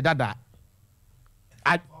obi ade dada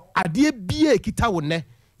ade bia ekita wo ne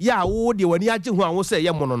ya wo de wani agye hu anwo se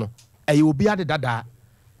eye mono no eye obi ade dada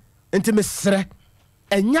enti mesre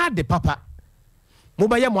enya de papa mo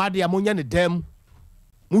ba ye mo ade mo nya ne dem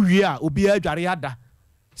mu wie a obi adware ada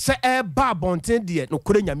se e ba bonten de no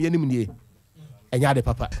kore nyame anim nie enya de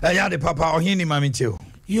papa ohini mamitio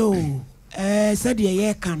yo se de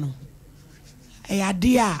ye ka no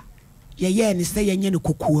ade a ye ne se ye nye ne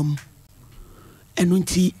kokoam enu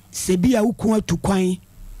nti se bia ukun atukwan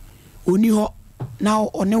oni ho na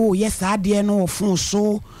one wo ye sa ade no ofon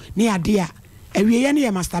so ne ade a awie ye ne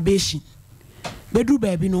ye masturbation bedu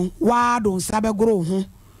baabi no wa don sabe goro ho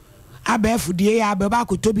abefudie ya abeba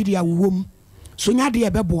akotobi dia wom so nya de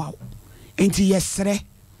ebeboa enti yesre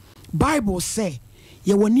bible say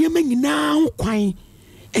ye woni amanyina ho kwan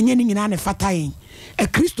enye ni nyina ne fatayen e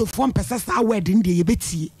kristofo mpese sa word ndi ye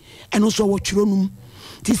betie eno so wo twiro num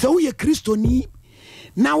ti se wo ye kristoni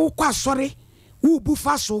na wo kwa sore wo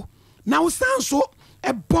bufa so na wo sanso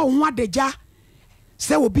e bo ho adagya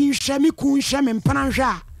se obi nhwe me ku nhwe me mpana nhwe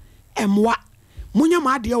a emwa munya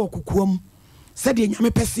ma ade wo kokoam se de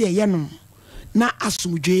nyame pese ye no na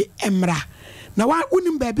asumdwe emra na wa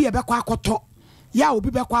unim baabi e bekwa akoto ya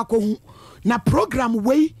obi bekwa akohu na program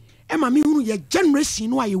wei ema me hunu ye generation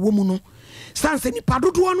no aye wo mu no sanse ni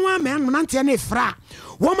padodo no amen nante na efra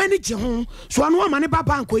wo mani gye ho so no amane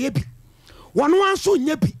baba ankoye bi wono anso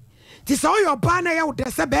nya bi ti se oyo ba na ye wo de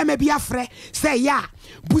se be ma bi afre se ya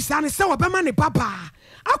busane se wo be ma ne baba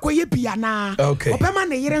akoye bi ana obema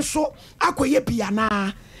ne yere nso akoye bi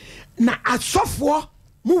ana na asofo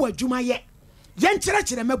mu wadwuma ye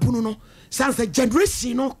nkyerɛkyerɛ mapunu no sanse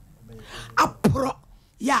generation no apro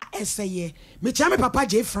ya eseye me chia me papa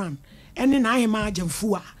J Fran ene na ahema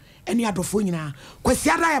agemfu a ɛne adɔfo nyinaa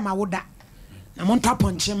kwasiada yɛ ma woda na monta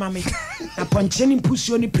pɔnkye ma me na pɔnkye ne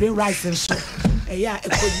mpusuo ne plain rice nso ɛyɛ a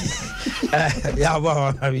ɛkɔ yi yɛabɔ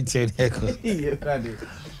hɔnamitiɛ ne ɛkɔ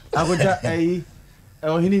akoja ɛyi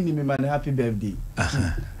ɔhene ni me ma ne happy birthday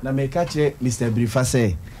na meka kyerɛ Mr. Brifa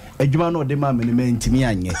sɛ adwuma no ɔde ma me ne mantimi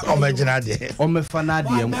anyɛ ɔmɛgyina deɛ ɔmɛfa no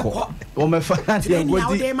adeɛ nkɔ ɔmɛfa no adeɛ nkɔ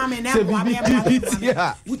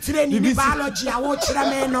wotire ni ne biology a wokyerɛ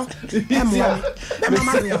me no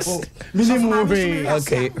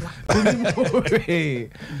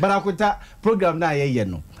barakota program na ayɛyɛ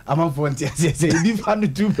no amanfoɔ nte aseɛ sɛ ebi fa no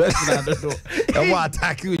 2 person do ɛwɔ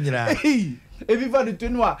attack wo nyinaa ebi fa no 2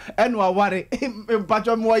 no a ɛno aware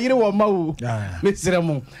mpatwɔ mo yere wɔ ma wo mesrɛ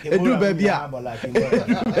mo edu baabi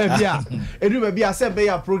a sɛ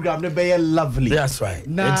bɛyɛ program no bɛyɛ lovely. That's right.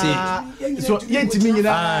 Na so yɛntimi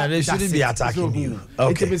nyinaa they shouldn't be attacking you.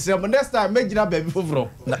 Okay, mesrɛ mo next time mɛgyina baabi foforɔ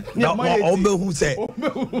na ɔbɛhu sɛ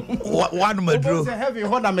one maduro sɛ heavy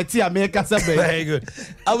hɔ na mete a mekasa bɛyɛ. Very good.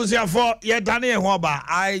 Abusuafo yɛdane yɛn ho aba.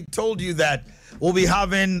 I told you that we'll be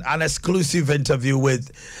having an exclusive interview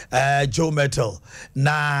with Joe Metal.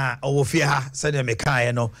 Na Owofia said me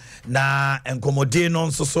kae no na enkomode no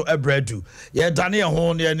nso so ebredu. Ye dane ye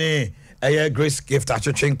ho ne Grace Gift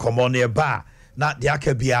atwetwe nkomo ne ba. Na de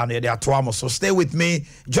akabia no de atoamo. So stay with me.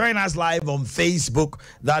 Join us live on Facebook.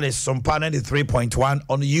 That is Sompa 93.1,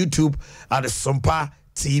 on YouTube at Sompa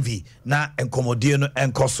TV. Na enkomode no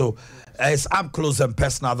enkoso. It's up close and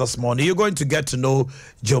personal this morning. You're going to get to know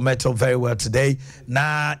Joe Metal very well today.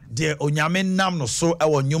 Na de onyame nam no so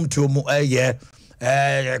ewo nyum to mu kwan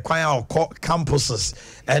campuses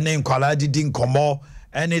and in kwala didi nkomo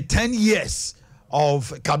and 10 years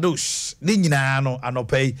of Kadosh. Ni nyina no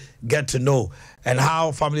anope get to know and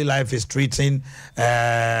how family life is treating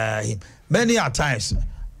him. Many a times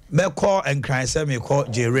me call and cry say me call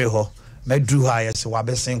Jereho me drew higher so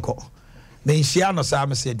wabesenko. Then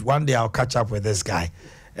Sam said, one day I'll catch up with this guy.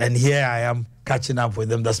 And here I am catching up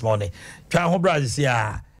with him this morning.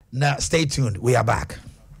 Now, stay tuned. We are back.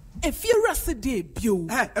 If you're a debut,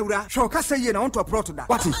 show Cassia on to a prototype.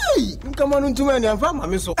 What is come on to any of my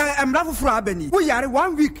miss? I'm not for Abeni. We are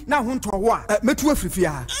 1 week now, home to a war. Metu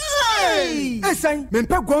Fifia. Hey, say,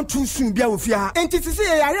 Mempa gone too soon, Biafia. And to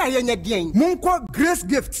say, I am again. Munko Grace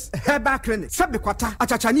Gifts, Herbal Clinic, Sabiquata,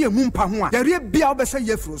 Achachania Mumpa, the real Biabasa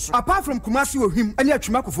Yefros. Apart from Kumasi with him and your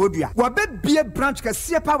Chumacophobia, Wabe Beer Branch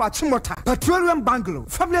Cassia Power Chimota, Petroleum Bungalow,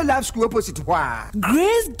 Family Life School opposite.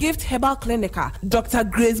 Grace Gift Herbal Clinica, Dr.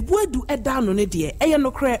 Grace. Where do a down on it, dear? A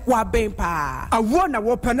no cre wa bempa. I want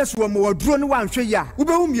a penis one more drone one share.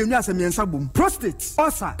 Ubum Yasam Sabum, prostate,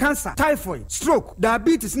 ulcer, cancer, typhoid, stroke,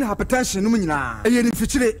 diabetes, and hypertension. A year in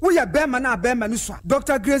future, we are Bemana Bemanuswa.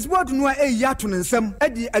 Dr. Grace Ward no a yatun and some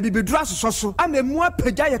Eddie Adibidras so. I'm a more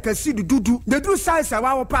pejaya can see the do the do size of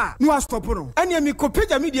our pa. No stoporo. And you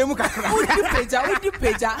copeja medium. Would you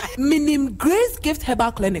peja? Minim Grace Gift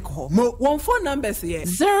Herbal Clinic home. One phone numbers here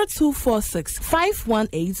 0246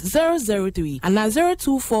 518 003 and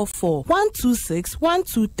 0244 126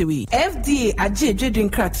 123. FDA AJ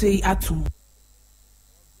drink crate atum.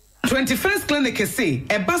 21st clinic say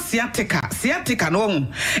eba sciatica no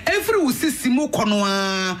every usisimu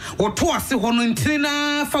konoa woto ase hono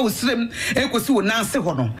ntina fa usrem ekosi wo nanse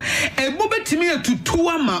hono ebo betimi atutu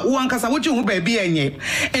ama wo ankasa woje ho ba bia enye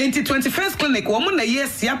enti 21st clinic wo mo na ye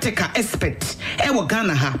sciatica expert e wo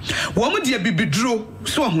Ghana ha wo mo de bibiduro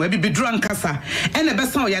so ho bibiduro ankasa e na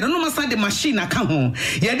besa ya no masa de machine aka ho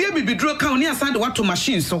ya de bibiduro ka oni asa de wato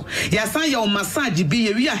machine so ya san ya o massage bi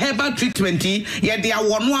ye wi herbal treatment ye de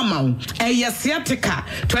awono ama sciatica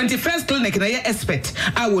 21st clinic na ye expert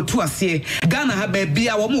I will to ase Ghana ha ba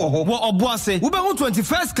bia wo mo ho wo oboase wo be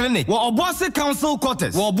 21st clinic wo oboase council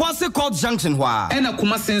quarters wo oboase court junction hwa e na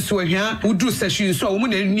kuma senso ahia udru session so wo mo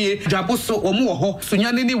na nie dwabo so wo mo ho so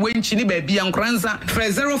nyane ni wenchi ni ba bia nkranza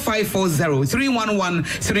 0540 311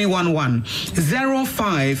 311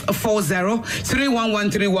 0540 311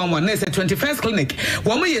 311 na 21st clinic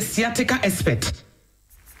wo mo ye sciatica expert.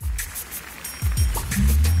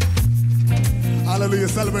 Hallelujah.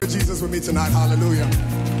 Celebrate Jesus with me tonight. Hallelujah.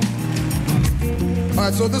 All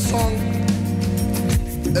right, so this song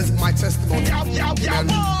is my testimony. Can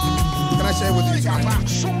I share it with you tonight? All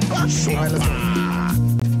right, let's go.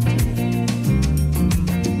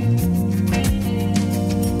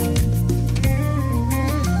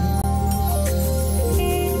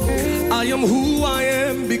 I am who I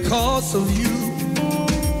am because of you.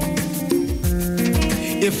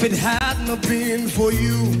 If it had not been for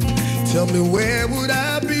you, tell me where would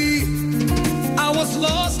I be? I was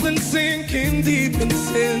lost and sinking deep in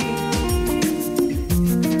sin.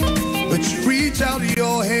 But you reach out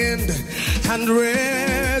your hand and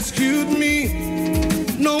rescued me.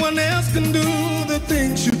 No one else can do the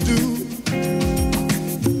things you do.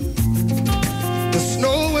 There's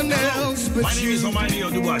no one else but My name is Omanhene Yaw,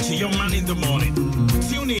 Boakye, your man in the morning.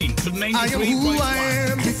 Tune in to 93.1. I am who I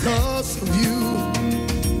am because of you.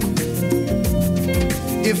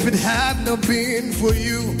 If it had not been for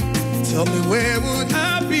you, tell me where would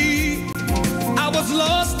I be? I was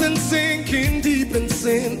lost and sinking deep in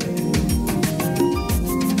sin.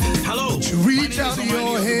 Hello. But you reach out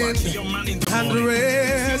your hand and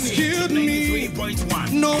rescued me.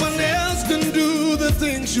 No one else can do the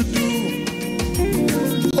things you do.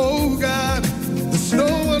 Oh God, there's no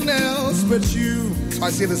one else but you. So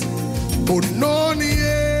I say this. Bononie,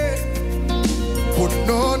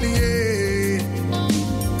 Bononie,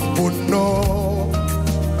 Bono.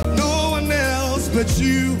 No one else but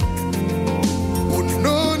you.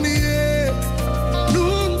 Bononie,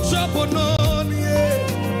 Nuncha Bononie,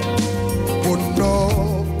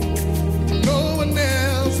 Bono. No one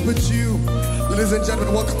else but you. Ladies and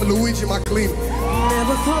gentlemen, welcome to Luigi McLean.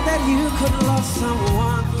 Never thought that you could love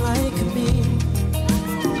someone like me.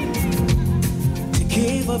 To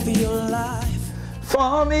give up your life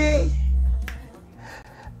for me.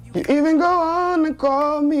 You even go on and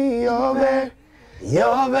call me your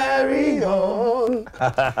very own.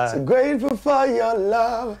 So grateful for your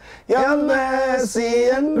love, your mercy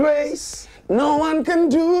and grace. No one can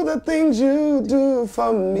do the things you do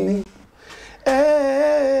for me.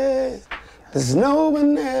 Hey, there's no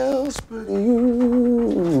one else but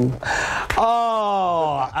you.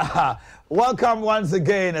 Oh, welcome once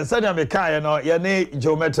again. Sanya Mekaya no yene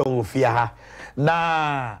Jometo Ufia.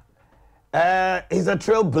 Na he's a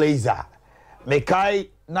trailblazer. Mekai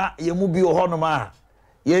na yemubi ohonoma.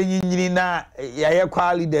 Ye nyini na ye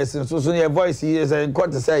quality des so your voice is and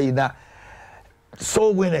quite to say na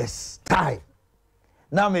soul winners tie.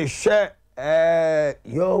 Now me share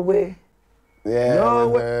your way. Yeah, your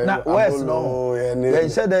way. Na west no. They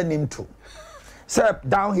said that name too. Sir,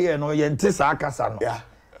 down here no yente sa akasa no. Yeah.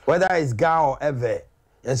 Whether it's Ga or ever.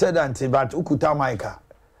 You said that but ukuta maika.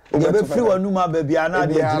 You be free wanuma baby ana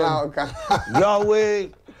your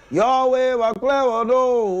way wa clever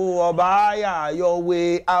no obaya your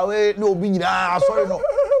way away no be sorry no.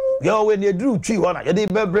 Your way near drew tree one. You did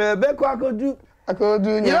bebre I could do.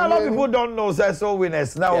 You know, a lot of people don't know so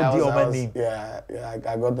winners now. Yeah,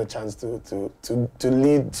 I got the chance to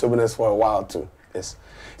lead so winners for a while too. Yes.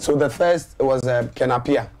 So the first was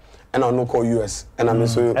Kenapia, and I no call US, and I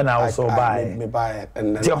so and I also buy it,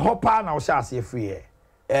 and then the hopper now shall see free.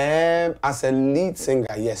 As a lead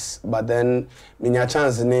singer, yes, but then minya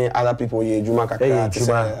chance ne other people ye Juma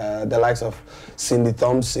Kaka, the likes of Cindy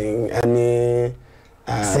Thompson and.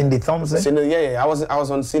 Cindy Thompson? Yeah. I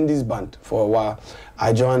was on Cindy's band for a while.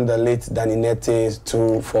 I joined the late Danny Nete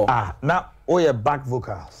now your back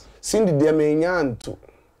vocals. Cindy de me nyanto.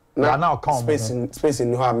 Now come space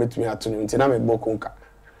in how I met me at tonight. Now me bo konka.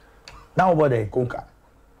 Now what day? Konka.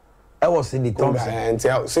 I was Cindy Thompson. And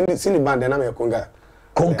Cindy band then I'm a konka.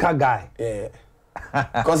 Konka guy. Yeah.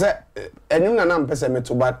 Because I knew na am person me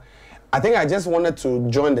too, but I think I just wanted to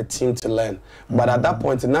join the team to learn. But at that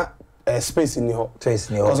point not space in your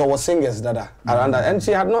because I was singers that around that, and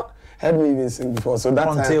she had not heard me even sing before. So that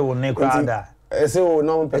time, I say, "Oh no, percussion."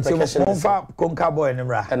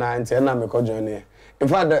 And I me join here. In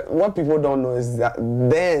fact, what people don't know is that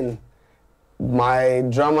then my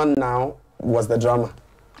drummer now was the drummer.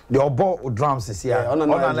 The obo drums is here.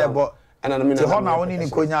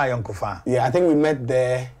 Yeah, I think we met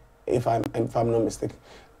there. If I'm not mistaken.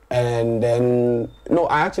 And then no,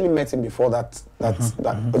 I actually met him before that.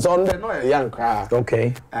 It's on the no young crowd.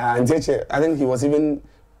 Okay. And I think he was even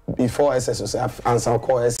before SS was answer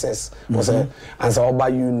call SS was answer Oba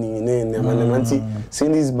Uni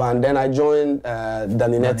sing this band. Then I joined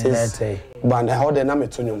Danny Nete's band. I heard the name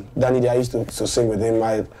Tunium. Danny, I used to sing with him.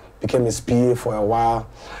 I became his PA for a while,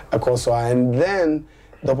 of course. And then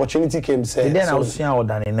the opportunity came. Then I was seeing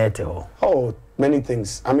Danny Nete. Oh, many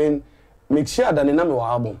things. I mean. Make sure that the name of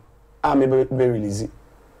album, I may be released.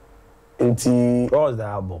 What was the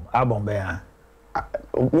album? Album bear.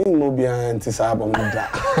 Me no be anti album.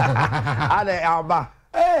 Ade album.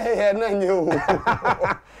 Hey, no you.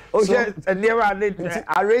 Okay, and there are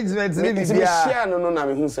arrangements. Share no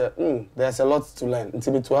me who say, there's a lot to learn.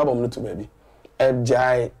 Until to album no to baby.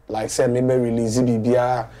 FJ like say me release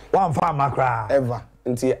BBA. One farm macra. Ever.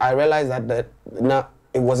 Until I realized that now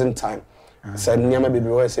it wasn't time. Said Niama baby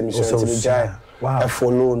was a mission to be wow.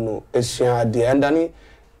 Follow no and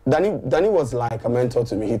Danny was like a mentor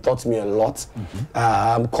to me. He taught me a lot,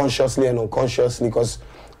 consciously and unconsciously, because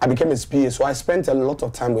I became his PA. So I spent a lot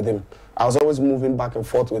of time with him. I was always moving back and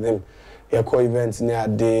forth with him. your co-events near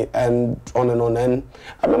day and on and on. And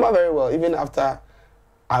I remember very well, even after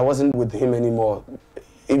I wasn't with him anymore,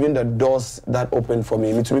 even the doors that opened for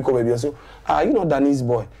me, to baby, I said, you know Danny's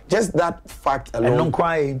boy. Just that fact alone,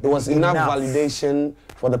 it was enough validation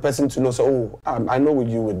for the person to know, so, I know with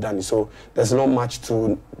you with Danny, so there's not much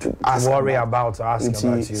to ask worry about, ask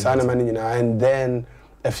about you. And then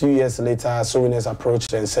a few years later, Sowiness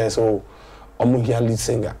approached and says, oh, Omanhene lead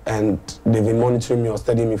singer, and they've been monitoring me or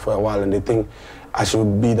studying me for a while, and they think I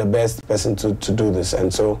should be the best person to do this.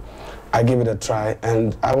 And so I gave it a try,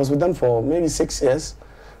 and I was with them for maybe 6 years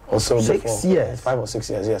or so. 6 years? 5 or 6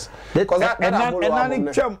 years, yes. Because that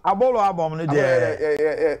Abolo album,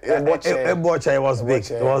 Boakye was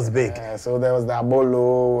big. It was big. So there was the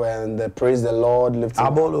Abolo and the Praise the Lord, lifting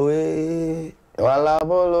Abolo,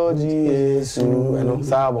 Abolo, Jesus,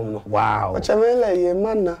 wow.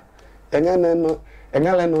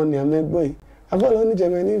 Engane no ni amegboy abolo ni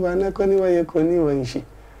jemeni bana koni waye koni wanshi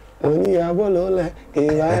oni abolo le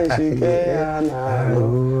iwanshi ke ana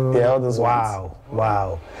yeah, all those wow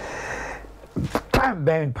time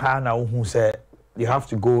ben pana who said you have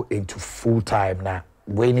to go into full time now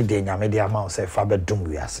when ni de nyame de ama say fa bedum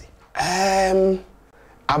wiase.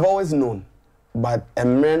 I've always known, but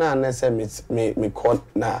emrena anese me caught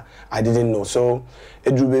na I didn't know. So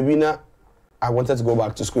edru baby na I wanted to go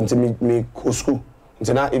back to school, until me school.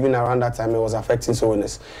 Until now, even around that time, it was affecting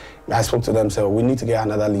Sowiness. I spoke to them, said, we need to get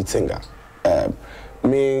another lead singer. Let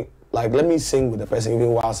me sing with the person even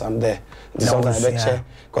whilst I'm there.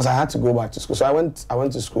 Because I had to go back to school. So I went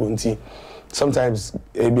to school until sometimes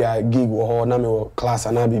maybe I gig or class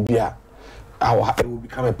and it would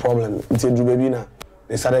become a problem. Until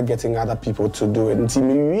they started getting other people to do it. Until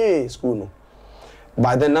me school no.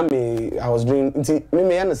 By then, I was doing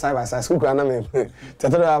me and the side by side school. I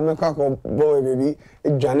boy baby,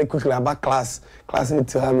 Johnny quickly about class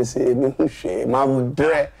into her. Me say, my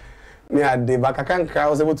bread near day, but I can't cry. I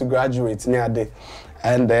was able to graduate near day,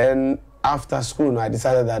 and then after school, I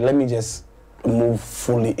decided that let me just move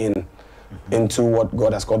fully into what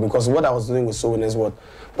God has called me, because what I was doing with Sowiness was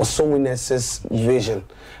Sowiness's vision.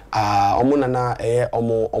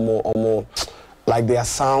 Like their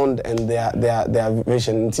sound and their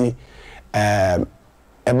vision. It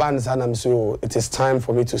is time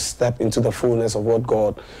for me to step into the fullness of what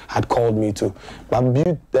God had called me to. But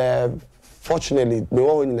fortunately,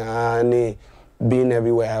 being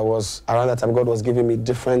everywhere I was, around that time God was giving me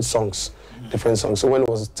different songs. So when it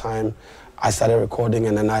was time, I started recording,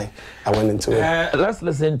 and then I went into it. Let's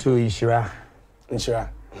listen to Inshira.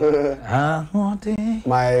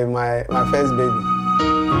 My first baby.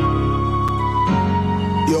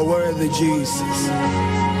 You're worthy, Jesus.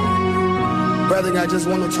 Brethren, I just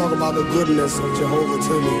want to talk about the goodness of Jehovah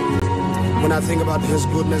to me. When I think about his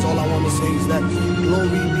goodness, all I want to say is that glory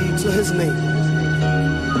be to his name.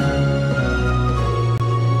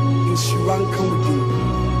 Inshiran come with you,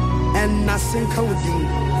 and Nasin come with you,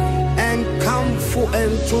 and come for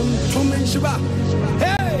and tum and Shiba.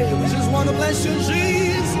 Hey, we just want to bless you,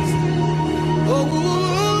 Jesus. Oh.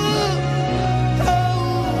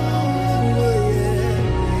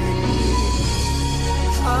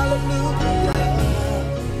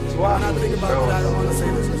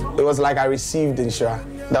 It was like I received Inshira.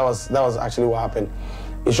 That was actually what happened.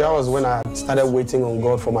 Inshira was when I started waiting on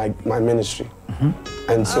God for my ministry.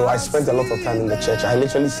 And so I spent a lot of time in the church. I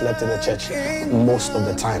literally slept in the church most of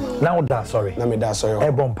the time. That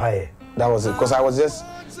was it. Because I was just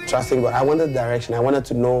trusting God. I wanted direction. I wanted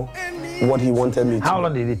to know what he wanted me to. How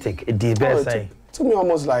long did it take? It took me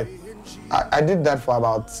almost like, I did that for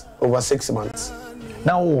about over 6 months.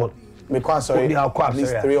 Now what? Because at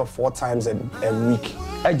least 3 or 4 times a week.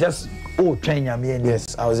 I just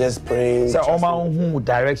yes, I was just praying. So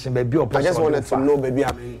direction, baby. I just wanted to know, baby,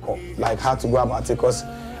 like how to go about it, because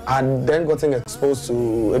I had then gotten exposed to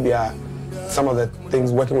maybe some of the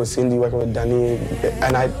things, working with Cindy, working with Danny,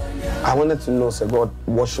 and I wanted to know, say, God,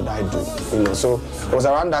 what should I do? So it was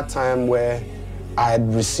around that time where I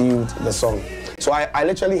had received the song. So I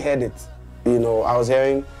literally heard it. I was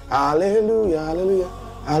hearing Hallelujah, Hallelujah.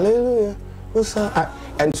 Hallelujah.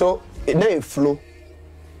 And so it flow.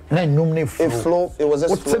 It was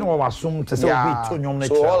just flow.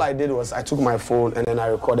 So all I did was I took my phone and then I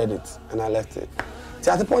recorded it and I left it.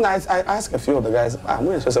 See, at the point I asked a few of the guys, I'm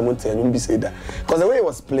going to show someone to you say that. Because the way it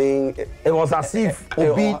was playing, it was as if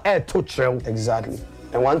being air touch. Exactly.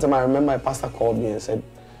 And one time I remember my pastor called me and said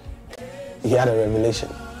he had a revelation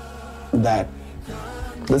that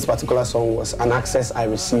this particular song was an access I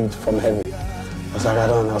received from heaven. I was like, I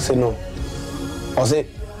don't know. I'll say no. I'll say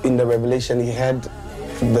in the revelation he heard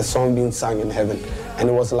the song being sung in heaven, and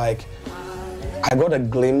it was like I got a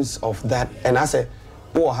glimpse of that, and I said,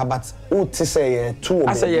 "Oh, how about to say two?"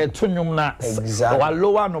 I say two na exactly.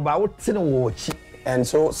 Lower no, but and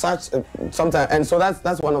so sometimes, and so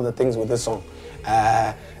that's one of the things with this song.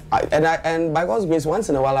 And by God's grace, once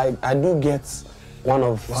in a while, I do get one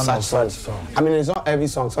of such songs. I mean, it's not every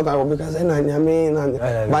song. Sometimes because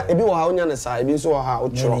but if you are on the side, there's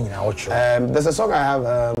a song I have,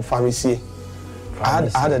 Famisi. I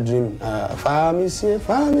had a dream, Famisi.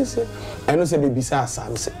 I know say baby sa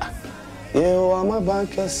Sam say, you are my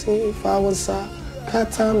banker, see if I was a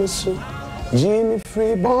Katamisu, Jimmy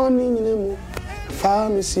free born in the moon,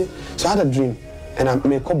 Famisi. So I had a dream, and I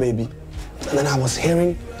make a baby, and then I was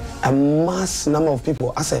hearing a mass number of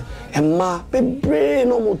people. I said, Emma, baby,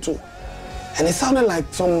 no more too. And it sounded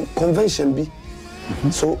like some convention be.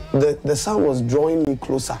 So the sound was drawing me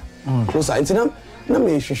closer. Closer. Until now,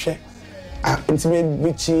 me share. Until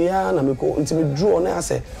me chia, na me go. Until me drew on. I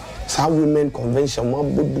said, some women convention,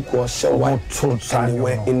 one book or show, and they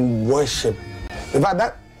were in worship. In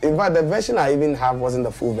fact, the version I even have wasn't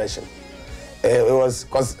the full version. It was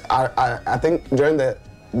because I think during the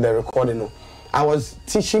recording, I was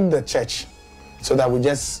teaching the church so that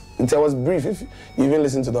it was brief. If you even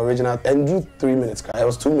listen to the original, and drew 3 minutes, it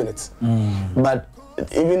was 2 minutes. But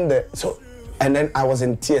even and then I was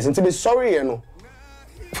in tears. And to be sorry,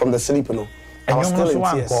 from the sleep, I was still in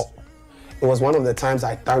tears. It was one of the times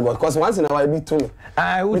I thank God. Because once in a while, I be too.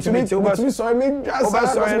 Sorry,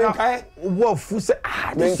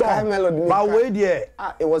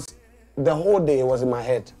 it was the whole day, it was in my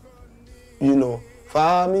head.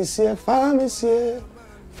 Famisi,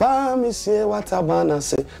 what abana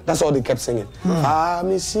say. That's all they kept singing.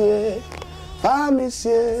 Famisi,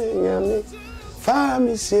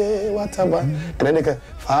 what abana. And then they kept,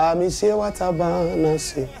 Famisi, what abana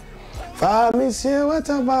say. Famisi, what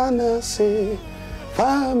abana say.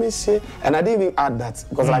 Famisi. And I didn't even add that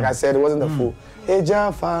because, like I said, it wasn't the full.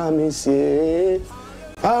 Eja famisi,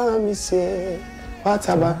 what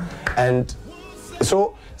abana. And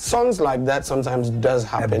so songs like that sometimes does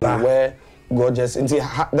happen where God just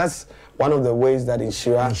that's one of the ways that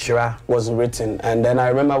Inshira was written. And then I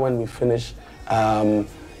remember when we finished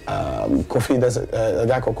Kofi, there's a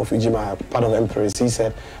guy called Kofi Jima, part of Empress, he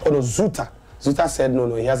said, oh no, Zuta said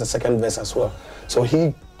no, he has a second verse as well. So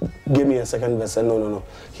he gave me a second verse and no,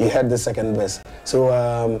 he had the second verse. So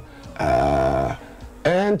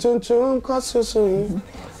and tun kosusu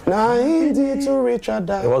na indi to Richard.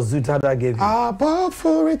 It was Zuta that gave you. Above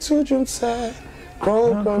for it to June say,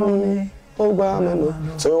 so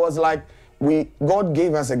it was like God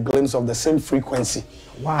gave us a glimpse of the same frequency.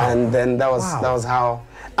 Wow. And then that was how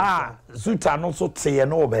Zuta not so say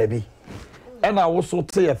no baby. And I also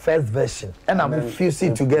say a first version. And I'm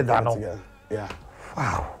fusing together now. Yeah.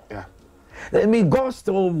 Wow. Yeah. I mean, God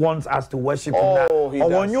still wants us to worship Him. He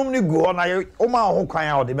does.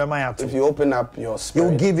 If you open up your spirit,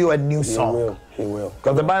 He'll give you a new song. He will.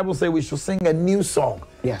 Because the Bible says we should sing a new song.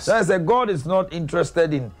 Yes. So I said God is not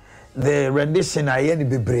interested in the rendition. Like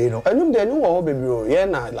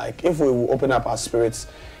if we open up our spirits,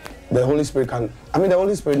 the Holy Spirit can. I mean, the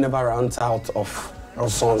Holy Spirit never runs out of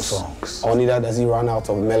songs, or neither does he run out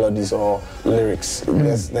of melodies or lyrics.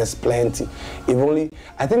 There's plenty.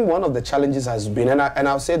 I think one of the challenges has been, and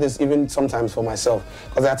I'll say this even sometimes for myself,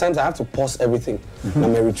 because there are times I have to pause everything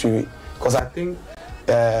and I retrieve it, because I think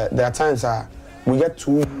there are times we get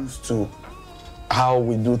too used to how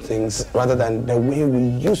we do things rather than the way we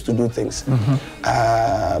used to do things.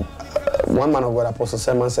 One man of God, Apostle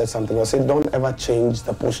Sermon, said something. He said, "Don't ever change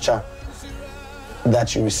the posture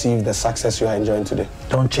that you receive the success you are enjoying today.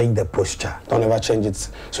 Don't change the posture. Don't ever change it."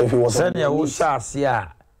 So if it was on your knees,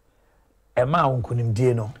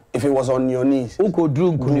 if it was on your knees,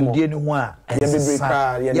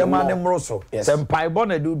 yes.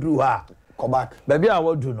 Go back. Baby, I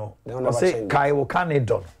will do no. Say Kai will can it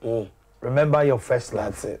done. Remember your first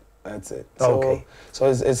love. That's it. Okay. So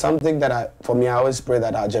it's something that for me, I always pray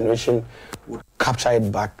that our generation would capture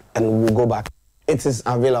it back and we'll go back. It is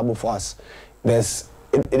available for us.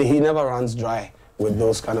 He never runs dry with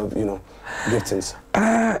those kind of, giftings.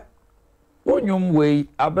 One way,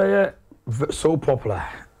 I so popular.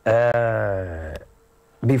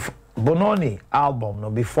 Before Bononi album,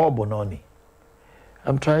 no, before Bononi.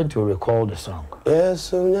 I'm trying to recall the song.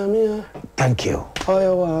 Yes, thank you.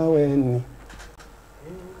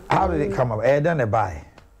 How did it come up?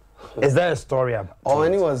 Is there a story about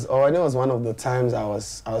it? It was one of the times I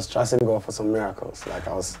was trusting God for some miracles. Like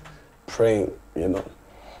I was praying, I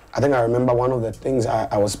think I remember one of the things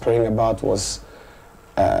I was praying about was,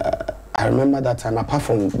 I remember that time, apart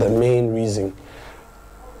from the main reason,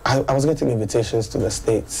 I was getting invitations to the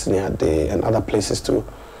States near day and other places to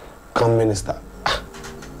come minister.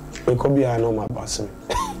 We could be I know my boss.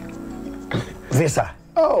 Visa.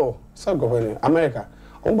 Oh, so go in America.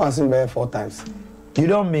 I'm passing there 4 times. You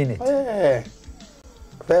don't mean it? Yeah.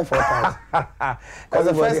 There 4 times. Because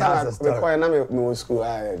the first time I required me school.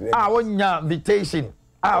 When your invitation.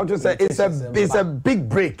 I would just say it's a big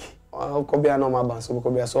break. Could be I know my boss.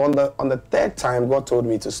 So on the 3rd time, God told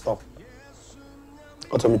me to stop.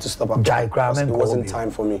 God told me to stop. It wasn't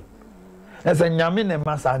time for me. That's a Yamin and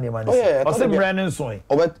Masani man. Oh yeah, I said Brandon Swing.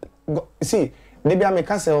 Oh, but see, maybe I make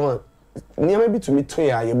us say, near maybe to me to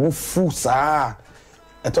ya, you move full, sir.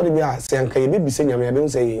 I told him, I say, can you maybe say, I don't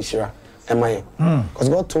say, Shira, am I? Because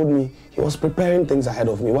God told me He was preparing things ahead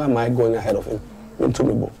of me. Why am I going ahead of Him? Into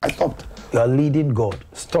me, I stopped. You are leading God.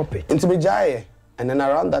 Stop it. Into me, Jai. And then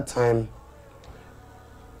around that time,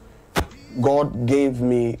 God gave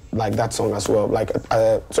me like that song as well. Like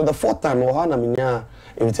so, the 4th time, Ohana Minya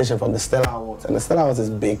invitation from the Stella Awards, and the Stella Awards is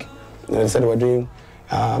big. You know, they said we're doing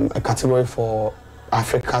a category for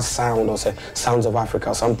Africa's sound, or say Sounds of Africa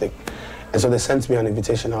or something. And so they sent me an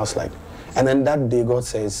invitation. I was like, and then that day God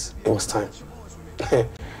says it was time.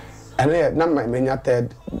 And then not my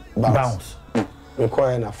 3rd bounce. We call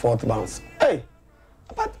it a 4th bounce. Hey,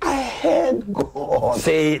 but I heard God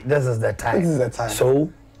say this is the time. This is the time.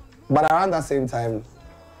 So, but around that same time,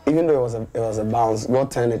 even though it was a bounce,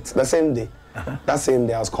 God turned it the same day. That same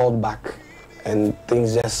day I was called back, and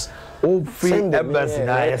things just free embassy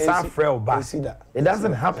now. It's not frail back. See that? It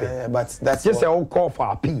doesn't happen. But that's just a whole call for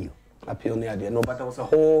appeal. Appeal near the no, but there was a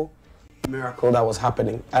whole miracle that was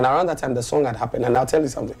happening, and around that time the song had happened. And I'll tell you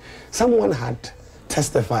something. Someone had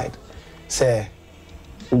testified, say,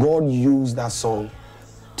 God used that song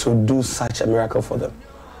to do such a miracle for them.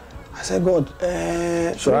 I said, God,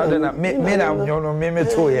 so I didn't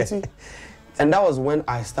and that was when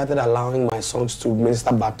I started allowing my songs to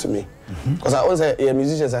minister back to me. Because I always say,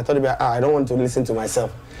 musicians, I thought I don't want to listen to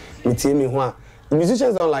myself. The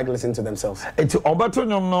musicians don't like listening to themselves. It's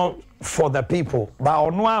for the people,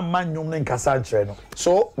 but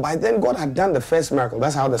so by then God had done the first miracle.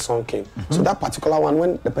 That's how the song came. So that particular one,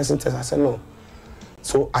 when the person says, I said no.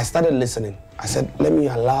 So I started listening. I said, let me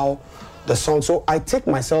allow the song. So I take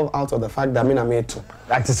myself out of the fact that I'm made to.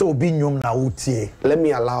 Let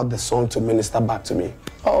me allow the song to minister back to me.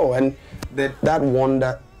 Oh, and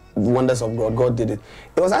that wonders of God, God did it.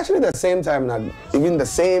 It was actually the same time that even the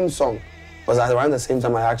same song was around the same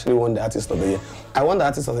time I actually won the Artist of the Year. I won the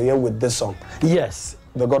Artist of the Year with this song. Yes.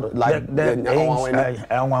 The God, like,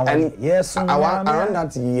 yes. Around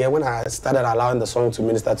that year when I started allowing the song to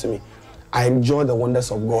minister to me, I enjoyed the wonders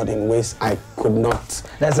of God in ways I could not.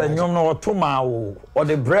 There's a new no tomorrow or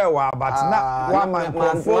the brewer, but not one man.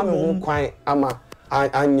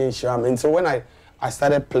 And so when I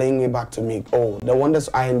started playing it back to me, oh, the wonders,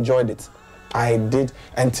 I enjoyed it. I did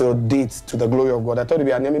until date to the glory of God. I told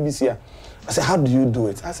you, I never be here. I said, how do you do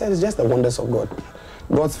it? I said, it's just the wonders of God.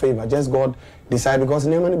 God's favor. Just God decide because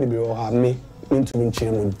never be have me into me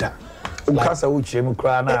change that. It's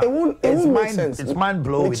mind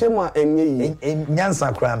blowing. There's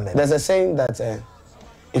a saying that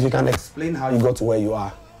if you can explain how you got to where you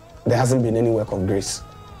are, there hasn't been any work of grace.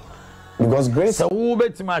 Because grace. So who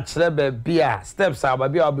bet much steps are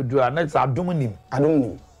next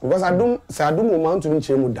adum. Because adum amount to me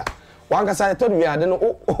change that. One guy I told you I don't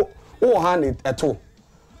know hand it at all.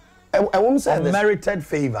 A woman said unmerited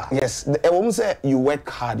favor. Yes, a woman said you work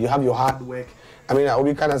hard, you have your hard work. I mean, I will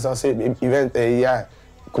be kind of say event yeah.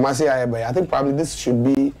 I think probably this should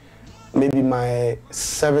be maybe my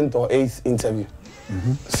 7th or 8th interview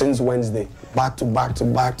since Wednesday. Back to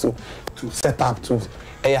set up to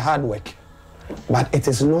a hard work. But it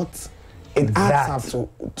is not. It adds up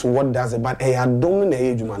to what does it. But I don't know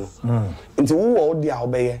into who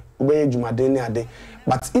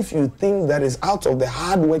but if you think that is out of the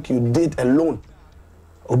hard work you did alone,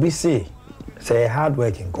 obisi say hard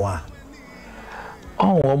work in Kwa.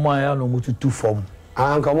 Oh my no mutu two form.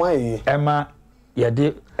 Emma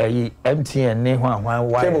yade MTN ne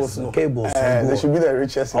wires cables they should be the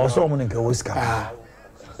richest. Also mo nka woska.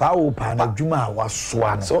 Power pana juma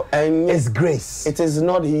waswan. So it's grace. It is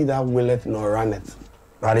not he that willeth nor runneth,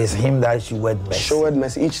 but it's him that showeth mercy. Showeth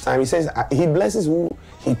mercy each time. He says he blesses who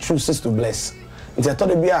he chooses to bless. It's a thought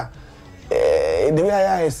the way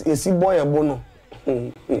I see boy a bono.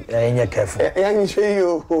 You're careful. You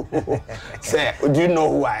say, do you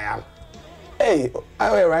know who I am? Hey,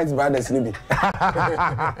 I will write brothers, Libby.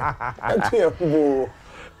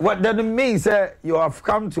 What that means, you have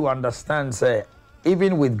come to understand, say,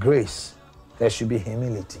 even with grace, there should be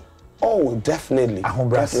humility. Oh, definitely.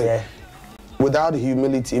 without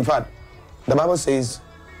humility. In fact, the Bible says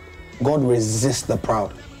God resists the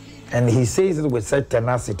proud. And he says it with such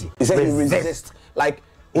tenacity. He says he resists. Like,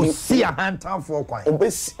 see a hand down for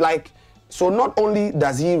like, so not only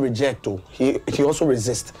does he reject, he also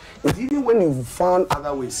resists. Even when you found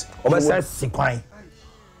other ways,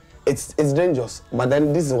 it's dangerous. But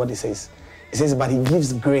then this is what he says. He says, but he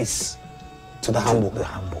gives grace to the humble.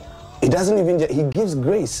 He doesn't even, he gives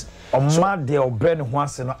grace. So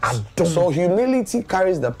humility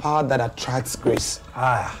carries the power that attracts grace.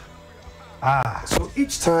 So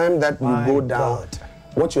each time that you go down,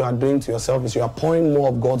 what you are doing to yourself is you are pouring more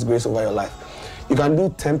of God's grace over your life. You can do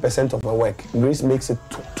 10% of your work. Grace makes it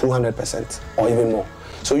 200% or even more.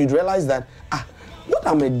 So you'd realize that what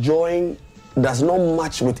I'm enjoying does not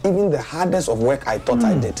match with even the hardest of work I thought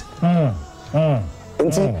I did. I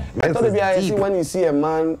thought it'd be easy when you see a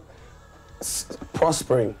man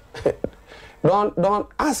prospering. Don't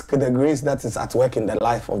ask the grace that is at work in the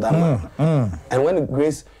life of that man. And when the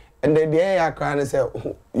grace, and the day I cry and say,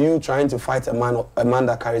 you trying to fight a man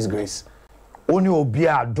that carries grace. Only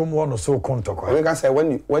obia don't want to so contact. Like I said,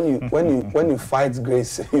 when you fight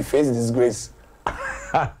grace, you face disgrace.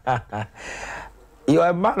 You are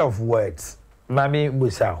a man of words, Mami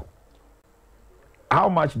Busao. How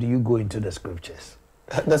much do you go into the scriptures?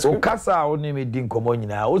 Okasa only me din komo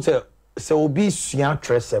nyina. O se obi sua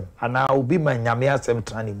tresem and I obi manyame asem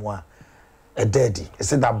trani mu a daddy.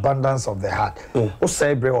 It's the abundance of the heart. O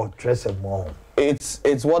say bre o tresem mo.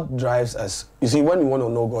 It's what drives us. You see, when you want to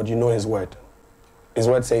know God, you know his word. His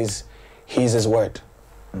word says he's his word.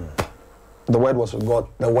 The word was with God.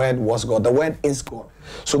 The word was God. The word is God.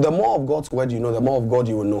 So the more of God's word you know, the more of God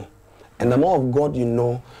you will know. And the more of God you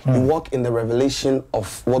know, you walk in the revelation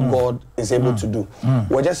of what God is able to do.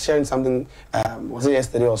 We're just sharing something, was it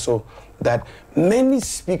yesterday or so, that many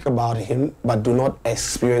speak about him but do not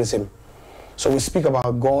experience him. So we speak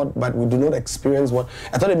about God, but we do not experience what.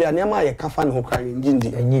 I thought it'd be a nyama ye kafan ho kari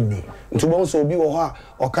njindi. Ntubo so obi wo ha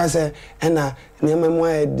okase ena nyama mo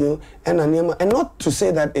edio ena nyama, and not to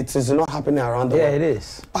say that it is not happening around the world. Yeah, it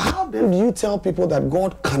is. But how then do you tell people that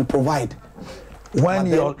God can provide? When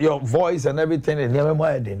your voice and everything is never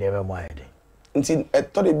more. Until I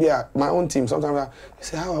thought it'd be my own team. Sometimes they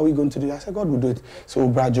say, how are we going to do it? I said, God will do it. So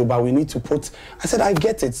Brajo, but we need to put. I said, I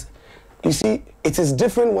get it. You see, it is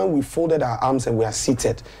different when we folded our arms and we are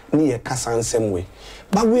seated near Kasa same way.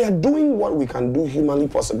 But we are doing what we can do humanly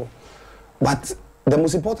possible. But the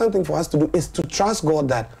most important thing for us to do is to trust God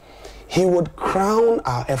that he would crown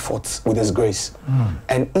our efforts with his grace.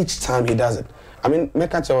 And each time he does it. I mean,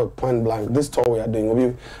 make a point blank. This tour we are doing,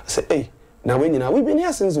 we say, hey, now we've been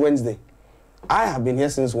here since Wednesday. I have been here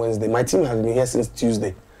since Wednesday. My team has been here since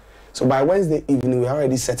Tuesday. So by Wednesday evening, we're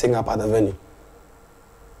already setting up at the venue.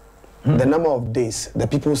 The number of days, the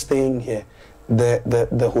people staying here,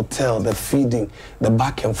 the hotel, the feeding, the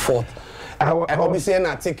back and forth. I'll be saying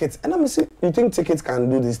our tickets. And I'm saying, you think tickets can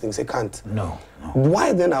do these things? They can't. No.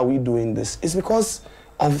 Why then are we doing this? It's because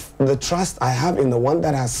of the trust I have in the one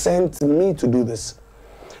that has sent me to do this.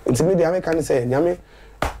 And to me, the American say,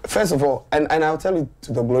 first of all, and I'll tell you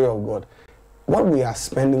to the glory of God, what we are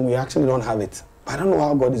spending, we actually don't have it. I don't know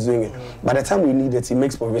how God is doing it. By the time we need it, he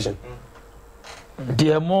makes provision.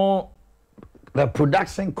 The more the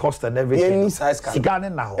production cost and everything. Any size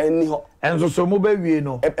can. Now. Anyhow. And so mobile we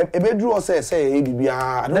know. A bedroom say I don't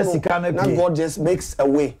know. Now God just makes a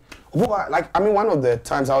way. Like I mean, one of the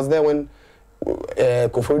times I was there when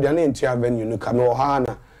Koforidiane into your venue, no come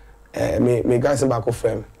Ohana, me guys back of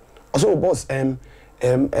frame. Also, boss, only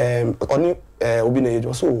Obine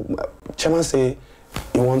also chairman say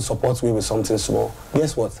he wants support me with something small.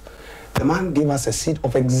 Guess what? The man gave us a seat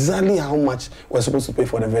of exactly how much we're supposed to pay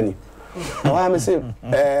for the venue. Now I'm saying,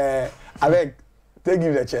 I beg, take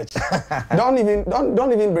give the church. don't even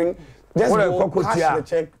bring. Just go cash the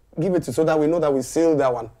check, give it to so that we know that we sealed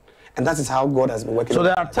that one. And that is how God has been working. So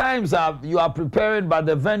there are times you are preparing, but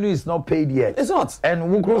the venue is not paid yet. It's not.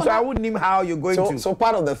 And so I wouldn't know how you're going to. So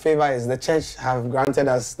part of the favor is the church have granted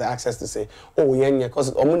us the access to say, oh yeah,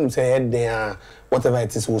 because whatever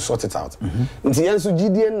it is, we'll sort it out.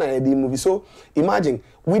 So imagine,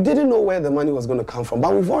 we didn't know where the money was going to come from,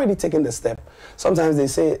 but we've already taken the step. Sometimes they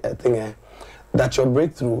say a thing that your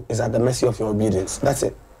breakthrough is at the mercy of your obedience. That's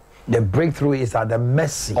it. The breakthrough is at the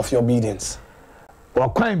mercy of your obedience.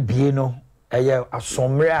 Sometimes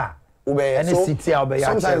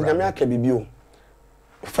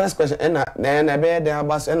first question,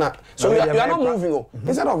 so you are not moving.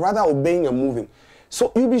 Instead of rather obeying and moving.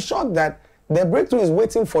 So you'll be shocked that the breakthrough is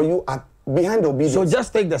waiting for you behind obedience. So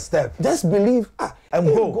just take the step. Just believe.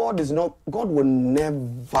 And God will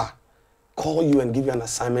never call you and give you an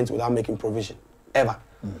assignment without making provision. Ever.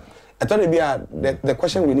 I thought it'd be the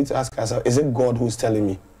question we need to ask ourselves, is it God who's telling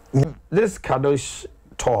me? This Kadosh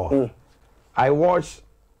tour, I watched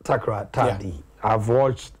Takra Tadi. Yeah. I've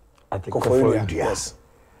watched, I think, Koforia. Yes.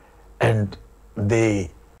 And the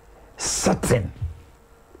certain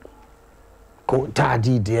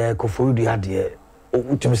Tadi dear, Koforia dear,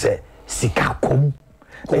 what you say, Sikakum.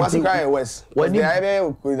 West. When the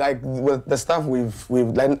idea, like with the stuff we've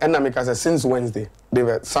like Enamika said since Wednesday,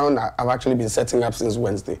 the sound I've actually been setting up since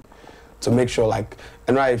Wednesday to make sure, like,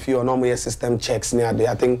 and right, if you're normally system checks near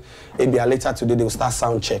there, I think maybe later today they will start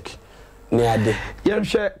sound check near there. You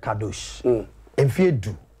share Kadosh. If you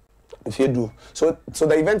do, so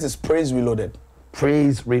the event is Praise Reloaded.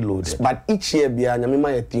 Praise Reloaded. But each year be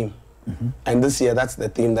a theme, and this year that's the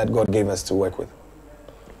theme that God gave us to work with.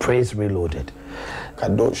 Praise Reloaded.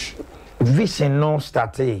 Kadosh. Vision no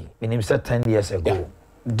started in him 10 years ago.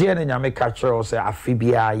 Dear Nyame catcher or say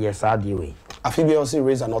Afibia, yes, I do. Afibia also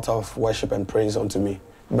raised an altar of worship and praise unto me.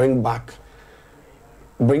 Bring my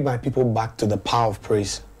people back to the power of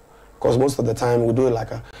praise. Because most of the time we do it like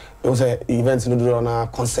events, we do it on our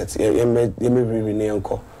concerts.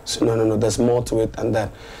 So no, there's more to it than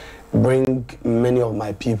that. Bring many of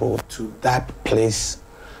my people to that place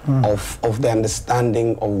of the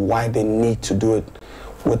understanding of why they need to do it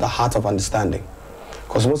with a heart of understanding.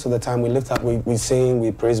 Because most of the time we lift up, we sing,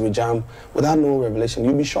 we praise, we jam without no revelation.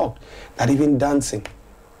 You'll be shocked that even dancing,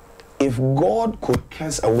 if God could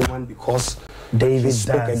curse a woman because David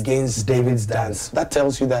spoke against David's dance, that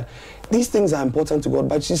tells you that these things are important to God.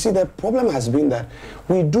 But you see, the problem has been that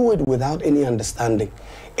we do it without any understanding,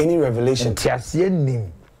 any revelation.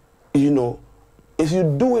 You know, if you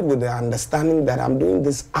do it with the understanding that I'm doing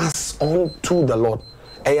this as unto the Lord,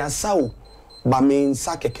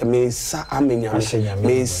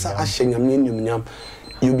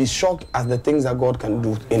 you'll be shocked at the things that God can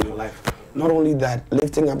do in your life. Not only that,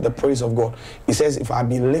 lifting up the praise of God. He says, if I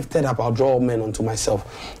be lifted up, I'll draw all men unto myself.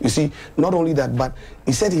 You see, not only that, but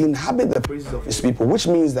he said he inhabits the praises of his people, which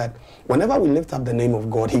means that whenever we lift up the name of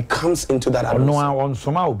God, he comes into that atmosphere.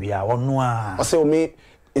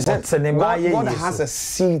 He said, God has a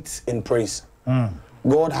seat in praise.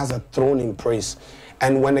 God has a throne in praise.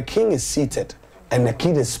 And when the king is seated and the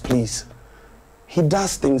king is pleased, he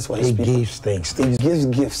does things for his people. He gives things. He gives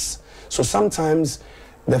gifts. So sometimes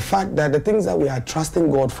the fact that the things that we are trusting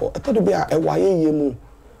God for, I thought it would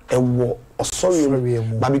be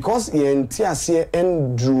but because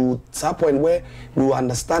and drew to a point where we will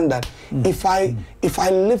understand that if I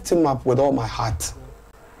lift him up with all my heart,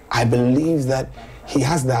 I believe that he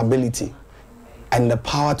has the ability and the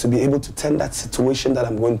power to be able to turn that situation that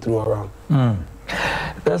I'm going through around.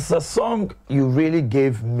 There's a song you really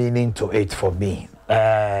gave meaning to it for me.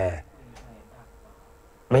 My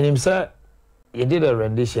name sir, you did a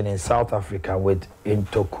rendition in South Africa with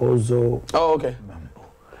Intokozo. Oh, okay.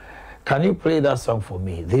 Can you play that song for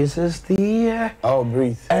me? This is the year. Oh,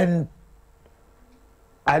 breathe. And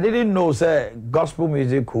I didn't know, sir, gospel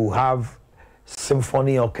music could have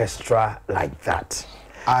symphony orchestra like that.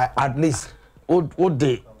 At least, would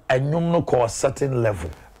they a certain level?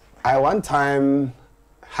 I one time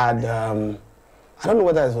had, I don't know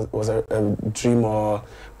whether it was a dream or,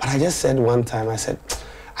 but I just said one time, I said,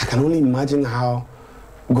 I can only imagine how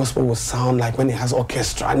gospel will sound like when it has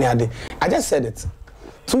orchestra. I just said it.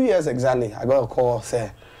 2 years exactly, I got a call,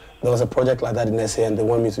 say, there was a project like that in SA and they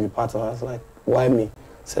want me to be part of it. I was like, why me? I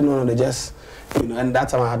said, no, they just, and that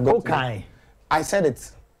time I had got okay. I said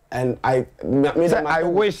it. And I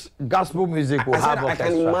wish gospel music will have orchestra. I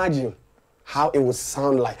can imagine how it would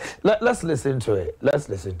sound like. Let's listen to it. Let's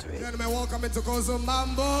listen to it.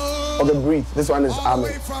 Okay, breathe. This one is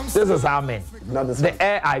Amen. This is Amen. Not this the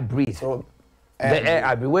air I breathe. So, the air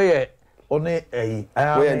I breathe. Where only a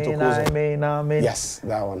Amen. Yes,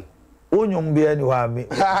 that one.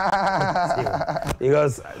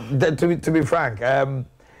 Because to be frank,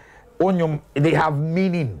 they have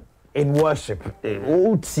meaning in worship.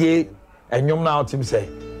 And you now Tim say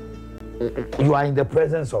you are in the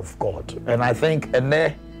presence of God, and I think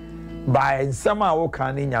by somehow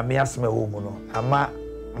can in your miasme umuno ama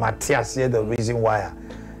Matthias here the reason why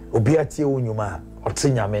obiati unyuma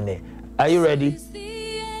otinyamene. Are you ready?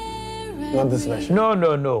 Not this version.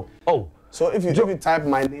 No. Oh, so if you type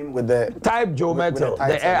my name with the type Joe Metal,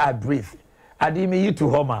 the air I breathe. Adimi you to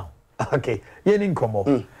Homa. Okay, yenin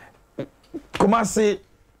komo. Kumasi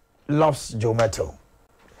loves Joe Metal.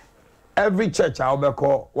 Every church I'll be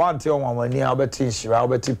called one till one near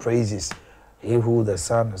Alberti praises. He who the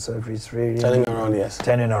sun is really turning around, yes.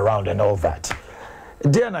 Turning around and all that.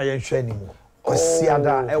 Then I ain't anymore.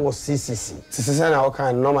 Siada, it was CCC. CCC and our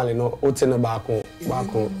kind normally no Otene back home.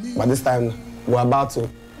 But this time we're about to.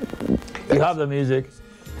 You have the music.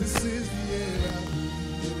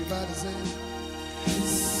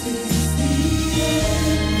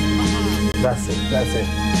 That's it.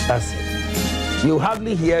 You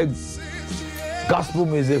hardly hear gospel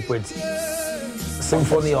music with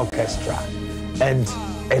symphony orchestra, and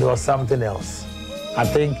it was something else. I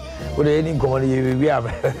think with any comedy we have.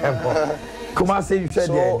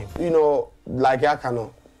 So you know, like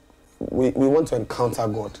Yakano, we want to encounter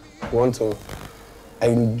God. We want to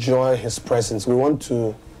enjoy His presence. We want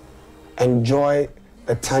to enjoy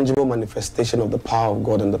the tangible manifestation of the power of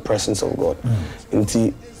God and the presence of God.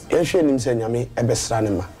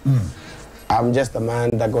 I'm just a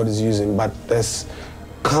man that God is using, but there's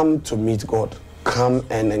come to meet God, come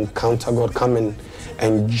and encounter God, come and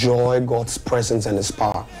enjoy God's presence and His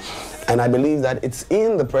power. And I believe that it's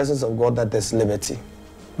in the presence of God that there's liberty.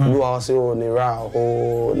 You are say, oh, Nira,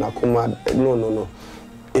 oh, Nakuma. No.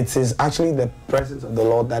 It is actually the presence of the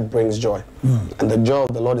Lord that brings joy. And the joy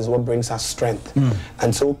of the Lord is what brings us strength.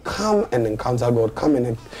 And so come and encounter God. Come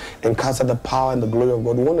and encounter the power and the glory of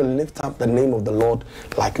God. We want to lift up the name of the Lord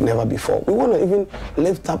like never before. We want to even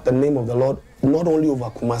lift up the name of the Lord not only over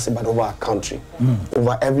Kumasi but over our country,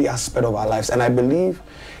 over every aspect of our lives. And I believe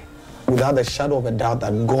without a shadow of a doubt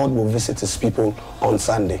that God will visit His people on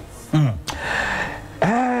Sunday.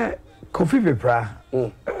 Kofi Pipra,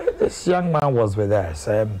 this young man was with us.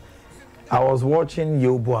 I was watching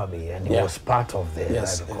Yobuami and he was part of the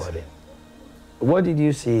recording. What did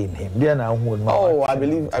you see in him? Oh, I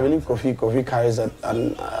believe Kofi carries a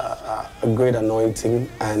great anointing,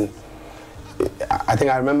 and I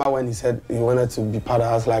think I remember when he said he wanted to be part of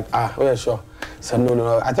it. I was like, oh yeah, sure. So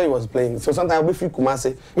no. I thought he was playing. So sometimes we feel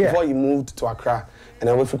Kumasi before he moved to Accra, and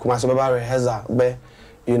then we feel Kumasi about rehearsal,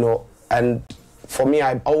 you know. And for me,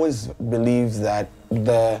 I always believe that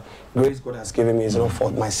the grace God has given me is not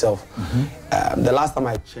for myself. The last time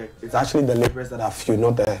I checked, it's actually the laborers that are few,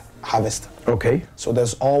 not the harvest. Okay. So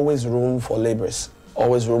there's always room for laborers,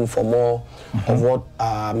 always room for more of what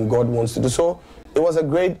God wants to do. So it was a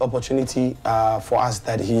great opportunity for us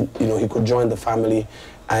that he could join the family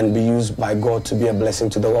and be used by God to be a blessing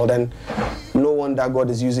to the world. And no wonder God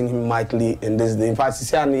is using him mightily in this day. In fact,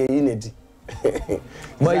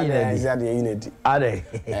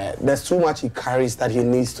 there's too much he carries that he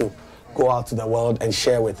needs to go out to the world and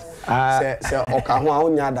share with. I've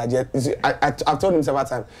told him several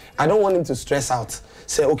times, I don't want him to stress out.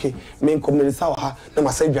 Say, okay, no.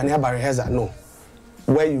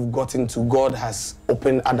 Where you've gotten to, God has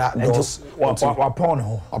opened other doors. But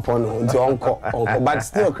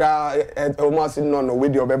still, almost no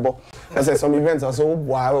with your baby. I said some events are so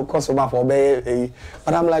wow, cost over for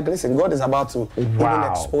but I'm like, listen, God is about to even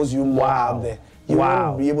expose you more out there. You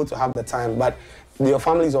won't be able to have the time, but your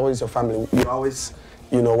family is always your family. You're always,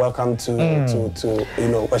 welcome to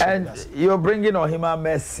worship. And you're bringing Ohima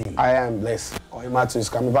Mercy. I am blessed. Ohima too is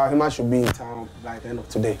coming, but Ohima should be in town by the end of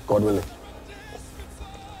today, God willing.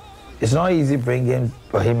 It's not easy bringing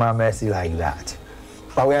Ohima Mercy like that.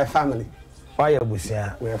 But we are family. Why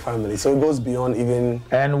Busia? We are family. So it goes beyond even.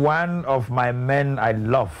 And one of my men I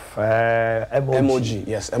love, Emoji.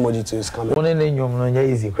 Yes, Emoji too is coming.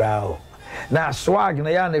 Easy crowd. Now swag na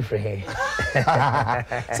ya ne free.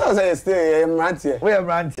 So say still Mrantie. We are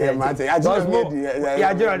Mrantie.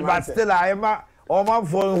 But still I am Oman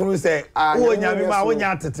phone who say Onyame ma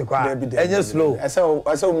wonya tete kwa. Enye slow.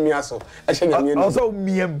 Also miaso. Also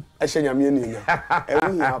miem. I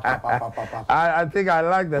think I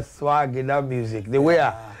like the swag in that music. The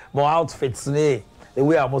way more outfits, the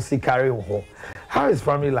way I mostly carry home. How is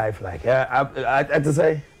family life like? I had to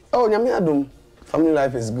say. Oh, Nyame adum. Family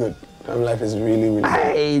life is good. Family life is really, really good.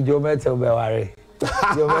 Hey, Joe Metal be worry.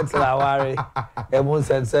 Joe Metal worry. Emun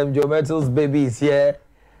Sensem, Joe Metal's baby is here.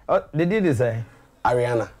 Oh, they did this say?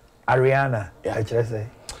 Ariana. Yeah.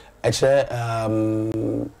 Actually,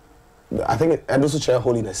 I think I also share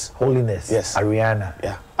Holiness. Holiness. Yes. Ariana.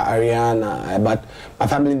 Yeah. Ariana. But my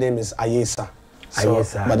family name is Ayesa.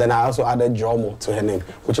 Ayesa. But then I also added Jomo to her name,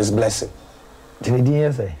 which is Blessing. Did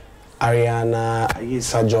you say? Ariana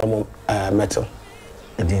Ayesa Jomo Metal.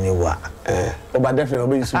 I didn't know. But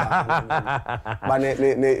definitely be super. But ne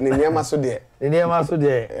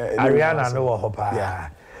Ariana no hopa. Yeah.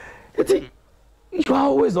 You are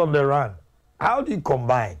always on the run. How do you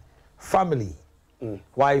combine family,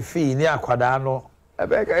 wife, near Quadano?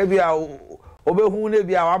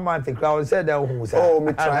 Oh,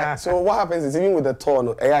 me try. So what happens is even with the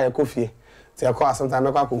tour, coffee. Sometimes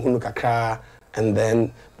I and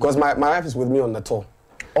then because my wife is with me on the tour.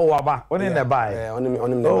 Oh, Waba, on in the buy.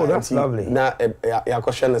 Oh, that's lovely. Now, your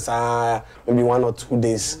question is maybe 1 or 2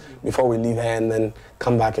 days before we leave here and then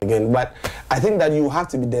come back again. But I think that you have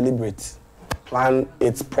to be deliberate, plan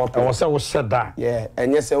it properly. I was said that. Yeah,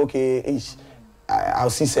 and you say, okay, I'll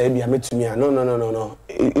see Sebi, I met to me. No.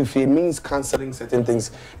 If it means canceling certain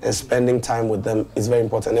things and spending time with them, it's very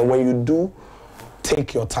important. And when you do,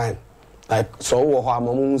 take your time. Like, so how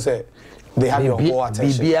Mama say, they have your whole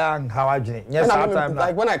attention. Yes,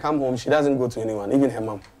 like when I come home, she doesn't go to anyone, even her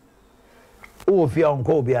mom. Oh, if your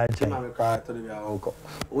uncle be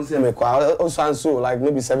also, like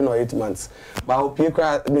maybe 7 or 8 months. But I'll pay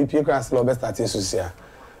class no best at year.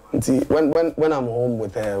 When I'm home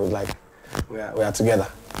with her, it was like we are together.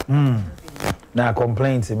 Now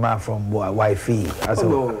complaints from wifey. I said,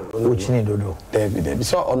 which need to do? Debbie.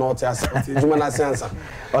 So or not? I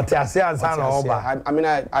mean,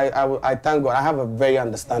 I thank God. I have a very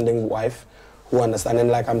understanding wife who understands. And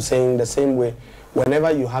like I'm saying, the same way.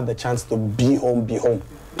 Whenever you have the chance to be home, be home.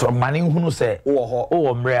 So money who say,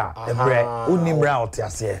 oh,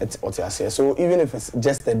 so even if it's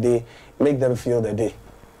just a day, make them feel the day.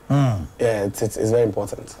 Yeah, it's very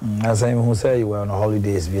important. As I who say you were on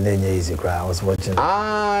holidays, being easy cry. I was watching.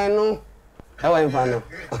 I know. How I found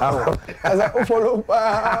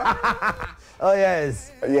Oh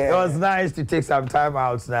yes, yeah. It was nice to take some time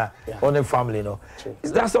out now on the family, you know.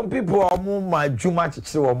 Is there some people who are my Juma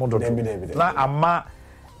chichi or modo? Na ama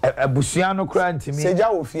a busiano crying to me. Seja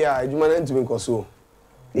ofia, Juma to me koso.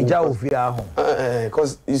 Seja ofia home.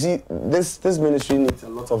 Because you see, this ministry needs a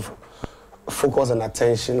lot of focus and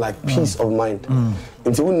attention, like peace of mind.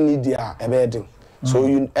 Until you need their bedding.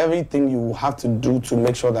 So everything you have to do to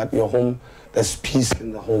make sure that your home, there's peace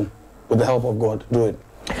in the home. With the help of God, do it.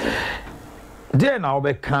 Then I'll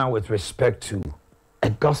be kind with respect to a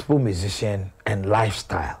gospel musician and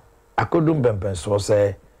lifestyle. I couldn't be so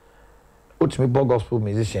say, "Which me gospel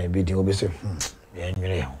musician be doing?" Say,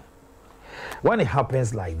 when it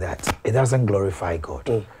happens like that, it doesn't glorify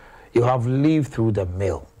God. You have lived through the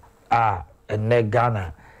mill. And then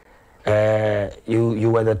Ghana, you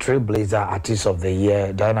were the Trailblazer Artist of the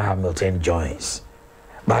Year. Diana Hamilton joins,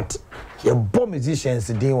 but your bomb musicians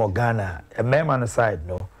in Ghana, a man on the side,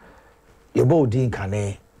 no. Your ball didn't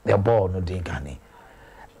cane, your ball no didn't cane.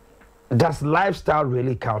 Does lifestyle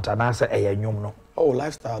really count? And I say, no. Oh,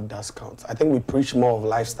 lifestyle does count. I think we preach more of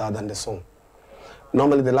lifestyle than the song.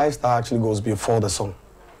 Normally, the lifestyle actually goes before the song.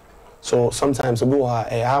 So sometimes we go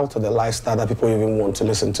out of the lifestyle that people even want to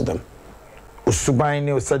listen to them. So sometimes,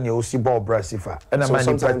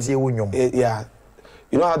 yeah.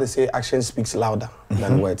 You know how they say action speaks louder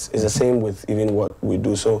than words? It's the same with even what we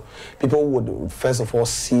do. So people would first of all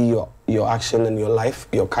see your action and your life,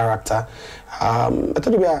 your character. I thought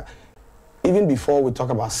it'd be even before we talk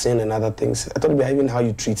about sin and other things, I thought it'd be even how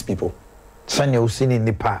you treat people. And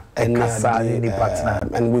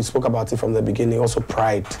we spoke about it from the beginning. Also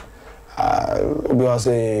pride.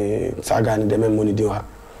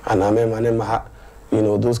 You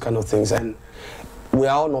know, those kind of things. And we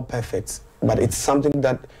are all not perfect. But it's something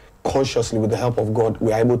that consciously, with the help of God,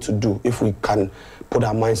 we are able to do if we can put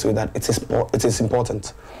our minds to that. It is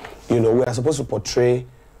important. You know, we are supposed to portray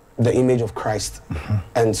the image of Christ.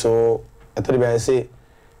 And so, I thought I say,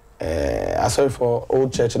 I sorry for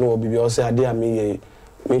old church and what people say, I did me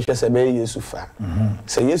just a baby Yesufa.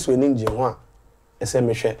 So, yes, we need you.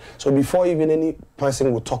 So, before even any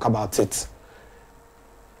person will talk about it,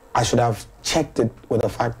 I should have checked it with the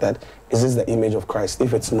fact that is this the image of Christ?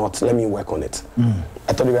 If it's not, let me work on it.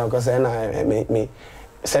 I thought because send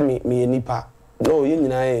me a nipa. No, you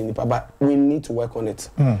nipa, but we need to work on it.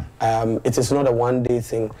 It is not a one-day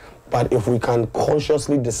thing, but if we can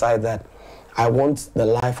consciously decide that I want the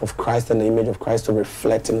life of Christ and the image of Christ to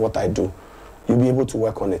reflect in what I do, you'll be able to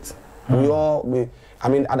work on it. I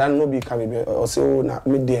mean, I don't know or so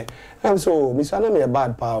me there. I'm so me a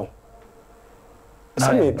bad pal.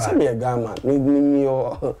 Send me a guy, man. Me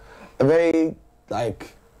a very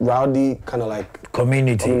like rowdy kind of like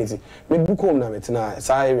community. Me book home na metina.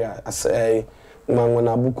 Sa area as a man when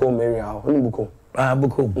I book home area. Only book home.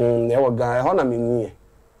 Book home. There was guy. How na me nie.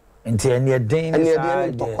 Nti ene den. Ene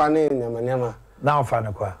den tokwane nyama. Now fa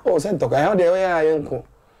na kwa. Oh, send toka. How there we are yenko.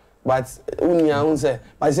 But unya unse.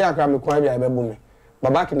 But say akra me kwa bia be bu me.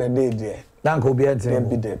 But back in the day there. Danko be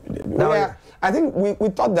I think we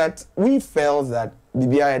thought that we felt that the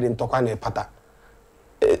BI didn't talk on a pata.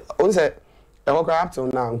 On say, I woke up till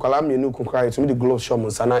now, Column, you know, cry to me the gloves show,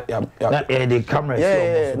 Sana, the camera.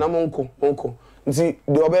 Yeah, no, uncle. See,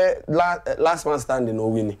 the last man standing, no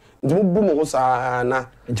winning.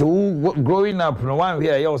 Growing up, no one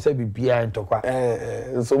here, you also be BI and talk.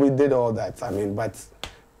 So we did all that. I mean, but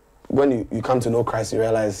when you come to know Christ, you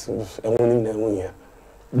realize.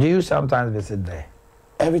 Do you sometimes visit there?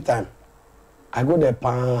 Every time. I go there.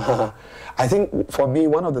 I think for me,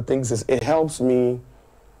 one of the things is it helps me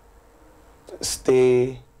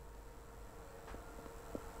stay.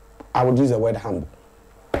 I would use the word humble.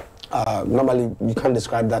 Normally, you can't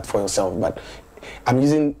describe that for yourself, but I'm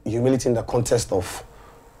using humility in the context of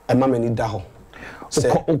Omanhene Yaw. So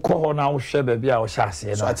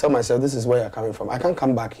I tell myself, this is where you're coming from. I can't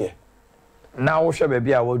come back here. Now,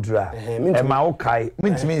 baby, I will draw. And my okay,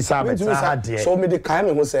 means me, so me the kind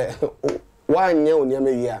who say, why near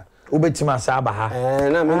me here? Ubetima Sabaha.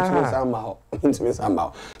 And I mean to me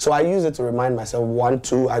somehow. So I use it to remind myself, 1,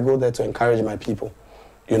 2, I go there to encourage my people.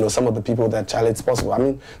 You know, some of the people that Charlie, it's possible. I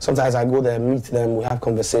mean, sometimes I go there, meet them, we have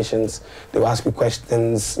conversations, they will ask you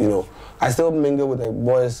questions, you know. I still mingle with the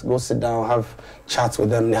boys, go sit down, have chats with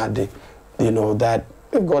them. You know, that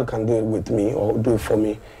if God can do it with me or do it for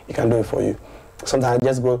me, He can do it for you. Sometimes I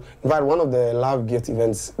just go. In fact, one of the love gift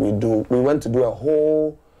events we went to do a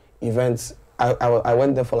whole event. I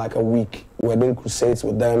went there for like a week. We were doing crusades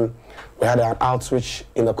with them. We had an outreach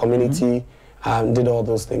in the community. Did all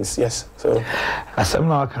those things. Yes. So. As I'm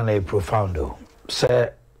not kind of profound though.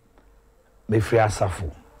 Say, me free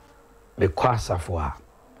asafu, me kwa asafu.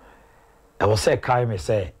 I will say, kai me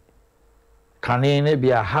say, can you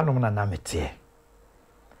be a hanum na namete?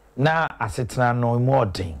 Na asetna no more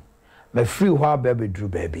ding. Me free wa baby drew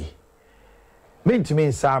baby. Mean to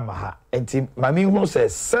me sama ha. Enti mami who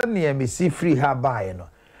says, suddenly me see free ha by no.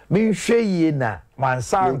 Me share ye na man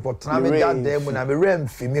sang for tnami that day when I me rem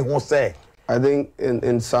fi me who say. I think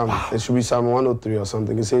in Psalm, it should be Psalm 103 or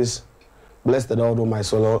something. It says, bless the Lord, O my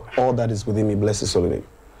soul, all that is within me, bless His holy name.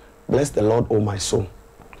 Bless the Lord, O my soul.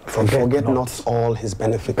 Forget not all His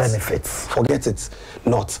benefits. Forget it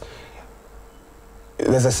not.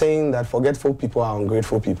 There's a saying that forgetful people are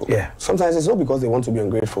ungrateful people. Yeah. Sometimes it's not because they want to be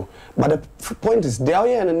ungrateful. But the point is, they are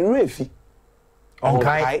here and refi.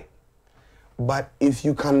 Okay. But if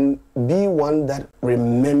you can be one that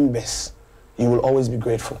remembers, you will always be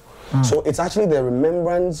grateful. So it's actually the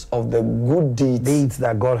remembrance of the good deeds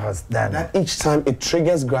that God has done. That each time it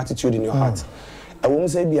triggers gratitude in your heart. I won't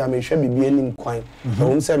say be a me share be any coin. I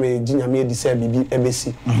won't say me jinya me di say be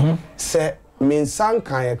embassy. Say me san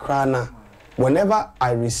kan krana. Whenever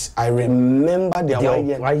I remember their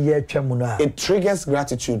it triggers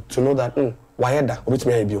gratitude to know that wayeda obit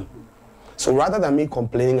me abium. So rather than me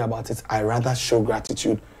complaining about it, I rather show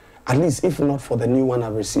gratitude. At least if not for the new one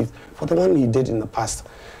I've received, for the one He did in the past.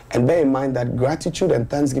 And bear in mind that gratitude and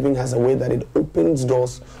thanksgiving has a way that it opens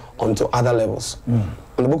doors onto other levels. In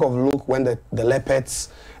the book of Luke, when the lepers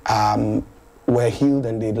were healed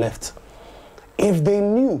and they left, if they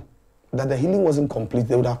knew that the healing wasn't complete,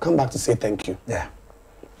 they would have come back to say thank you. Yeah.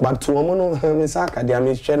 But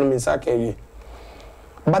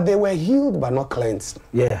but they were healed but not cleansed.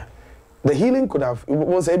 Yeah. The healing could have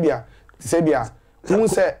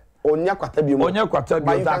Onya kwata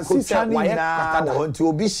bi that could chani until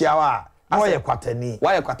obi shiawa why kwatani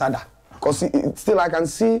because still I can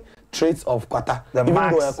see traits of kwata the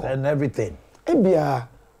marks and everything ebia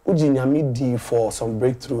ujinyami di for some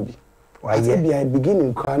breakthrough bi ebia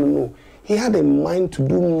beginning no he had a mind to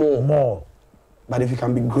do more but if you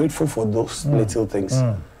can be grateful for those little things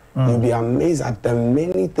you'll be amazed at the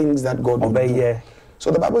many things that God will do.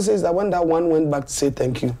 So the Bible says that when that one went back to say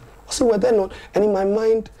thank you, so were they not? And in my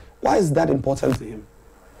mind, why is that important to him?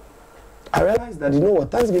 I realized that, you know what,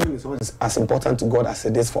 Thanksgiving is not as important to God as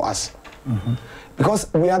it is for us.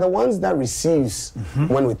 Because we are the ones that receives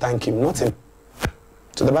when we thank Him, not Him.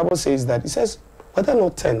 So the Bible says that, it says, whether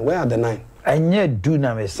not 10, where are the 9? And yet do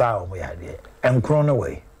na mesa we had it and crown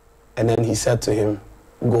away. And then He said to him,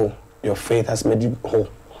 go, your faith has made you whole.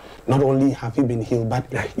 Not only have you been healed, but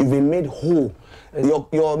you've been made whole.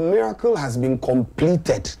 Your miracle has been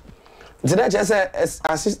completed. Can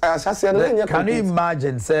you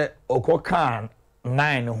imagine say Okokan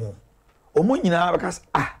 9 who Omunyina because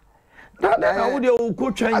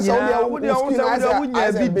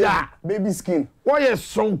baby skin. Why is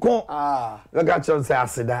sonko?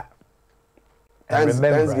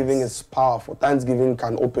 Thanksgiving is powerful. Thanksgiving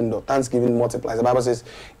can open doors. Thanksgiving multiplies. The Bible says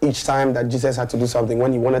each time that Jesus had to do something,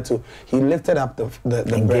 when He wanted to, He lifted up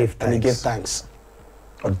the bread and He gave thanks.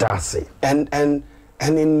 Audacity. And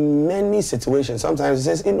in many situations, sometimes it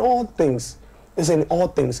says in all things. It's in all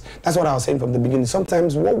things. That's what I was saying from the beginning.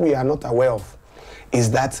 Sometimes what we are not aware of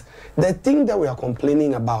is that the thing that we are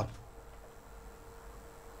complaining about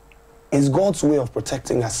is God's way of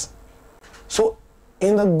protecting us. So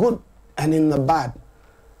in the good and in the bad,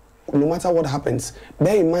 no matter what happens,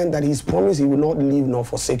 bear in mind that he's promised he will not leave nor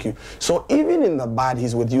forsake you. So even in the bad,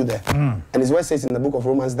 he's with you there. And his word says in the book of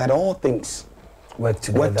Romans that all things work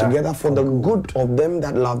together for the good of them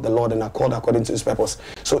that love the Lord and are called according to his purpose.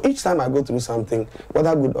 So each time I go through something,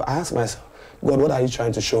 whether good, I ask myself, God, what are you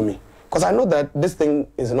trying to show me? Because I know that this thing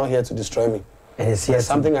is not here to destroy me. There's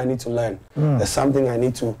something I need to learn. There's something I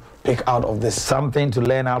need to pick out of this. Something to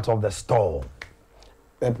learn out of the storm.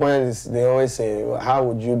 The point is, they always say, well, how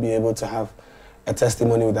would you be able to have a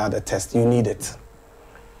testimony without a test? You need it.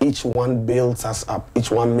 Each one builds us up.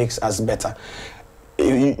 Each one makes us better.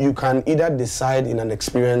 You can either decide in an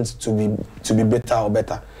experience to be better or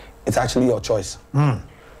better. It's actually your choice.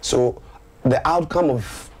 So the outcome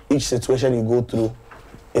of each situation you go through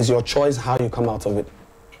is your choice how you come out of it.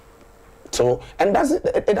 So, and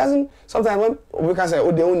it doesn't, sometimes when we can say,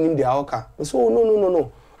 oh, they don't need the alka. So,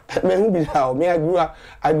 no. Me,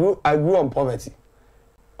 I grew on poverty.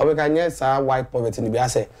 Or we can yes, white poverty. I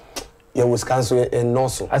say, you was cancel and no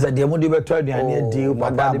so. As a demo, you better try deal,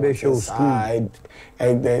 but that be show school. I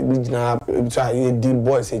the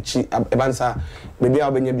boys a cheap. Maybe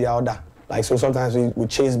I'll be order. Like so, sometimes we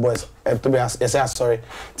chase boys. To be sorry.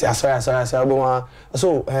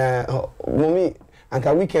 So, mommy, and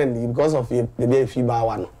can weekend because of the day fever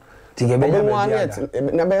one.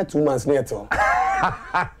 Never 2 months later.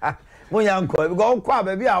 When you go,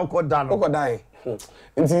 baby, I'll go down. Go die.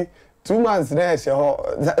 2 months there,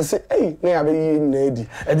 say, hey,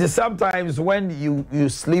 and sometimes when you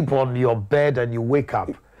sleep on your bed and you wake up,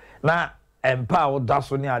 now empower that's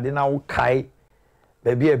when you didn't know kai,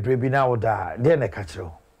 baby, a baby now die. Then I catch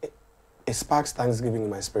you. It sparks thanksgiving in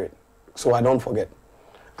my spirit, so I don't forget.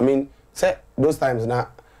 I mean, say those times now.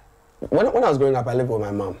 When I was growing up, I lived with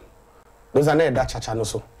my mom. Those are not that chacha no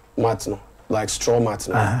so mats no, like straw mats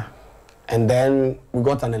no. And then we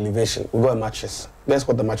got an elevation. We got a mattress. Guess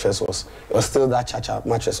what the mattress was? It was still that chacha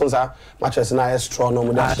mattress. So that mattress now is straw no.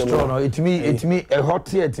 Straw no. It me a hot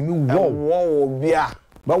here. It me wow. Yeah.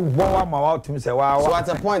 But wow, my wow to me say wow. So at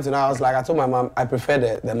a point, I was like, I told my mom I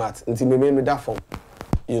prefer the mat. Until me made me that form,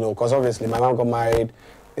 you know, because obviously my mom got married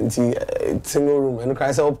into a single room and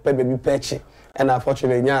I said, oh, baby, patchy. And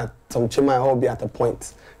unfortunately, yeah, some chima hobby at a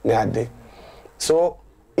point near day. So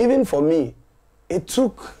even for me, it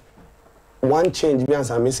took one change. Me and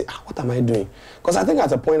I say, what am I doing? Because I think at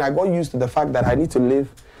a point I got used to the fact that I need to live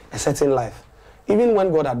a certain life. Even when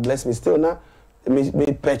God had blessed me, still now,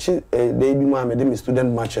 me purchase baby mom, me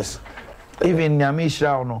student matches. Even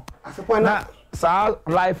Yamisha no. At a point now, so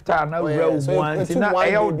lifetime now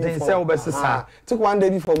took one day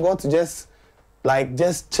before God to just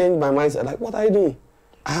change my mindset. Like, what are you doing?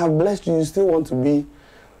 I have blessed you. You still want to be,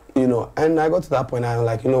 you know. And I got to that point. I'm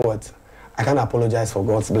like, you know what? I can't apologize for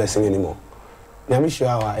God's blessing anymore. Let me show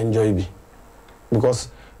how I enjoy be, because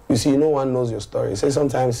you see, no one knows your story. Say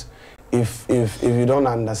sometimes, if you don't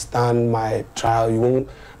understand my trial, you won't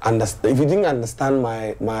understand. If you didn't understand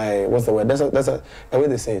my what's the word? That's a way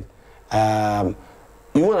they say it.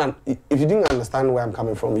 You won't. If you didn't understand where I'm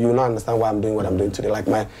coming from, you will not understand why I'm doing what I'm doing today. Like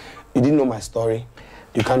you didn't know my story,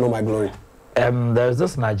 you can't know my glory. There's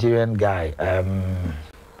this Nigerian guy,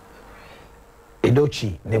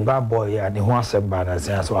 Edochi, the bad boy, and he wants some bad as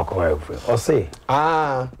or say,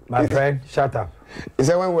 my friend, shut up. He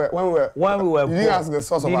said when we were did you ask the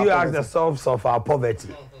source of our poverty? Did you ask the source of our poverty?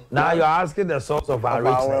 Now you're asking the source of our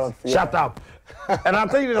richness. Wealth, yeah. Shut up. And I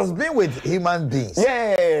tell you, it has been with human beings.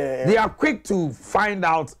 Yeah. They are quick to find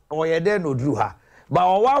out, or you don't know do her.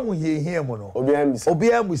 But one will hear him,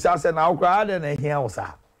 Obiam we say now crowd and hear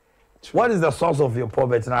sir. What is the source of your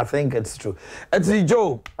poverty? And I think it's true. And see,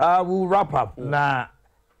 Joe, we'll wrap up. Now,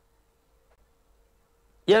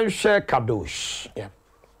 you share kadosh. Yeah.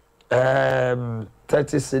 30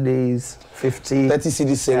 CDs, 50, 30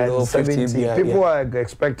 CDs single, 70. 50, people are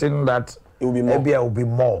expecting that it will be more. Maybe it will be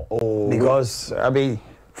more. Because, I mean,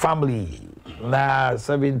 family, now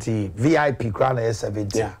 70, VIP crown is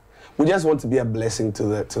 70. Yeah. We just want to be a blessing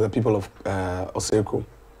to the people of Oseko.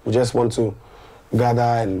 We just want to gather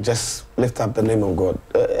and just lift up the name of God.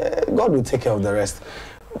 God will take care of the rest.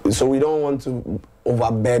 So we don't want to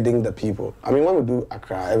overburden the people. I mean, when we do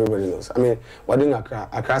Accra, everybody knows. I mean, we're doing Accra.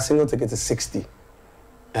 Accra single ticket is 60.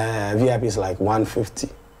 VIP is like 150.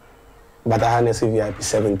 But I had say VIP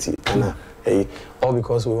 70. And all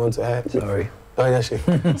because we want to. Sorry.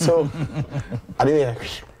 So I didn't hear.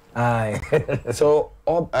 Aye. So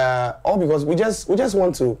all because we just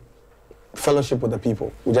want to fellowship with the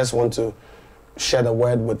people. We just want to share the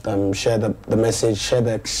word with them, share the message, share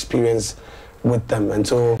the experience with them. And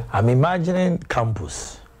so I'm imagining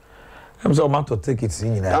campus. I'm so about to take it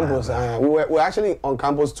in campus. We were actually on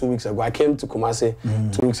campus 2 weeks ago. I came to Kumasi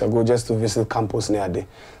 2 weeks ago just to visit campus near there.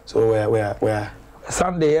 So we're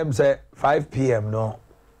Sunday, I'm say 5 p.m. No,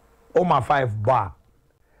 oh my 5 bar.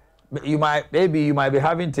 You might be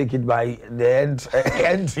having ticket by the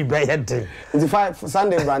entry by entry. It's 5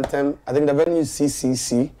 Sunday Brantem. I think the venue is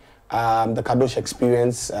CCC, the Kadosh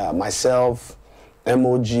Experience, myself,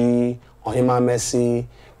 MOG, Ohima Messi,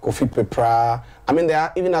 Kofi Pepra. I mean, there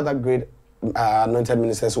are even other great anointed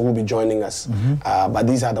ministers who will be joining us. But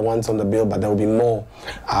these are the ones on the bill, but there will be more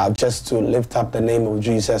just to lift up the name of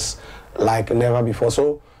Jesus like never before.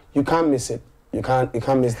 So you can't miss it. You can't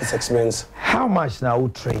miss this experience. How much now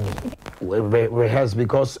training rehearse?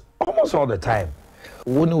 Because almost all the time,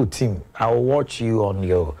 when you team, I'll watch you on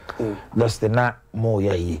your Dustina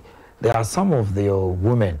Moya. There are some of the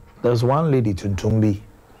women. There's one lady Tuntumbi,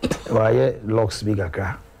 why locks big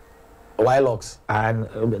akra. Why locks? And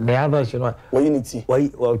the others, you know, what unity?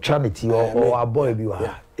 Or charity or a boy you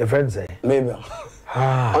are. Your friends say. Maybe.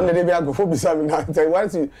 On the day I go for beside me now.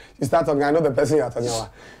 Once you start talking, I know the person you're talking about.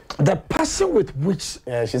 The person with which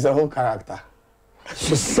she's a whole character.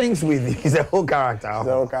 She sings with you. She's a whole character. She's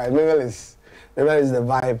a whole character. Maybe is the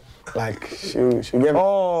vibe. Like she give.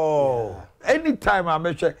 Oh, anytime I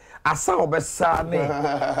mention, I saw Besani.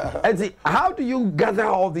 And see, how do you gather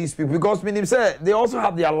all these people? Because meaning say they also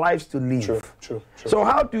have their lives to live. True. So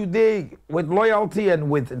how do they, with loyalty and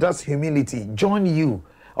with just humility, join you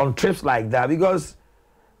on trips like that? Because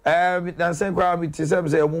Louis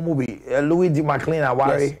D. McLean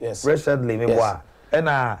yes. recently, and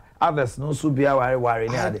others no so be worry.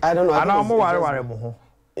 I don't know. And I'm worry.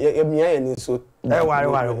 So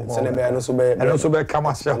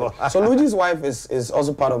Luigi's wife is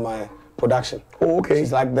also part of my production. Oh, okay.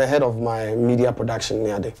 She's like the head of my media production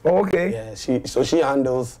near there. Oh, okay. Yeah, she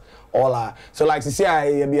handles all our. So like she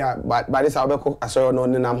say by this I'll I saw no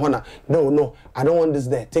then I'm honor. No, I don't want this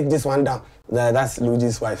there. Take this one down. That's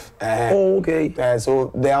Luigi's wife. Oh, okay.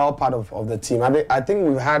 So they are all part of the team. I think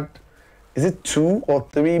we've had, is it 2 or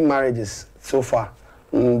 3 marriages so far?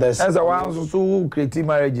 There's a while so creative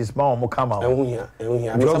marriages, come out.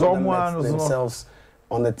 Because someone themselves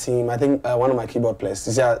on the team. I think one of my keyboard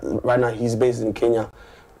players. Right now he's based in Kenya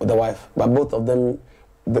with the wife. But both of them,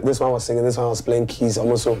 this one was singing, this one was playing keys.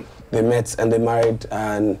 Almost so they met and they married,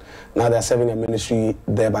 and now they're serving a ministry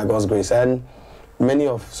there by God's grace. And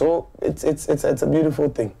so it's a beautiful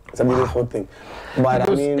thing. It's a beautiful thing. But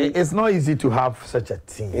because I mean, it's not easy to have such a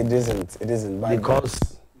team. It isn't. Because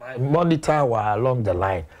my monitor were along the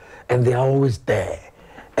line, and they are always there,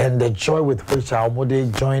 and the joy with which our mother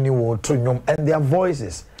joining will and their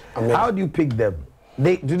voices. How do you pick them?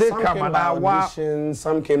 Do they some come and auditions,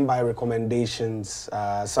 some came by recommendations.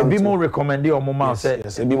 Some be more recommended or more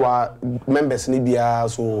yes. Be members Libya,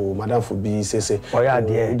 so Madame Fobi say oh yeah, the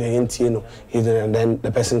NTN, and then the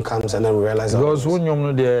person comes and then we realize because when you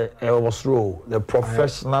know the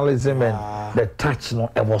professionalism and the touch no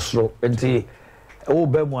was raw. I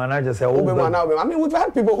mean, we've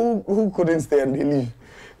had people who couldn't stay and they leave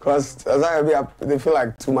because they feel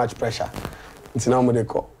like too much pressure. It's now they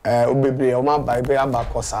call. The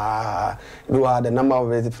number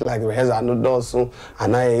of it feel like rehearsal no does so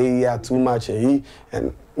and I too much and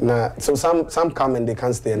so some come and they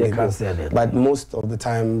can't stay and they can't stay. But most of the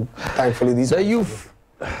time, thankfully, the youth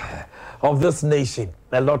of this nation,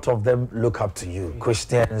 a lot of them look up to you,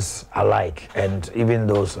 Christians alike, and even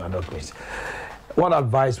those who are not Christians. What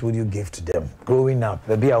advice would you give to them growing up?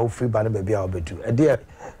 Maybe I'll free, but maybe I'll be too. Dear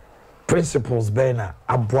principles, Bena,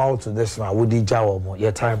 about to this one. Would you jaw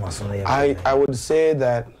your time or something? I would say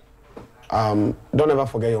that don't ever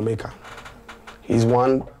forget your maker. He's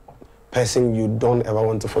one person you don't ever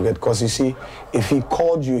want to forget, because you see, if he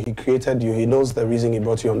called you, he created you, he knows the reason he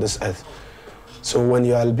brought you on this earth. So when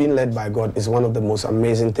you are being led by God, it's one of the most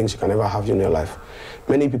amazing things you can ever have in your life.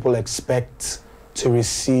 Many people expect to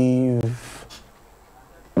receive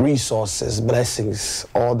resources, blessings,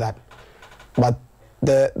 all that. But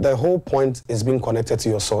the whole point is being connected to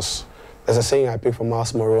your source. There's a saying I picked from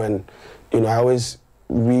Miles Monroe, and I always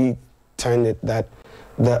return it that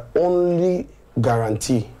the only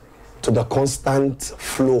guarantee to the constant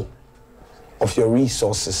flow of your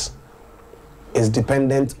resources is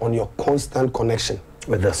dependent on your constant connection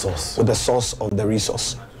with the source. With the source of the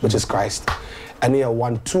resource, which is Christ. And here,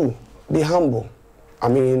 1, 2, be humble. I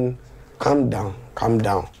mean, calm down.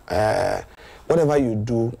 Whatever you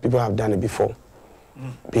do, people have done it before.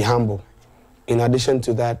 Be humble. In addition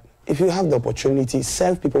to that, if you have the opportunity,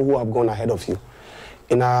 serve people who have gone ahead of you.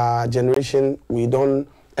 In our generation,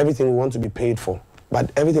 everything we want to be paid for,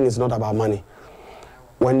 but everything is not about money.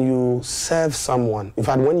 when you serve someone, in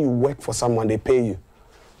fact, when you work for someone, they pay you.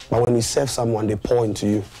 But when you serve someone, they pour into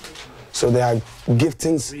you. So there are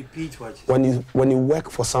giftings. Repeat what when you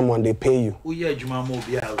work for someone, they pay you.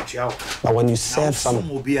 But when you serve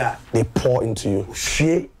someone, they pour into you.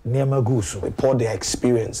 They pour their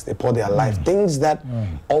experience, they pour their life. Things that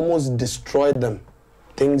almost destroyed them,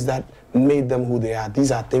 things that made them who they are.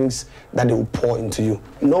 These are things that they will pour into you.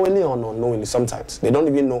 Knowingly or not knowingly, sometimes. They don't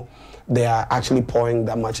even know they are actually pouring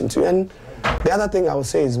that much into you. And the other thing I would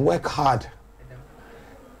say is work hard.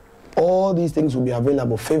 All these things will be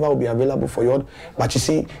available. Favor will be available for you. But you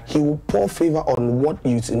see, he will pour favor on what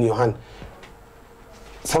is in your hand.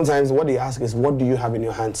 Sometimes what they ask is, what do you have in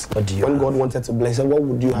your hands? When God wanted to bless you, what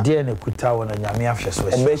would you have?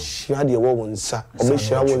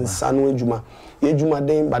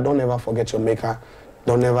 But don't ever forget your maker.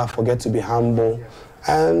 Don't ever forget to be humble.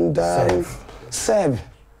 And serve.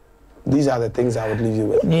 These are the things I would leave you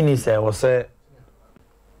with. Nini said, was say,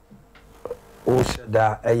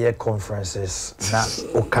 conferences na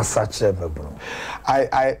okasache bebro.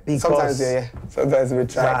 I sometimes we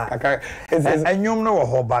try. And you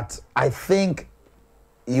know, but I think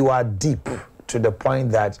you are deep to the point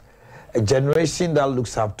that a generation that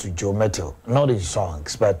looks up to Joe Metal, not in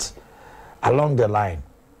songs, but along the line,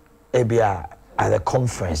 maybe at the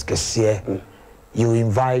conference, you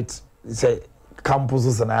invite, say,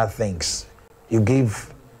 campuses and other things. You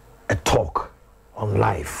give a talk on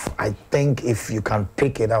life. I think if you can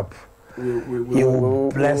pick it up, you will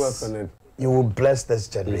bless this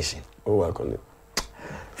generation. We'll work on it.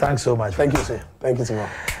 Thanks so much. Thank you, sir. Thank you so much.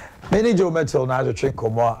 Many Joe Metal now to drink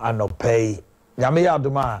more and not pay. Yamiya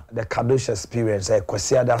Duma, the Kadosh experience,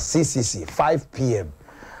 Kwasiada CCC, 5 p.m.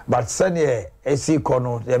 But Sunday, AC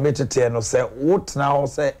Kono, the Metateno say, what now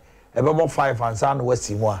say, about 5 and San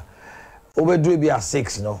Westimwa. Over do be at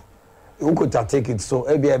 6, no? You could take it so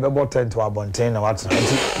maybe about 10 to about 10 or what's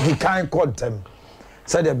the kind content.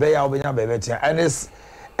 Said the Bay Albania baby, and it's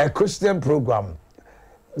a Christian program.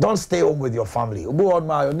 Don't stay home with your family. Go on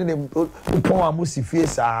my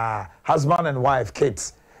husband and wife,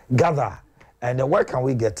 kids, gather. And where can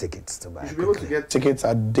we get tickets to buy? You should be able to get tickets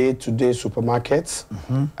at day-to-day supermarkets,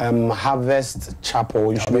 Harvest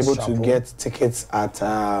Chapel. You should be able to get tickets at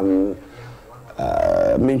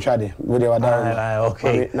Minchadi.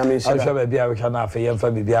 Okay. I'm sure maybe I can have a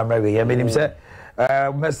for baby. I'm ready. I mean, say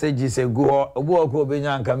messages say go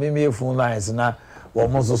Benyan can me phone lines now.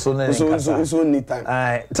 Almost so need time.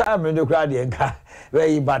 Time in the crowd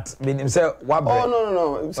but mean say what? Oh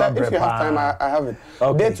no. So if you have time, I have it.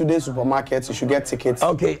 Okay. Day-to-day supermarkets, you should get tickets.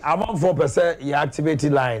 Okay, I'm on 4%. You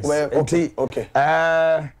activated lines. Well, okay.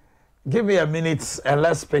 Give me a minute and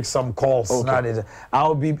let's pick some calls. Okay.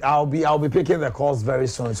 I'll be picking the calls very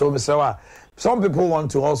soon. So Mr. Some people want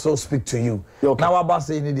to also speak to you. Okay. Now about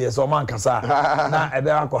saying it so man kasa. Na ebe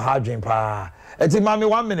ako hardrin pa. Eti mami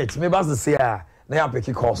 1 minute. Me bas say na ya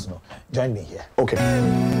pick calls no. Join me here. Okay.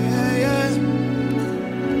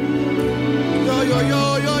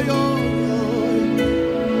 Yo.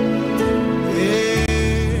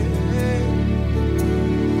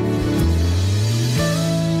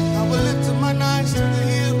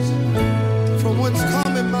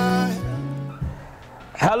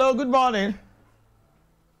 Hello, good morning.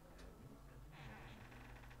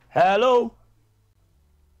 Hello.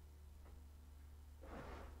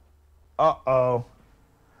 Uh-oh.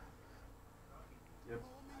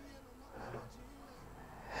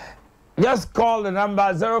 Just call the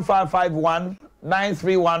number 0551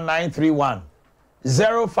 931 931.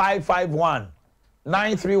 0551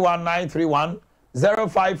 931 931.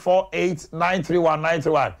 0548 931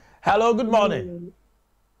 931. Hello, good morning.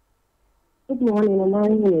 Good morning,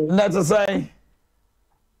 Omanhene. Let's say.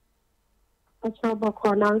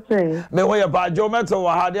 Me where ba Joe Metal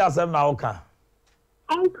wa hade asem na oka.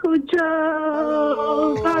 Uncle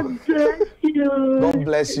Joe, God bless you. God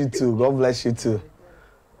bless you too. God bless you too.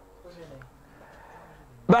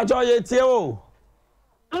 Ba jo ye tie o.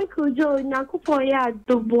 Uncle Joe, Nakupo ya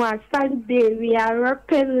Dubois Sunday. We are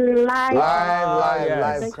rapping live.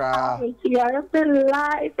 Live crowd. We are rapping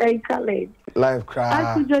live and college. Live crowd.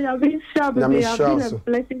 Uncle Joe, I've been sure they have been a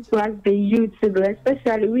blessing to us, the youth,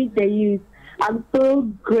 especially with the youth. I'm so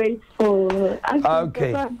grateful.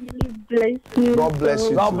 Okay. God really bless you. God bless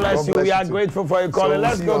you. God bless you. We are grateful for your calling.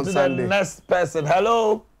 Let's go to the next person.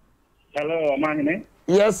 Hello. Hello, Omanhene.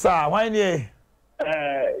 Yes, sir. Why you?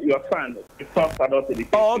 Your son, Christophe Adolphe.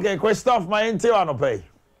 Oh, okay. Christophe, my intern on pay.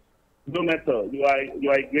 No matter. You are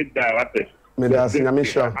a great director. I'm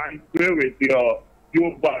sure. I pray with your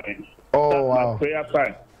body. Oh, wow. My prayer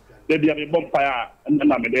time. They be a bonfire and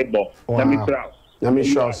then I'm a dead ball. Let me try. I'm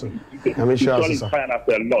sure so. I'm sure so. Fine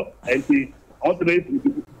after a lot. And see, ultimately,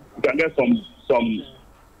 you can get some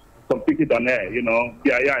ticket on there, you know.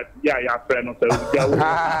 Yeah, friend.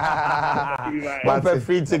 One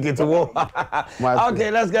free ticket to walk.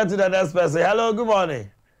 Okay, let's get to the next person. Hello, good morning.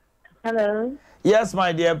 Hello. Yes,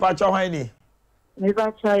 my dear. Pacho Haini. Me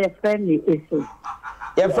Pacho, your friendly issue.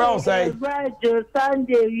 Your friend say.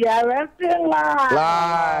 Sunday, we are rapping live.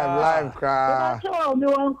 Live, cry. Pacho, me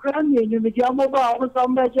want cram you. Me jump over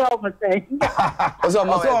some job say. Also,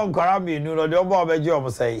 on cram you. No, the other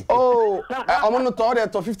job say. Oh, I'm on the tour there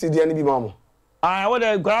to 50. The enemy, mama. I want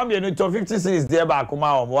to cram you to 50 cities there back.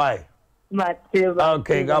 Why?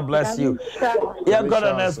 Okay, God bless you. Yeah, got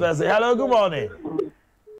the next person. Hello, good morning.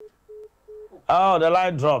 Oh, the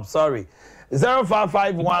line dropped. Sorry.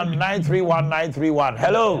 0551 931 931.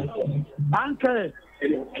 Hello. Uncle.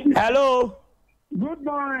 Hello. Good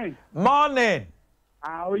morning. Morning.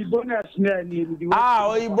 Oyibo na sneni.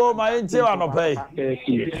 Oyibo ma nti wa no pay.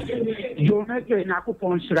 Jomete na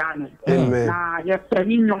kupon shrano. Amen. Na ye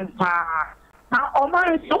fani nyompa. Na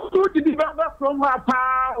Oman so to deliver from her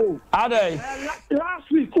power. Are they?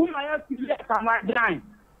 Last week kuma ya fili Kamadan.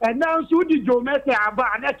 And now so the Jomete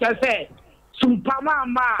aba na say Sompa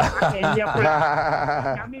mama.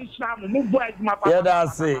 Yeah,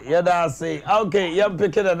 that's it. Yeah, that's it. Okay, you're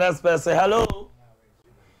picking the next person. Hello.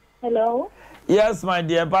 Hello. Yes, my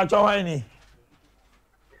dear. Pacho Haini.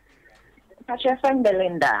 Pacho from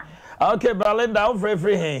Belinda. Okay, Belinda, I'm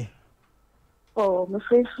free here. Oh, I'm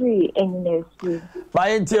free in this. My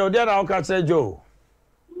until then, I'll catch a Joe.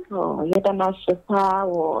 Oh, you're the master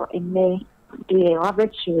power in me. The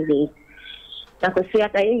Robert Chili. I could see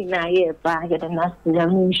at the year by getting us the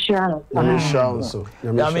insurance. Insurance.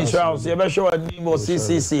 Insurance. You better show a name of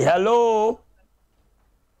CCC. Hello.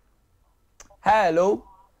 Hello.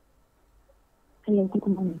 Hello, good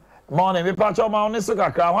morning. Morning. Me patch on my own sugar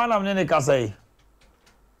crowd. One of them can say.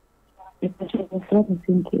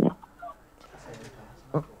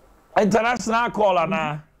 International caller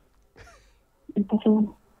now.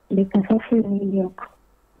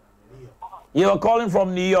 You're calling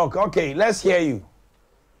from New York. Okay, let's hear you.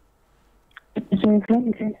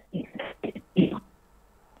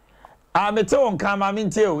 I'm a tone come, I'm in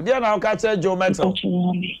too. Then I'll catch a Joe Metal.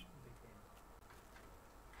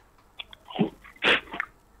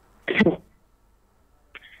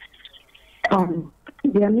 The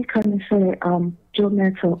American say, Joe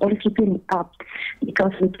Metal, all keeping up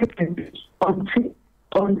because we keep them on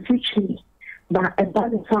future, but a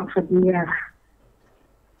bad song for the year.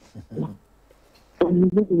 We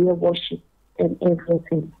do the worship and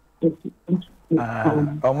everything.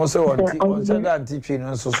 Almost on that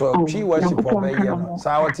teaching, so she worship for me. So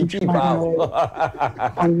I want to keep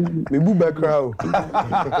out. We move back crowd.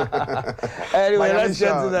 Anyway, let's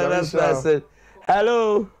get to the next person.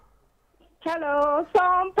 Hello. Hello,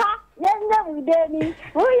 Sompa. That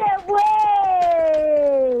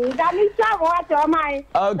is what am I?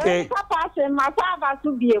 Okay. Papa and my father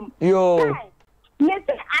to be. Yo. Yes,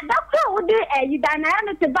 I don't know you done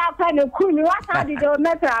to back and a cool. What how did you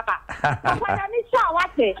met Papa? I need to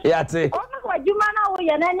watch it. Yeah, see. Oh, what you man away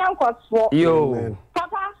and then cost for. Yo.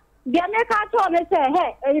 Papa, the American told me, say,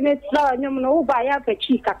 hey, you may slow and you know by a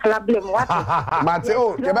cheek a club. What?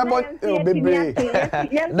 Mateo, baby.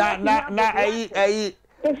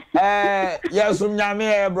 Yes,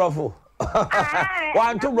 brofo.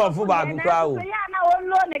 One, two brofo back crowd.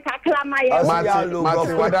 I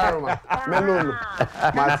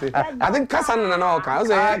think Cassano and all kinds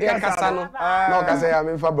of Cassano. No, Cassano, I'm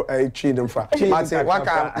in for a cheat and for Martin. What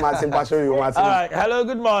can Martin pass you? All right, hello,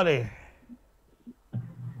 good morning.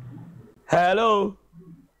 Hello.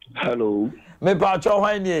 Hello. Me Pacho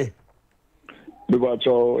Haini. Me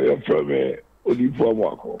Pacho, you're from Odifo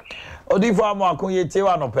Amwako. Odifo Amwako, you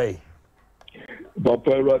tell no pay.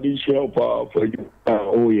 Papa, Radisha, for you.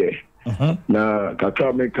 Oh, yeah. Na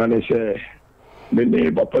kakra me can say me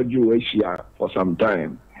name Papa Jewish for some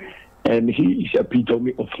time, and he is a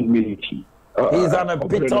epitome of humility. He's an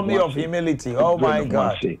epitome of humility. Oh my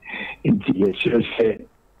God! Yes, say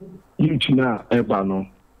you na ebano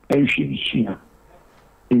enshinshia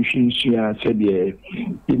said the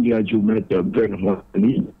India Jumeta Ben one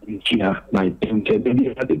chia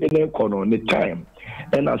 1910 at the corner on the time.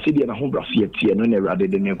 And I said, "Na home brassier, and then rather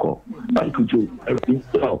than echo." I could do everything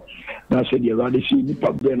well. Now said, "You rather see me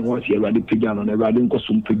pop Ben once you rather pigeon on a riding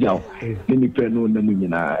costume pigeon." Then you pen on the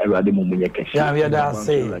Munina, a rather Mumunyaka. Yeah, that's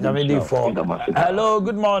it. Hello,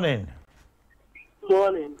 good morning.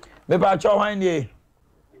 Morning. Me Pacho Haini.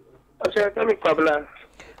 I said, "Come Kwabla."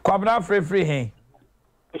 Kwabla free he.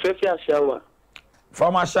 Free shower.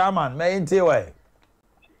 From a shaman, may in way.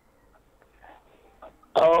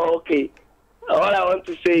 Oh, okay. All I want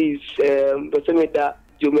to say is, Besemeda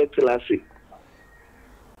Jometelasi.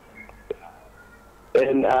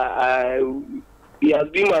 And he has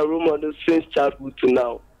been my role model since childhood to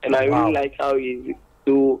now. And I really like how he is.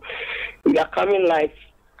 So we are coming live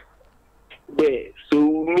there. So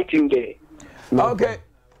we'll meet him there. Okay.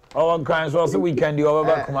 Oh, crying so weekend you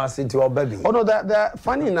over come and to our baby. Oh no, that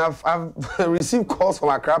funny enough, I've received calls from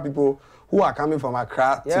Accra people who are coming from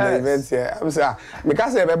Accra to the events here. I'm saying,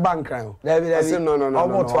 because I have a bank crime. I said, no.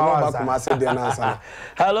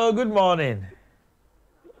 Hello, good morning.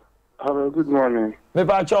 Hello, good morning. Me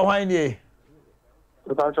pacho hwanye.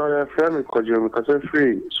 Me pacho ya friend me Kojo because I'm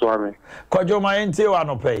free Swami. Kojo ma enti wa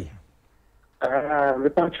no pay. Me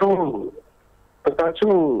pacho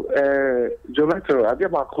Jometo ade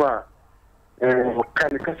ba kwa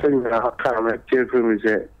kan ka se ni ha ka me tie from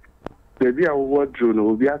say baby a wo dro no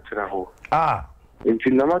obi atra ho.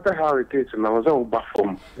 No matter how it is, na was a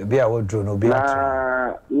bathroom. Baby a wo dro no obi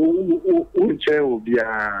atra. Unche obi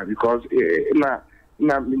a because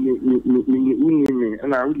na me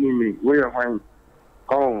where you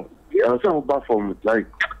oh I was bathroom like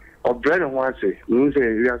or bread and one say you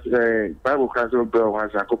say Bible class of bread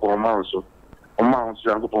once I cook on mouse so on mouse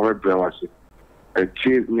I cook on bread once a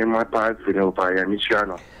cheese near my part for the pie and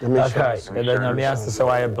Michiano. Okay, and then me ask so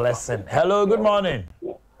why a blessing. Hello, good morning.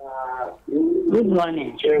 Good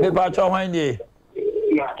morning. Me pacho hwanye.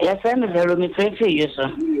 Yes, I'm very me for you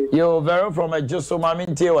sir. Yo, very from a just so mami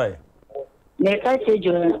ntiwe. Ne ka se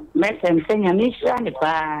jo mesem senya mi sha ne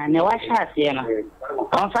pa ne wa sha se no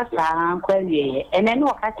on fa sa kwaliye ene no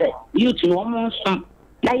ka se youth no mo nso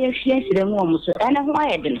na ye hwie sire mu mo so ene ho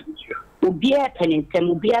ayede no obi a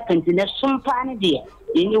pentem obi a pentine Sompa ne de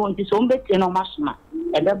eni wonti so mbeti no masoma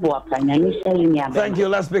ebe bo apanya ni sha ni aba. Thank you.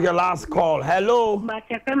 Let's pick a last call. Hello.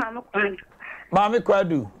 Mami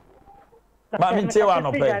Kwadu. Mami ntiwa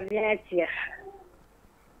no pay.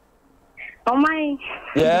 Oh my.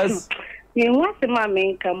 Yes. You want the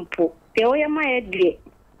mammy campo. The way my head.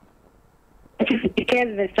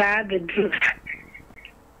 Because the sad the truth.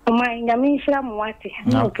 Oh my, Yamisha, what?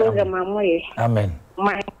 No program, my way. Amen.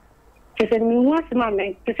 My. She said, me want the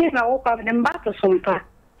mammy. To see I woke up and back to Sompa.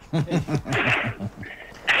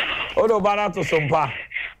 Odo barato Sompa.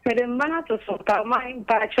 But the man to Sompa, my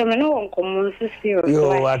patch on no one common sister.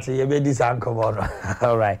 Yo, what you be this uncle?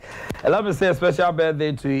 All right. Let me say a special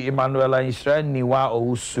birthday to Emanuela Niwa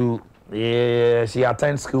Ousu. Yeah, she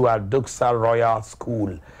attends school at Duxa Royal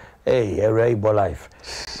School. Hey, a rainbow life.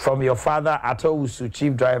 From your father, Ato Ousu,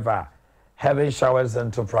 chief driver, Heaven Showers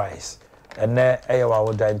Enterprise. And then, I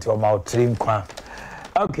will die into a mouth trim quan.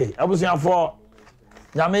 Okay, I was here for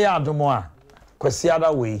Yamea Dumois,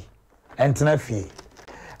 Kwesiada way, and Tenefi.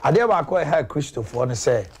 I dare I call her Christopher and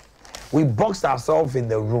say, we boxed ourselves in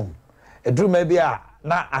the room. A room may be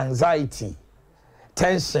not anxiety,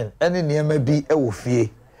 tension, any near may be a fear.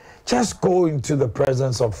 Just go into the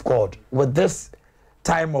presence of God with this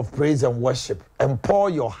time of praise and worship and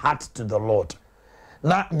pour your heart to the Lord.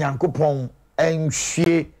 Na nyankopon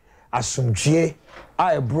enhwe asomdwe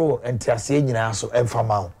a bro entiase nyina so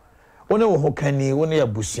emfama wo wo hokani wo ne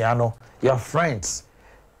abusua no your friends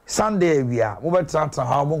Sunday wia wo betrata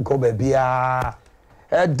ha mo nko ba bia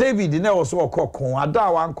David ne wo so okokon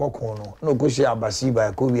ada wa nkokon no go share abasi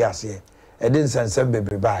ba ko wi ase e din sansem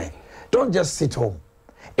bebre. Don't just sit home.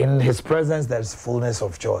 In his presence there is fullness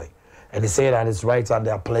of joy, and he said at his right hand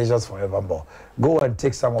there are pleasures forevermore. Go and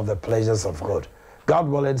take some of the pleasures of God. God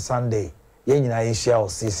willing, Sunday yen nyina share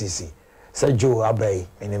CCC say Joe Abey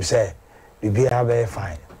and him say be Abey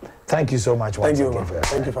fine. Thank you so much. Thank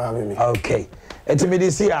you for having me. Okay,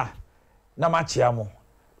 etimidisia na machiamo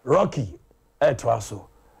Rocky etwaso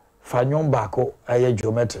fa nyom bako aye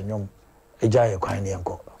Jometo nyom eja ye kwan ne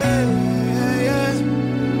enko.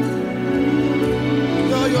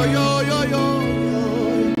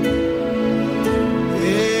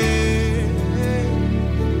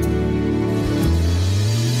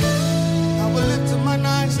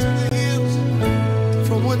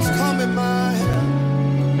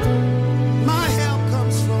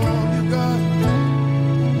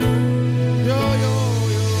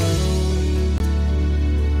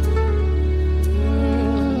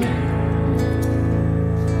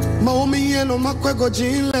 No makwego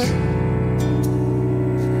jinle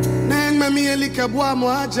nengme mielike bwa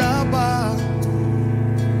mo ajaba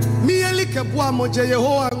mielike bwa mo je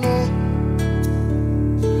Yehowa ngo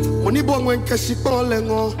monibo ngwenke shikole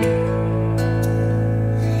ngo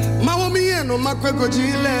mawo mieno makwego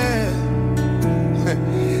jinle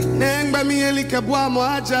nengme mielike bwa mo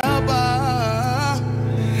ajaba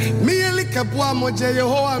mielike bwa mo je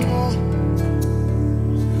Yehowa ngo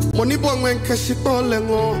Money bon when Kashipon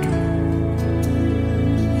Lengo.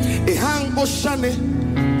 A hang Oshane.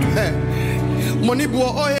 Money bo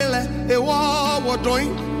oil, a war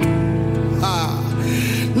doing.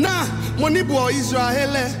 Nah, money bo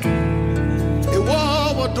Israel. A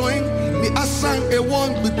war doing. Me asang a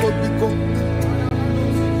one because.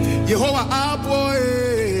 Yehovah, ah boy.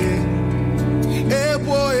 Hey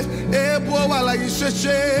boy, while I use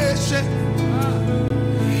she.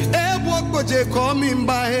 Hey boy, go je call me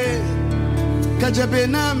by.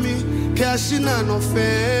 Kajabenami, Kashina no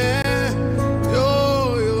fair. Yo.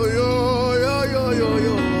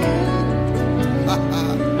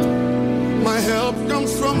 My help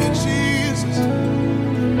comes from you, Jesus.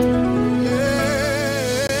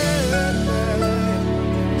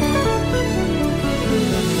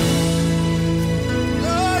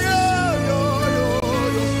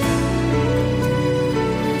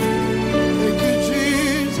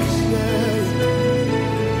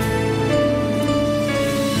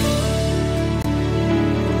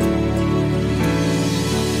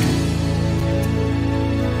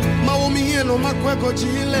 No makweko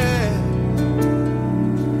chile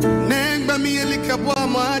Nengba mielika bwa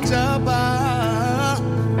mwachaba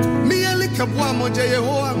Mielika bwa moja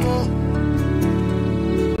Yehowa ngo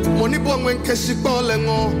Moni bwa mwenke shikole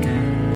ngo